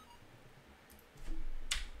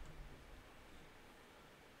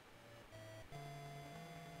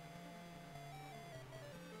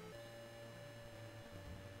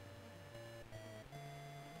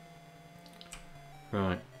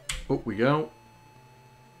 Right, up we go.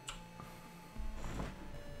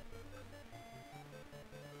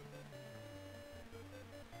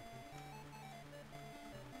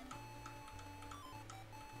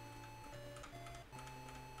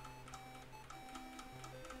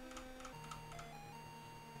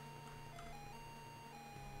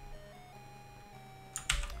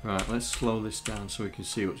 Right, let's slow this down so we can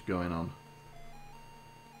see what's going on.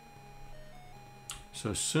 So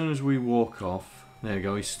as soon as we walk off, there you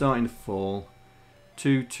go, he's starting to fall.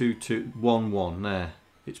 2, 2, 2, 1, 1, there.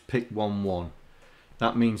 It's picked 1, 1.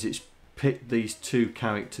 That means it's picked these two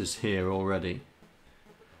characters here already.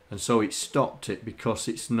 And so it stopped it because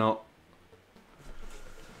it's not...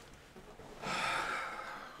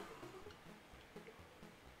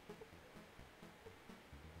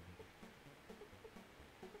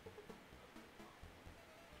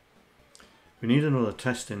 We need another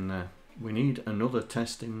test in there. We need another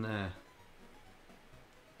test in there.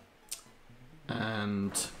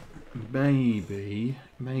 And maybe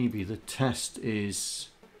the test is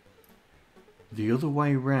the other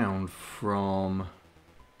way round from...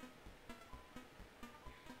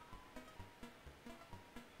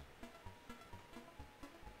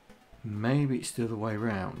 Maybe it's the other way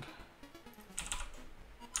round.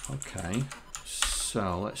 Okay,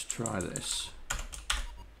 so let's try this.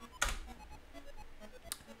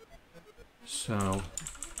 So,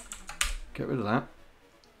 get rid of that,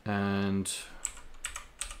 and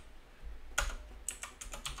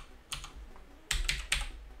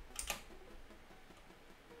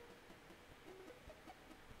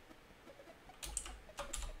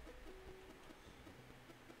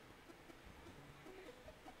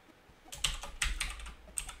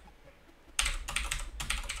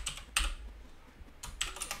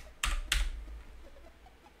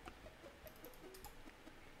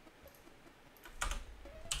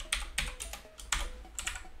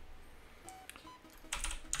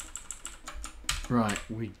right,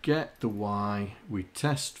 we get the Y, we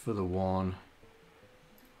test for the 1.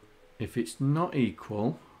 If it's not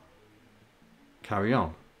equal, carry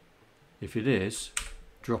on. If it is,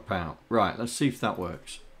 drop out. Right, let's see if that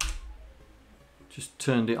works. Just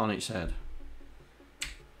turned it on its head.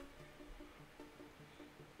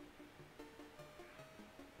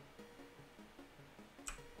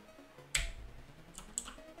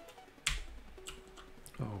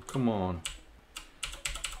 Oh, come on.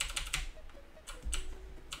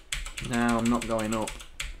 Now I'm not going up.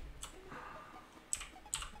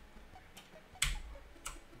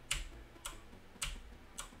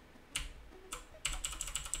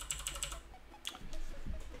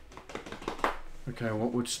 Okay,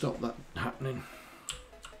 what would stop that happening?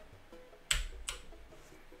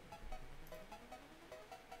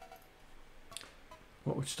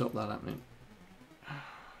 What would stop that happening?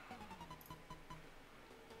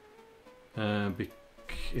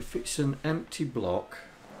 If it's an empty block,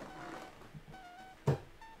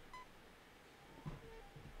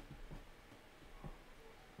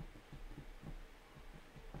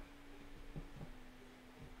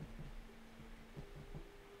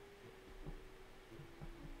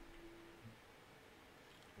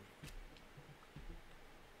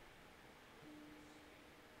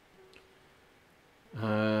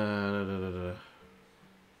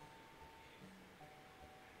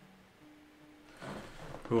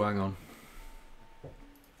 oh, hang on.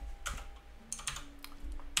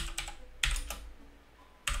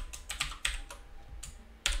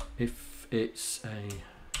 If it's a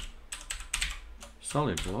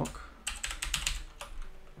solid block,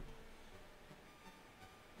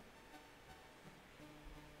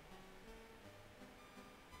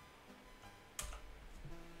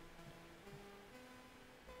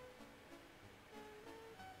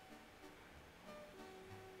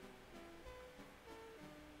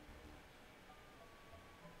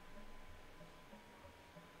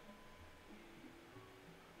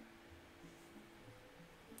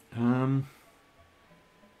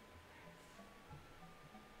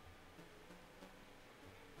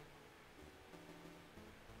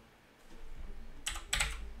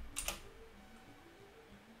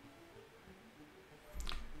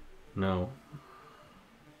 no.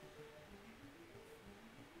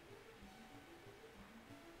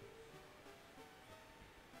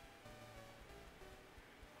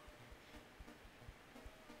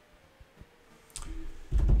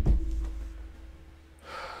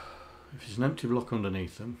 If there's an empty block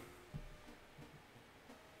underneath them,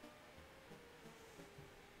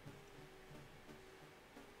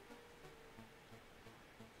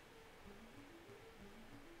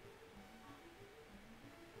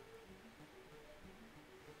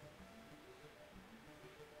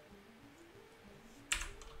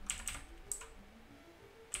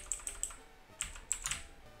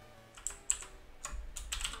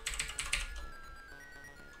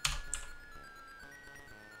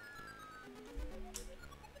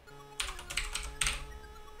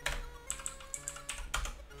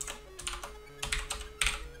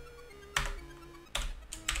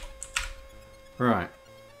 right,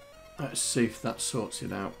 Let's see if that sorts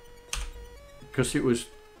it out. Because it was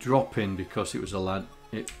dropping because it was a ladder.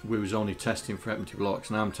 We was only testing for empty blocks.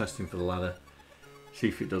 Now I'm testing for the ladder. See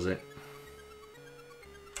if it does it.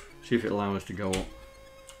 See if it allows us to go up.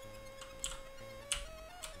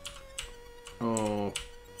 Oh.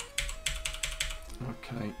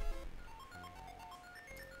 Okay.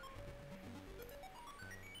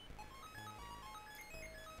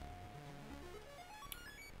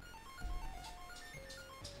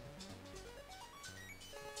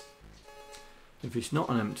 If it's not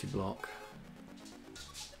an empty block,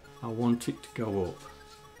 I want it to go up.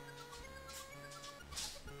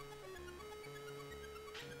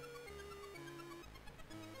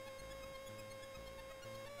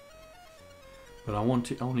 But I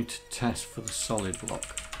want it only to test for the solid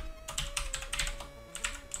block.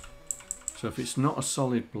 So if it's not a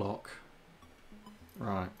solid block,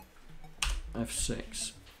 right,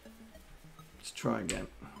 F6. Let's try again.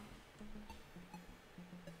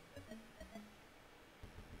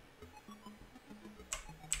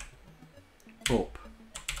 Up.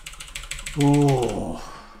 Oh.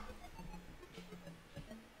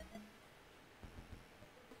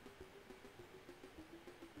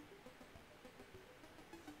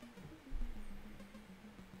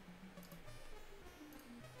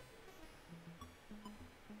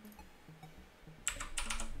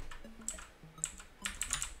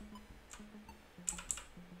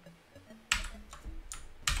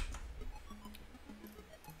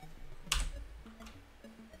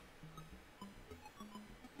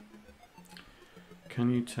 Can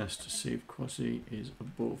you test to see if Quasi is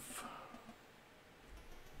above?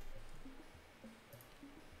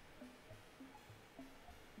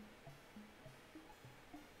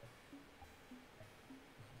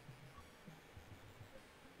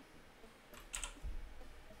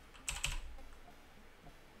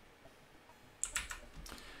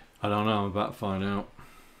 I don't know, I'm about to find out.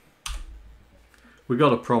 We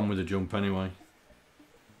got a problem with the jump anyway.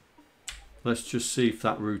 Let's just see if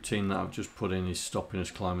that routine that I've just put in is stopping us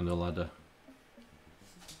climbing the ladder.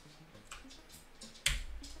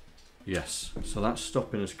 Yes, so that's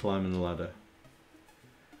stopping us climbing the ladder.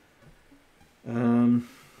 I mean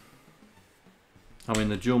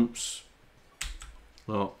the jumps,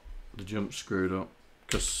 look, the jump's screwed up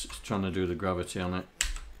because it's trying to do the gravity on it.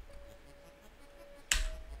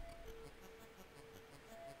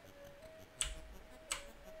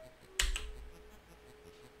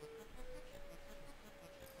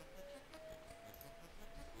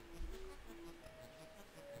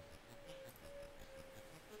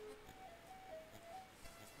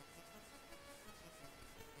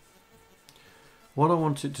 What I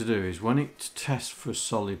want it to do is when it tests for a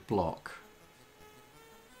solid block,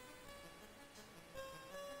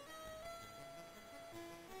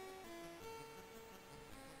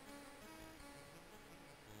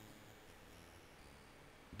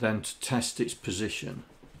 then to test its position.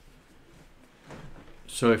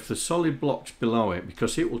 So if the solid block's below it,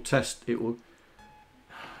 because it will test, it will,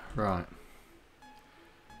 right,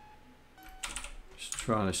 let's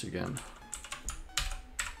try this again.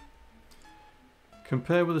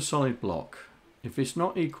 Compare with a solid block. If it's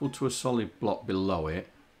not equal to a solid block below it,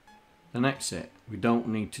 then exit. We don't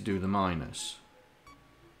need to do the minus.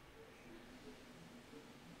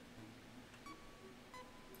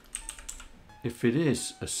 If it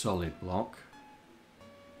is a solid block,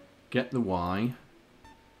 get the Y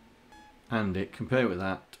and it, compare it with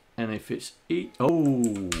that, and if it's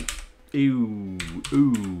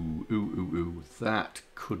that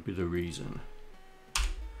could be the reason.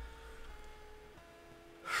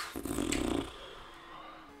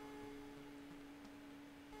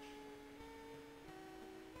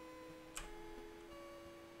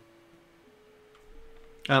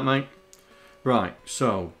 Mate. Right,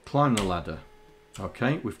 so climb the ladder.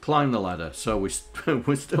 Okay, we've climbed the ladder, so we're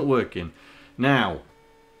still working. Now,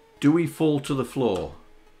 do we fall to the floor?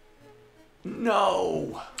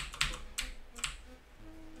 No!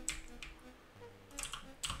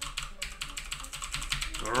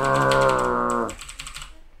 Grrr.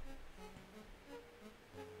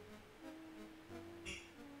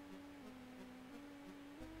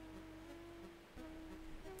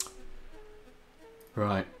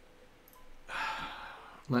 Right.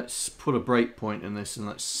 Let's put a breakpoint in this and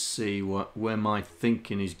let's see where my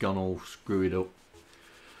thinking is gone all screwed up.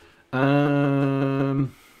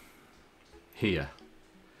 Here.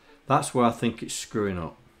 That's where I think it's screwing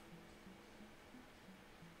up.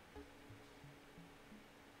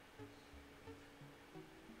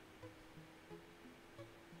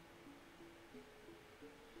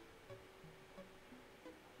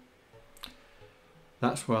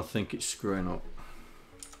 That's where I think it's screwing up.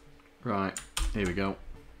 Right, here we go.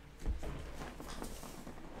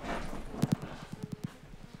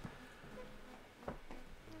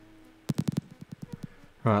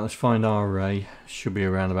 Right, let's find our array. Should be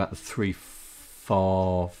around about the 3,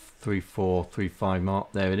 4, 3, 4, 3, 5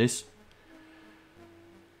 mark. There it is.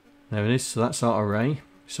 There it is. So that's our array.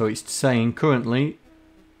 So it's saying currently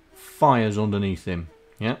fire's underneath him.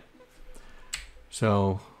 Yeah.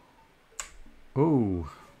 So, ooh.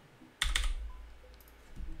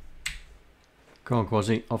 Come on,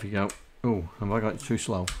 Quasi, off you go. Ooh, have I got it too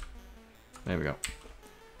slow? There we go.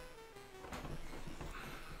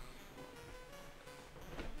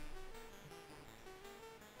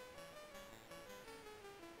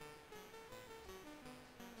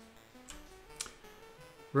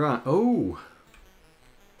 Right, oh!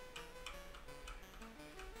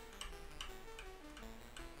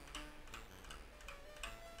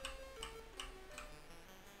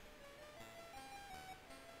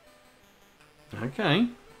 Okay.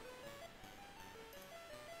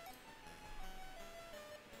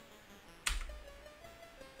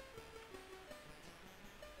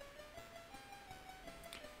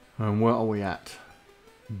 And what are we at?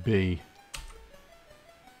 B.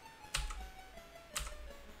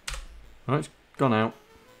 Oh, it's gone out.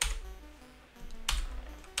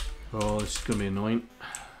 Oh, this is going to be annoying.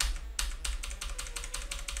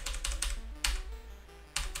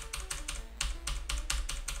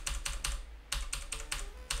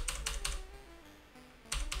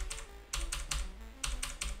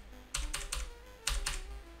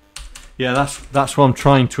 Yeah, that's what I'm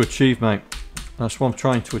trying to achieve, mate. That's what I'm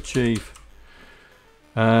trying to achieve.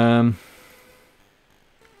 Right,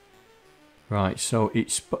 so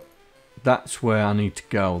that's where I need to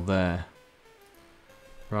go there.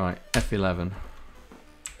 Right, F11.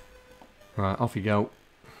 Right, off you go.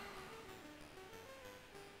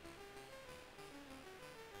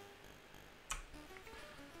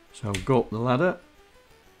 So go up the ladder.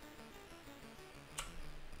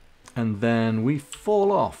 And then we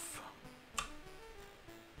fall off.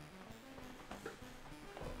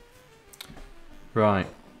 Right.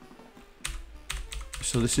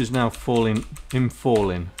 So this is now falling.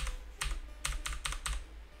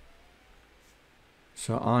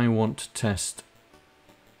 So I want to test.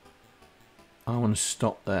 I want to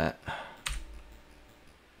stop there.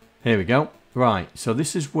 Here we go. Right. So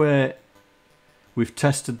this is where we've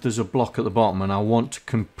tested there's a block at the bottom and I want to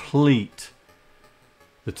complete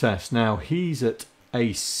the test. Now he's at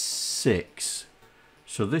A6.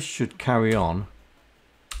 So this should carry on.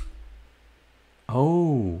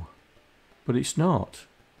 Oh, but it's not.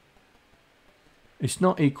 It's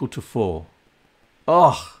not equal to 4.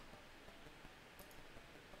 Oh.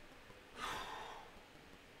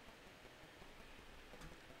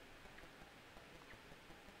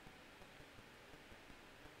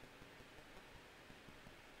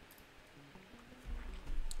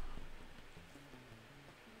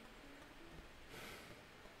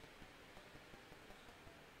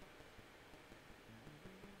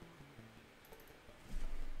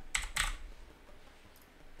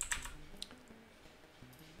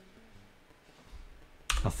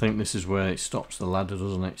 I think this is where it stops the ladder,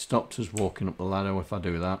 doesn't it? It stops us walking up the ladder if I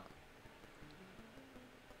do that.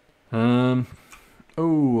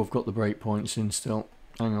 Oh, I've got the breakpoints in still.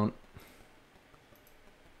 Hang on.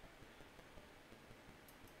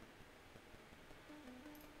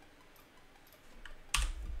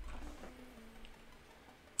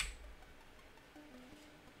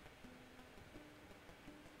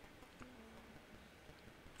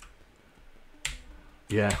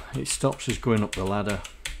 Yeah, it stops us going up the ladder.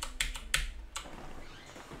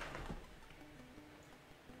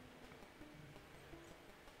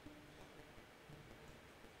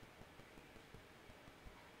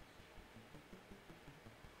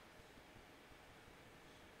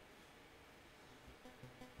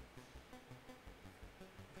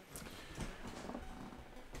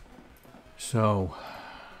 So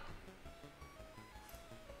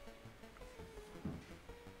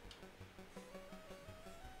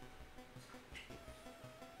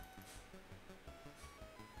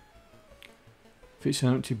if it's an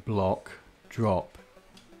empty block, drop.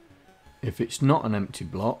 If it's not an empty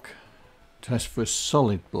block, test for a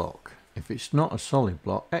solid block. If it's not a solid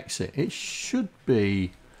block, exit. It should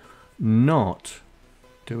be not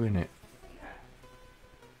doing it.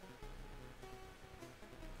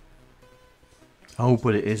 Oh,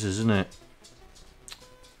 but it is, isn't it?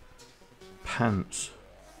 Pants.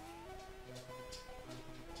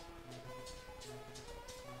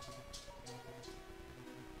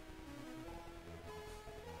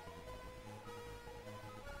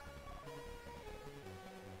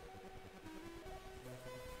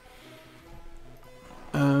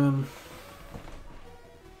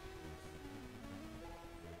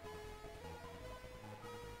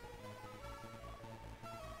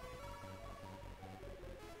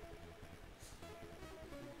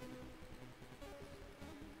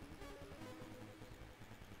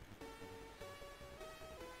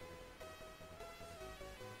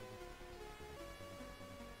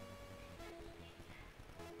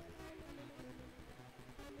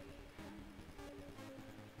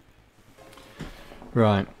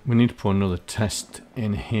 Right, we need to put another test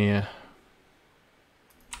in here.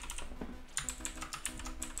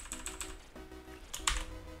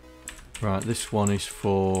 Right, this one is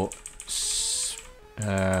for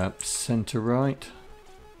center right.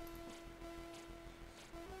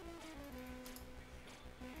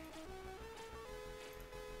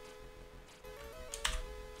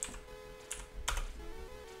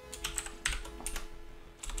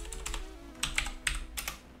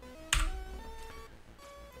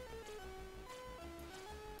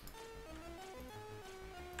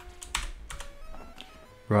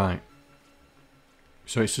 Right,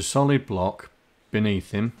 so it's a solid block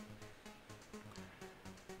beneath him.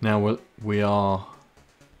 Now we are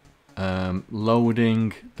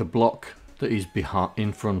loading the block that he's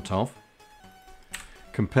in front of,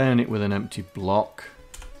 comparing it with an empty block.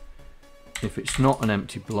 If it's not an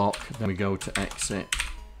empty block, then we go to exit.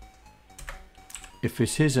 If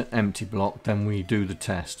it is an empty block, then we do the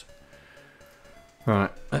test.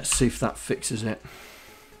 Right, let's see if that fixes it.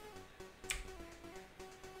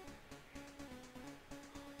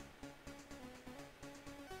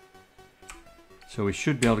 So we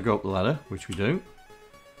should be able to go up the ladder, which we do.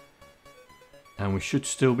 And we should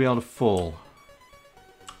still be able to fall.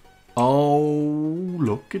 Oh,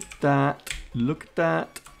 look at that. Look at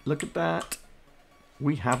that. Look at that.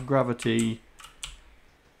 We have gravity.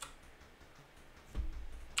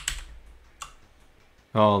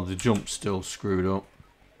 Oh, the jump's still screwed up.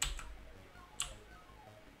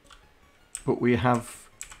 But we have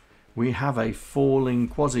a falling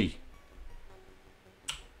quasi.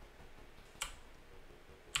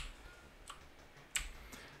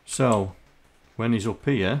 So, when he's up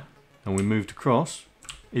here and we moved across,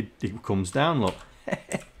 it comes down, look.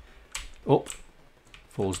 Up,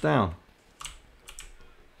 falls down.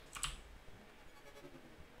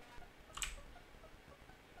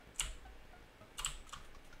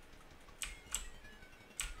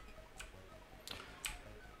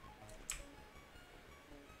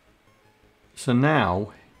 So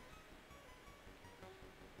now,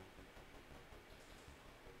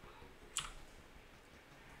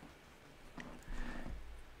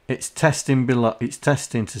 it's testing below. It's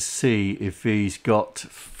testing to see if he's got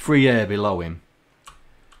free air below him.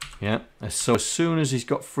 Yeah. So as soon as he's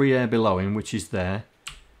got free air below him, which is there,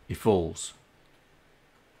 he falls.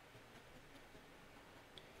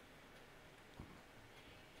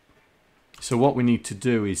 So what we need to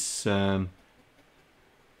do is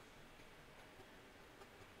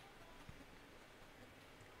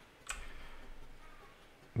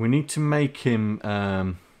we need to make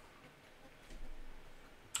him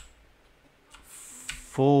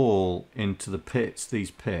fall into the pits,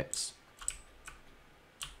 these pits.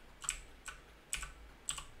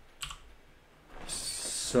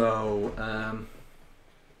 So,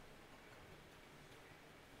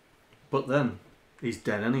 but then he's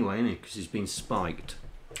dead anyway, isn't he? Because he's been spiked.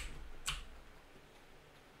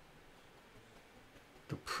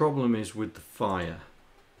 The problem is with the fire.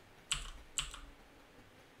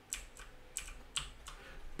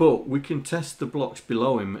 But we can test the blocks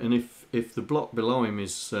below him, and if the block below him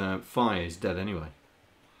is fire, he's dead anyway.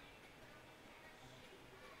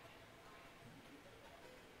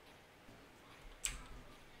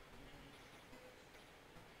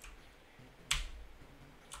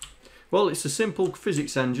 Well, it's a simple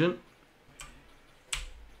physics engine.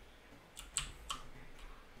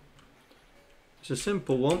 It's a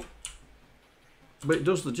simple one, but it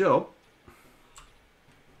does the job.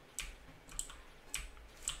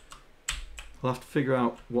 I'll have to figure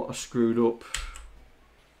out what I screwed up.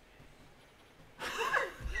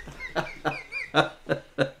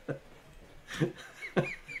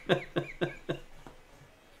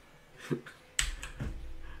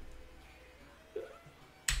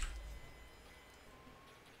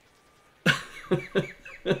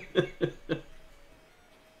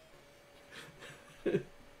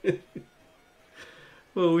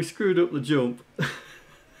 Well, we screwed up the jump.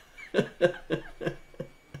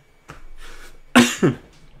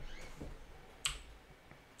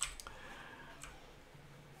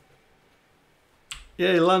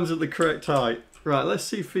 Yeah, he lands at the correct height. Right, let's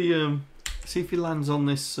see if he lands on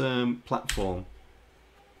this platform.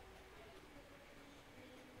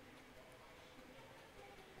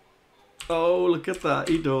 Oh, look at that,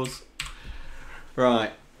 he does.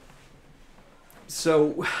 Right.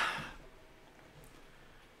 So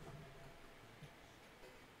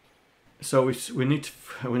we need to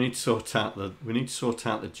sort out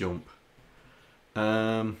the jump.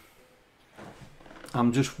 I'm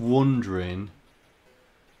just wondering.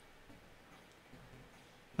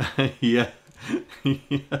 Yeah,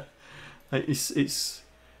 yeah. It's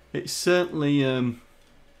It's certainly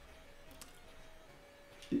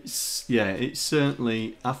it's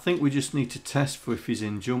certainly, I think we just need to test for if he's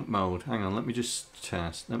in jump mode. Hang on, let me just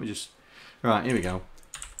test. Right, here we go.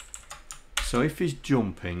 So if he's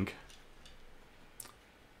jumping,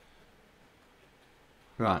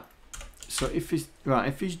 right. So if he's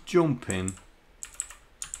jumping,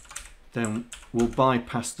 then we'll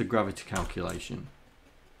bypass the gravity calculation.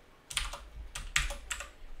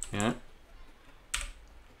 Yeah.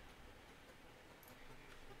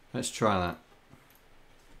 Let's try that.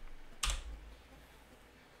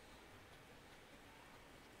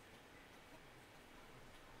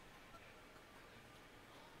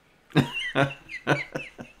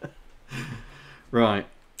 Right,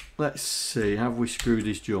 let's see, have we screwed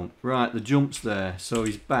his jump? Right, the jump's there, so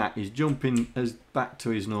he's back. He's jumping as back to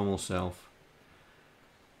his normal self.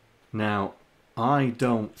 Now, I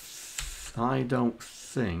don't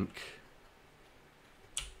think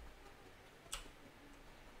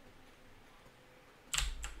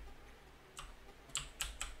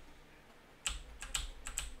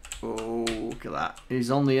oh, look at that.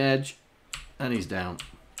 He's on the edge and he's down.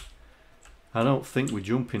 I don't think we're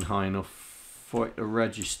jumping high enough for it to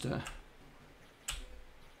register.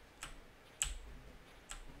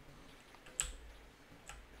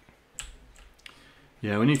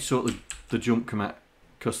 Yeah, we need to sort the jump command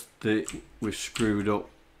because we've screwed up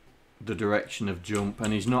the direction of jump,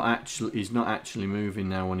 and he's not actually moving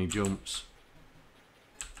now when he jumps.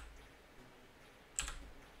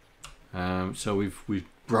 So we've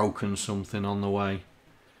broken something on the way.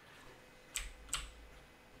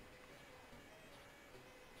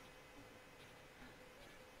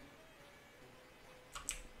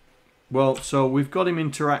 Well, so we've got him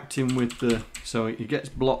interacting with the, so he gets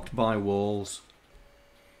blocked by walls.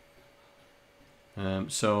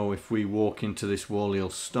 So if we walk into this wall, he'll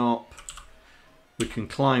stop. We can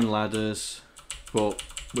climb ladders, but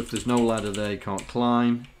if there's no ladder there, he can't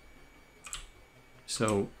climb.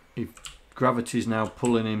 So if gravity's now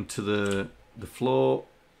pulling him to the floor.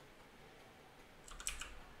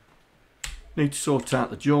 Need to sort out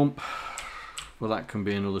the jump. Well, that can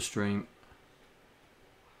be another stream.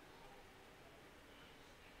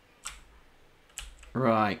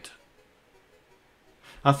 Right.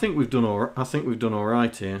 I think we've done all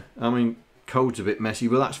right here. I mean, code's a bit messy,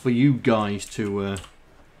 but that's for you guys to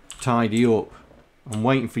tidy up. I'm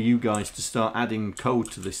waiting for you guys to start adding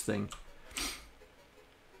code to this thing.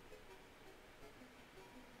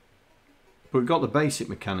 But we've got the basic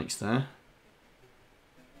mechanics there.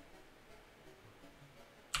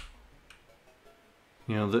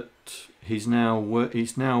 You know that he's now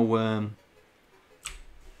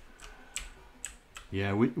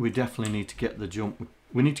yeah, we definitely need to get the jump.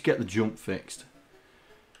 We need to get the jump fixed.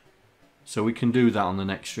 So we can do that on the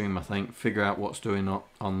next stream, I think. Figure out what's doing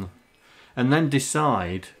on, and then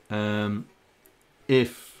decide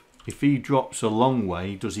if he drops a long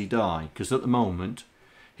way, does he die? Because at the moment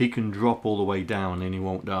he can drop all the way down and he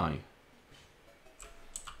won't die.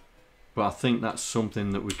 But I think that's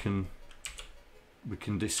something that we can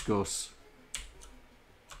discuss.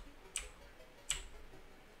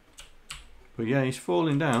 But yeah, he's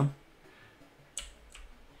falling down.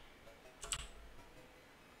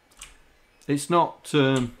 It's not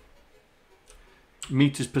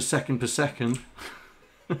meters per second.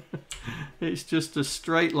 It's just a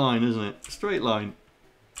straight line, isn't it? Straight line.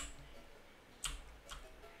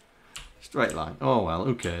 Straight line. Oh well,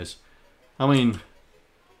 who cares? I mean,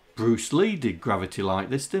 Bruce Lee did gravity like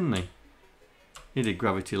this, didn't he? He did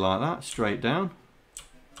gravity like that, straight down.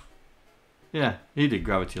 Yeah, he did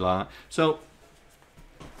gravity like that. So,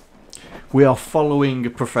 we are following a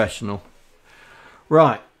professional.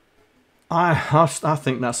 Right. I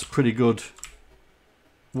think that's a pretty good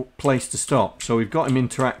place to stop. So we've got him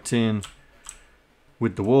interacting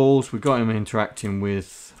with the walls. We've got him interacting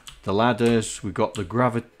with the ladders. We've got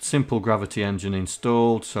the simple gravity engine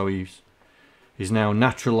installed. So he's now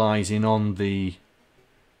naturalizing on the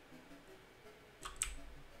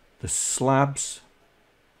slabs.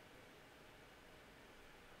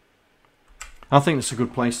 I think that's a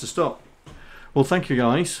good place to stop. Well, thank you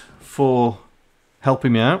guys for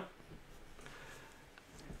helping me out.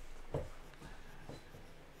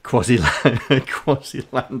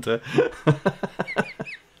 Quasi-lander.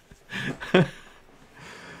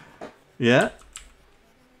 Yeah.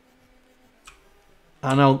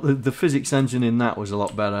 I know the physics engine in that was a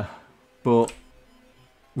lot better, but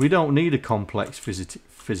we don't need a complex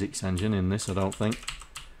physics engine in this, I don't think.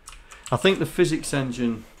 I think the physics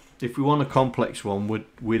engine, if we want a complex one,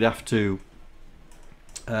 we'd have to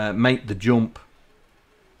make the jump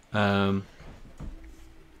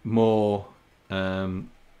more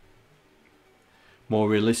more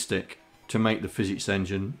realistic to make the physics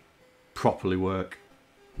engine properly work.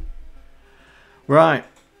 Right,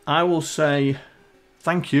 I will say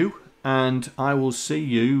thank you, and I will see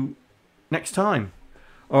you next time.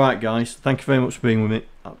 Alright guys, thank you very much for being with me.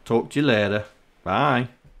 I'll talk to you later. Bye.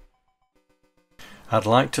 I'd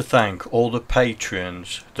like to thank all the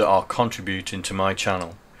patrons that are contributing to my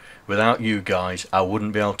channel. Without you guys, I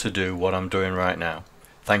wouldn't be able to do what I'm doing right now.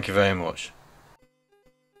 Thank you very much.